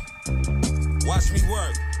 Watch me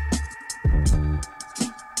work.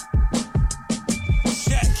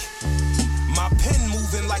 Check. My pen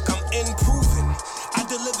moving like I'm improving. I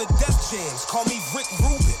deliver death jams, call me Rick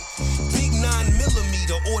Rubin. Big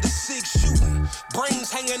 9mm or the 6 shooting.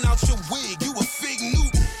 Brains hanging out your wig, you a Fig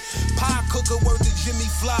Newton. Pie cooker worth of Jimmy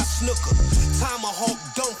Fly Snooker. Tomahawk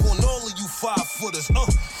dunk on all of you 5-footers.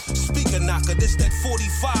 Speaker knocker, this that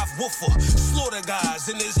 45 woofer. Slaughter guys,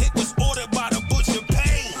 and this hit was ordered by the Butcher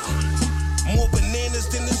Payne. More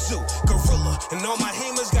bananas than the zoo. Gorilla, and all my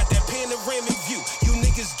hammers got that panoramic view. You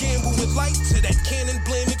niggas gamble with life to that cannon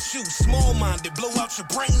blame at you. Small-minded, blow out your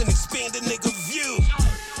brain and expand a nigga view.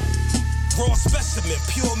 Raw specimen,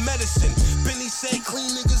 pure medicine. Benny said clean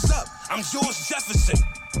niggas up. I'm George Jefferson.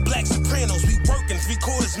 Black Sopranos, we working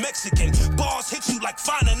 3/4 Mexican. Bars hit you like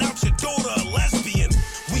finding out your daughter a lesbian.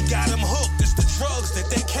 We got them hooked, it's the drugs that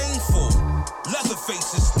they came for.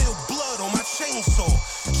 Leatherface is still blood on my chainsaw.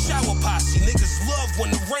 Shower posse, niggas love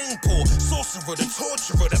when the rain pour. Sorcerer, the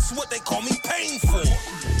torturer, that's what they call me pain for.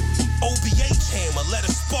 OBH hammer, let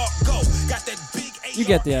a spark go. Got that big AR. You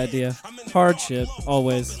get the idea. Hard shit,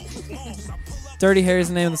 always. Dirty Harry's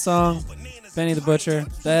the name of the song. Benny the Butcher.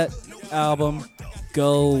 That album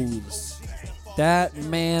goes. That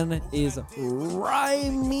man is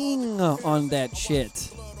rhyming on that shit.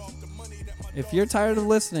 If you're tired of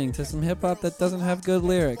listening to some hip-hop that doesn't have good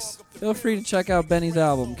lyrics, feel free to check out Benny's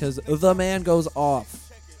album, because the man goes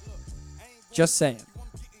off. Just saying.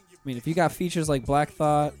 I mean, if you got features like Black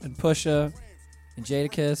Thought and Pusha and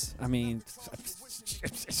Jadakiss, I mean...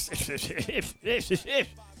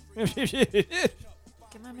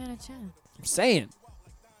 Give my man a chance. I'm saying.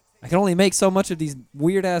 I can only make so much of these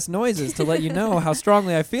weird-ass noises to let you know how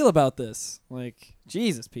strongly I feel about this. Like,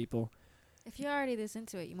 Jesus, people. If you're already this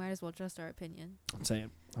into it, you might as well trust our opinion. I'm saying.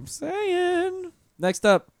 Next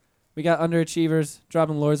up, we got Underachievers,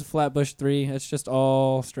 dropping Lords of Flatbush 3. It's just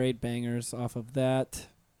all straight bangers off of that.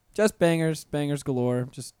 Just bangers galore.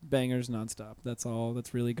 Just bangers nonstop. That's all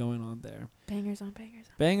that's really going on there. Bangers on bangers.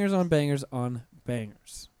 Bangers on bangers on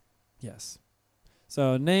bangers. Yes.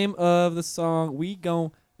 So, name of the song we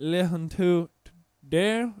gon' listen to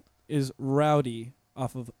there is Rowdy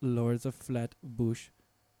off of Lords of Flatbush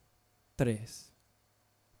 3. How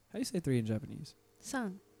do you say 3 in Japanese?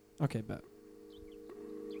 Song. Okay, bet.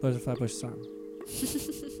 Lords of Flatbush song.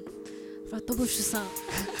 Flatbush song.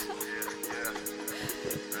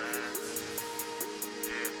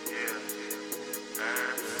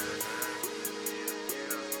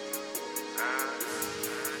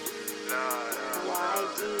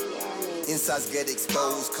 Insides get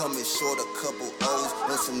exposed, coming short a couple O's.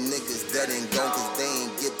 Know some niggas that ain't gone cause they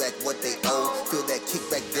ain't get back what they owe. Feel that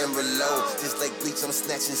kickback, then reload. Just like bleach, I'm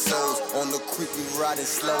snatching souls. On the creek, we riding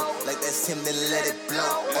slow. Like that's him, then let it blow.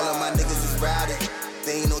 All of my niggas is rowdy.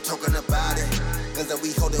 They ain't no talking about it. Guns that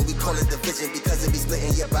we holding, we call it division because it be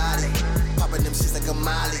splitting your body. Popping them shits like a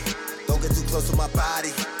molly. Don't get too close to my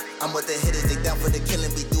body. I'm with the hitters, they down for the killing.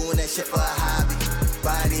 Be doing that shit for a hobby.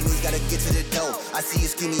 By any means, gotta get to the dough. I see you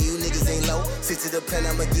scheming, you niggas ain't low. Stick to the plan,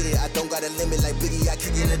 I'ma get it. I don't got a limit like Biggie, I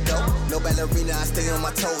kick in the dough. No ballerina, I stay on my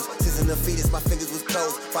toes. Since in the fetus, my fingers was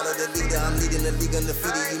closed. Follow the leader, I'm leading the league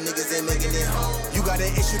undefeated. You niggas ain't making it home. You got an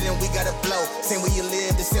issue, then we gotta blow. Same where you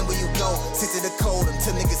live, the same where you go. Stick to the code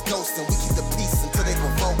until niggas ghostin'. We keep the peace until they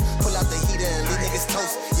provoke. Pull out the heater and leave niggas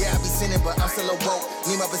toast. Yeah, I be sinning, but I'm still awoke.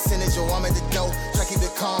 Need my percentage, or I'm at the dough. Try keep it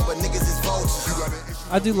calm, but niggas is vultures. You got an issue.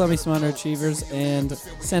 I do love me some underachievers, and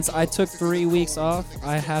since I took 3 weeks off,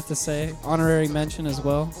 I have to say, honorary mention as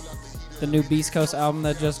well. The new Beast Coast album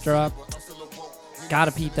that just dropped.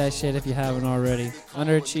 Gotta peep that shit if you haven't already.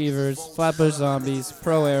 Underachievers, Flatbush Zombies,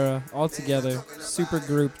 Pro Era, all together. Super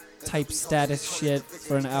group type status shit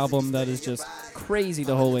for an album that is just crazy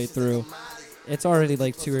the whole way through. It's already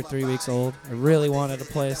like 2 or 3 weeks old. I really wanted to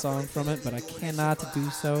play a song from it, but I cannot do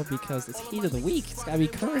so because it's heat of the week. It's gotta be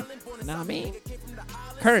current. You know what I mean?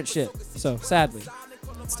 Current shit. So, sadly,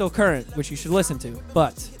 it's still current, which you should listen to,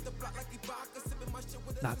 but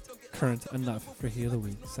not current enough for heat of the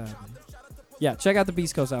week, sadly. Yeah, check out the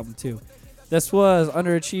Beast Coast album, too. This was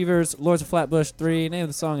Underachievers, Lords of Flatbush 3. Name of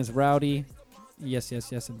the song is Rowdy. Yes,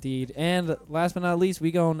 yes, yes, indeed. And last but not least,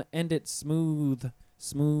 we gonna end it smooth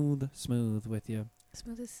with you.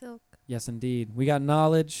 Smooth as silk. Yes, indeed. We got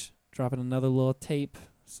Knowledge dropping another little tape,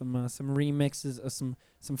 some remixes of some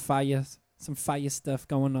fire stuff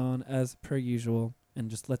going on as per usual, and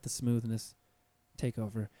just let the smoothness take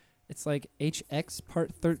over. It's like HX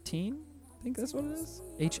Part 13. I think that's what it is.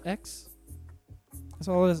 HX. That's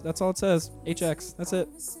all it is. That's all it says. HX. That's it.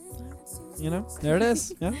 You know, there it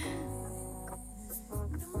is. Yeah.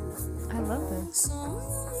 I love this.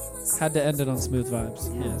 Had to end it on smooth vibes.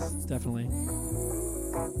 Yes, definitely.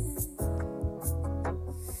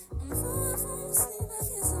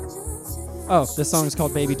 Oh, this song is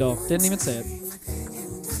called Baby Doll. Didn't even say it.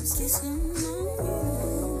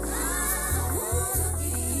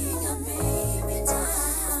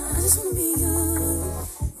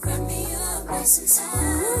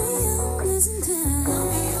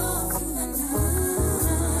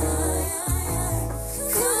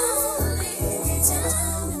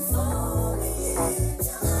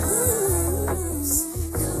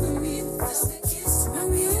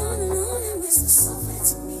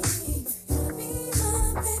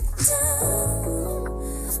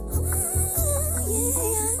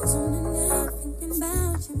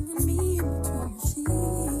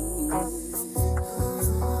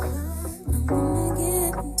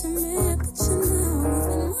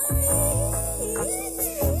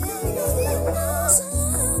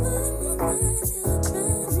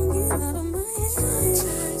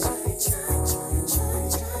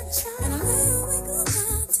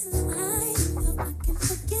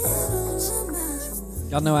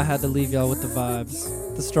 Y'all know I had to leave y'all with the vibes.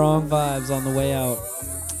 The strong vibes on the way out.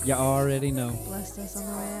 You already know. Blessed us on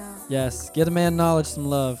the way out. Yes, get a man Knowledge some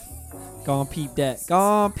love. Gone peep that.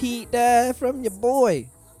 Gone peep that from your boy.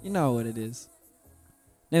 You know what it is.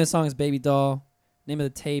 Name of the song is Baby Doll. Name of the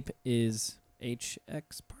tape is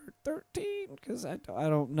HX Part 13. Because I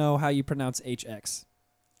don't know how you pronounce HX.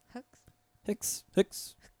 Hicks.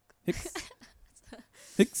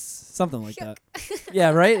 Something like that. Yeah,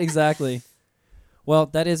 right? Exactly. Well,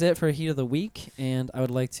 that is it for Heat of the Week, and I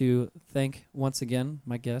would like to thank once again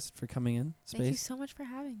my guest for coming in. Space. Thank you so much for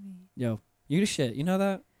having me. Yo, you the shit. You know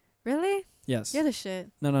that? Really? Yes. You're the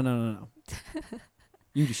shit. No.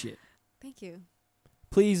 You the shit. Thank you.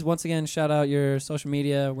 Please, once again, shout out your social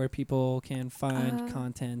media where people can find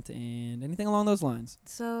content and anything along those lines.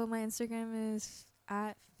 So my Instagram is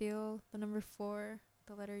at feel4,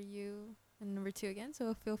 the letter U, and number 2 again.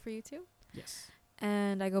 So feel for you too. Yes.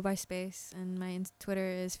 And I go by Space, and my Twitter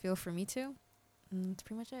is feel for me too. That's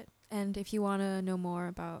pretty much it. And if you want to know more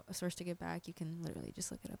about A Source to Get Back, you can literally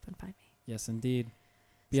just look it up and find me. Yes, indeed.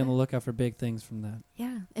 Be on the lookout for big things from that.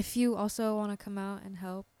 Yeah. If you also want to come out and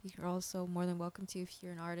help, you're also more than welcome to. If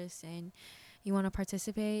you're an artist and you want to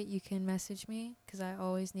participate, you can message me because I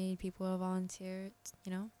always need people to volunteer.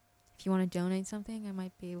 You know, if you want to donate something, I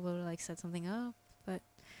might be able to like set something up. But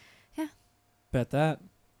yeah. Bet that.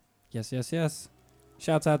 Yes, yes, yes.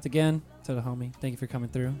 Shouts out again to the homie. Thank you for coming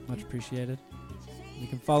through. Much appreciated. You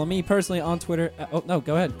can follow me personally on Twitter. Oh, no,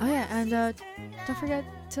 go ahead. Oh, yeah. And don't forget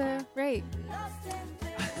to rate.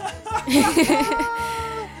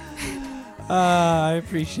 I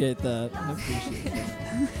appreciate that.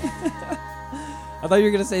 I thought you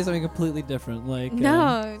were going to say something completely different. Like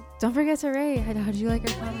no, don't forget to rate. How did you like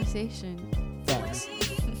our conversation? Facts.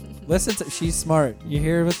 Listen to, she's smart. You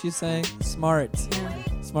hear what she's saying? Smart.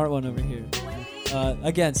 Yeah. Smart one over here.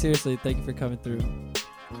 Again, seriously, thank you for coming through.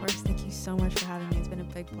 Of course, thank you so much for having me. It's been a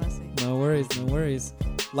big blessing. No worries, no worries.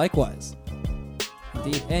 Likewise.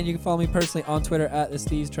 Indeed. And you can follow me personally on Twitter at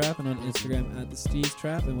STH Trap and on Instagram at STH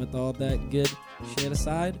Trap. And with all that good shit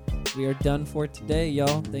aside, we are done for today,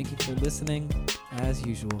 y'all. Thank you for listening as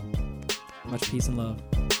usual. Much peace and love.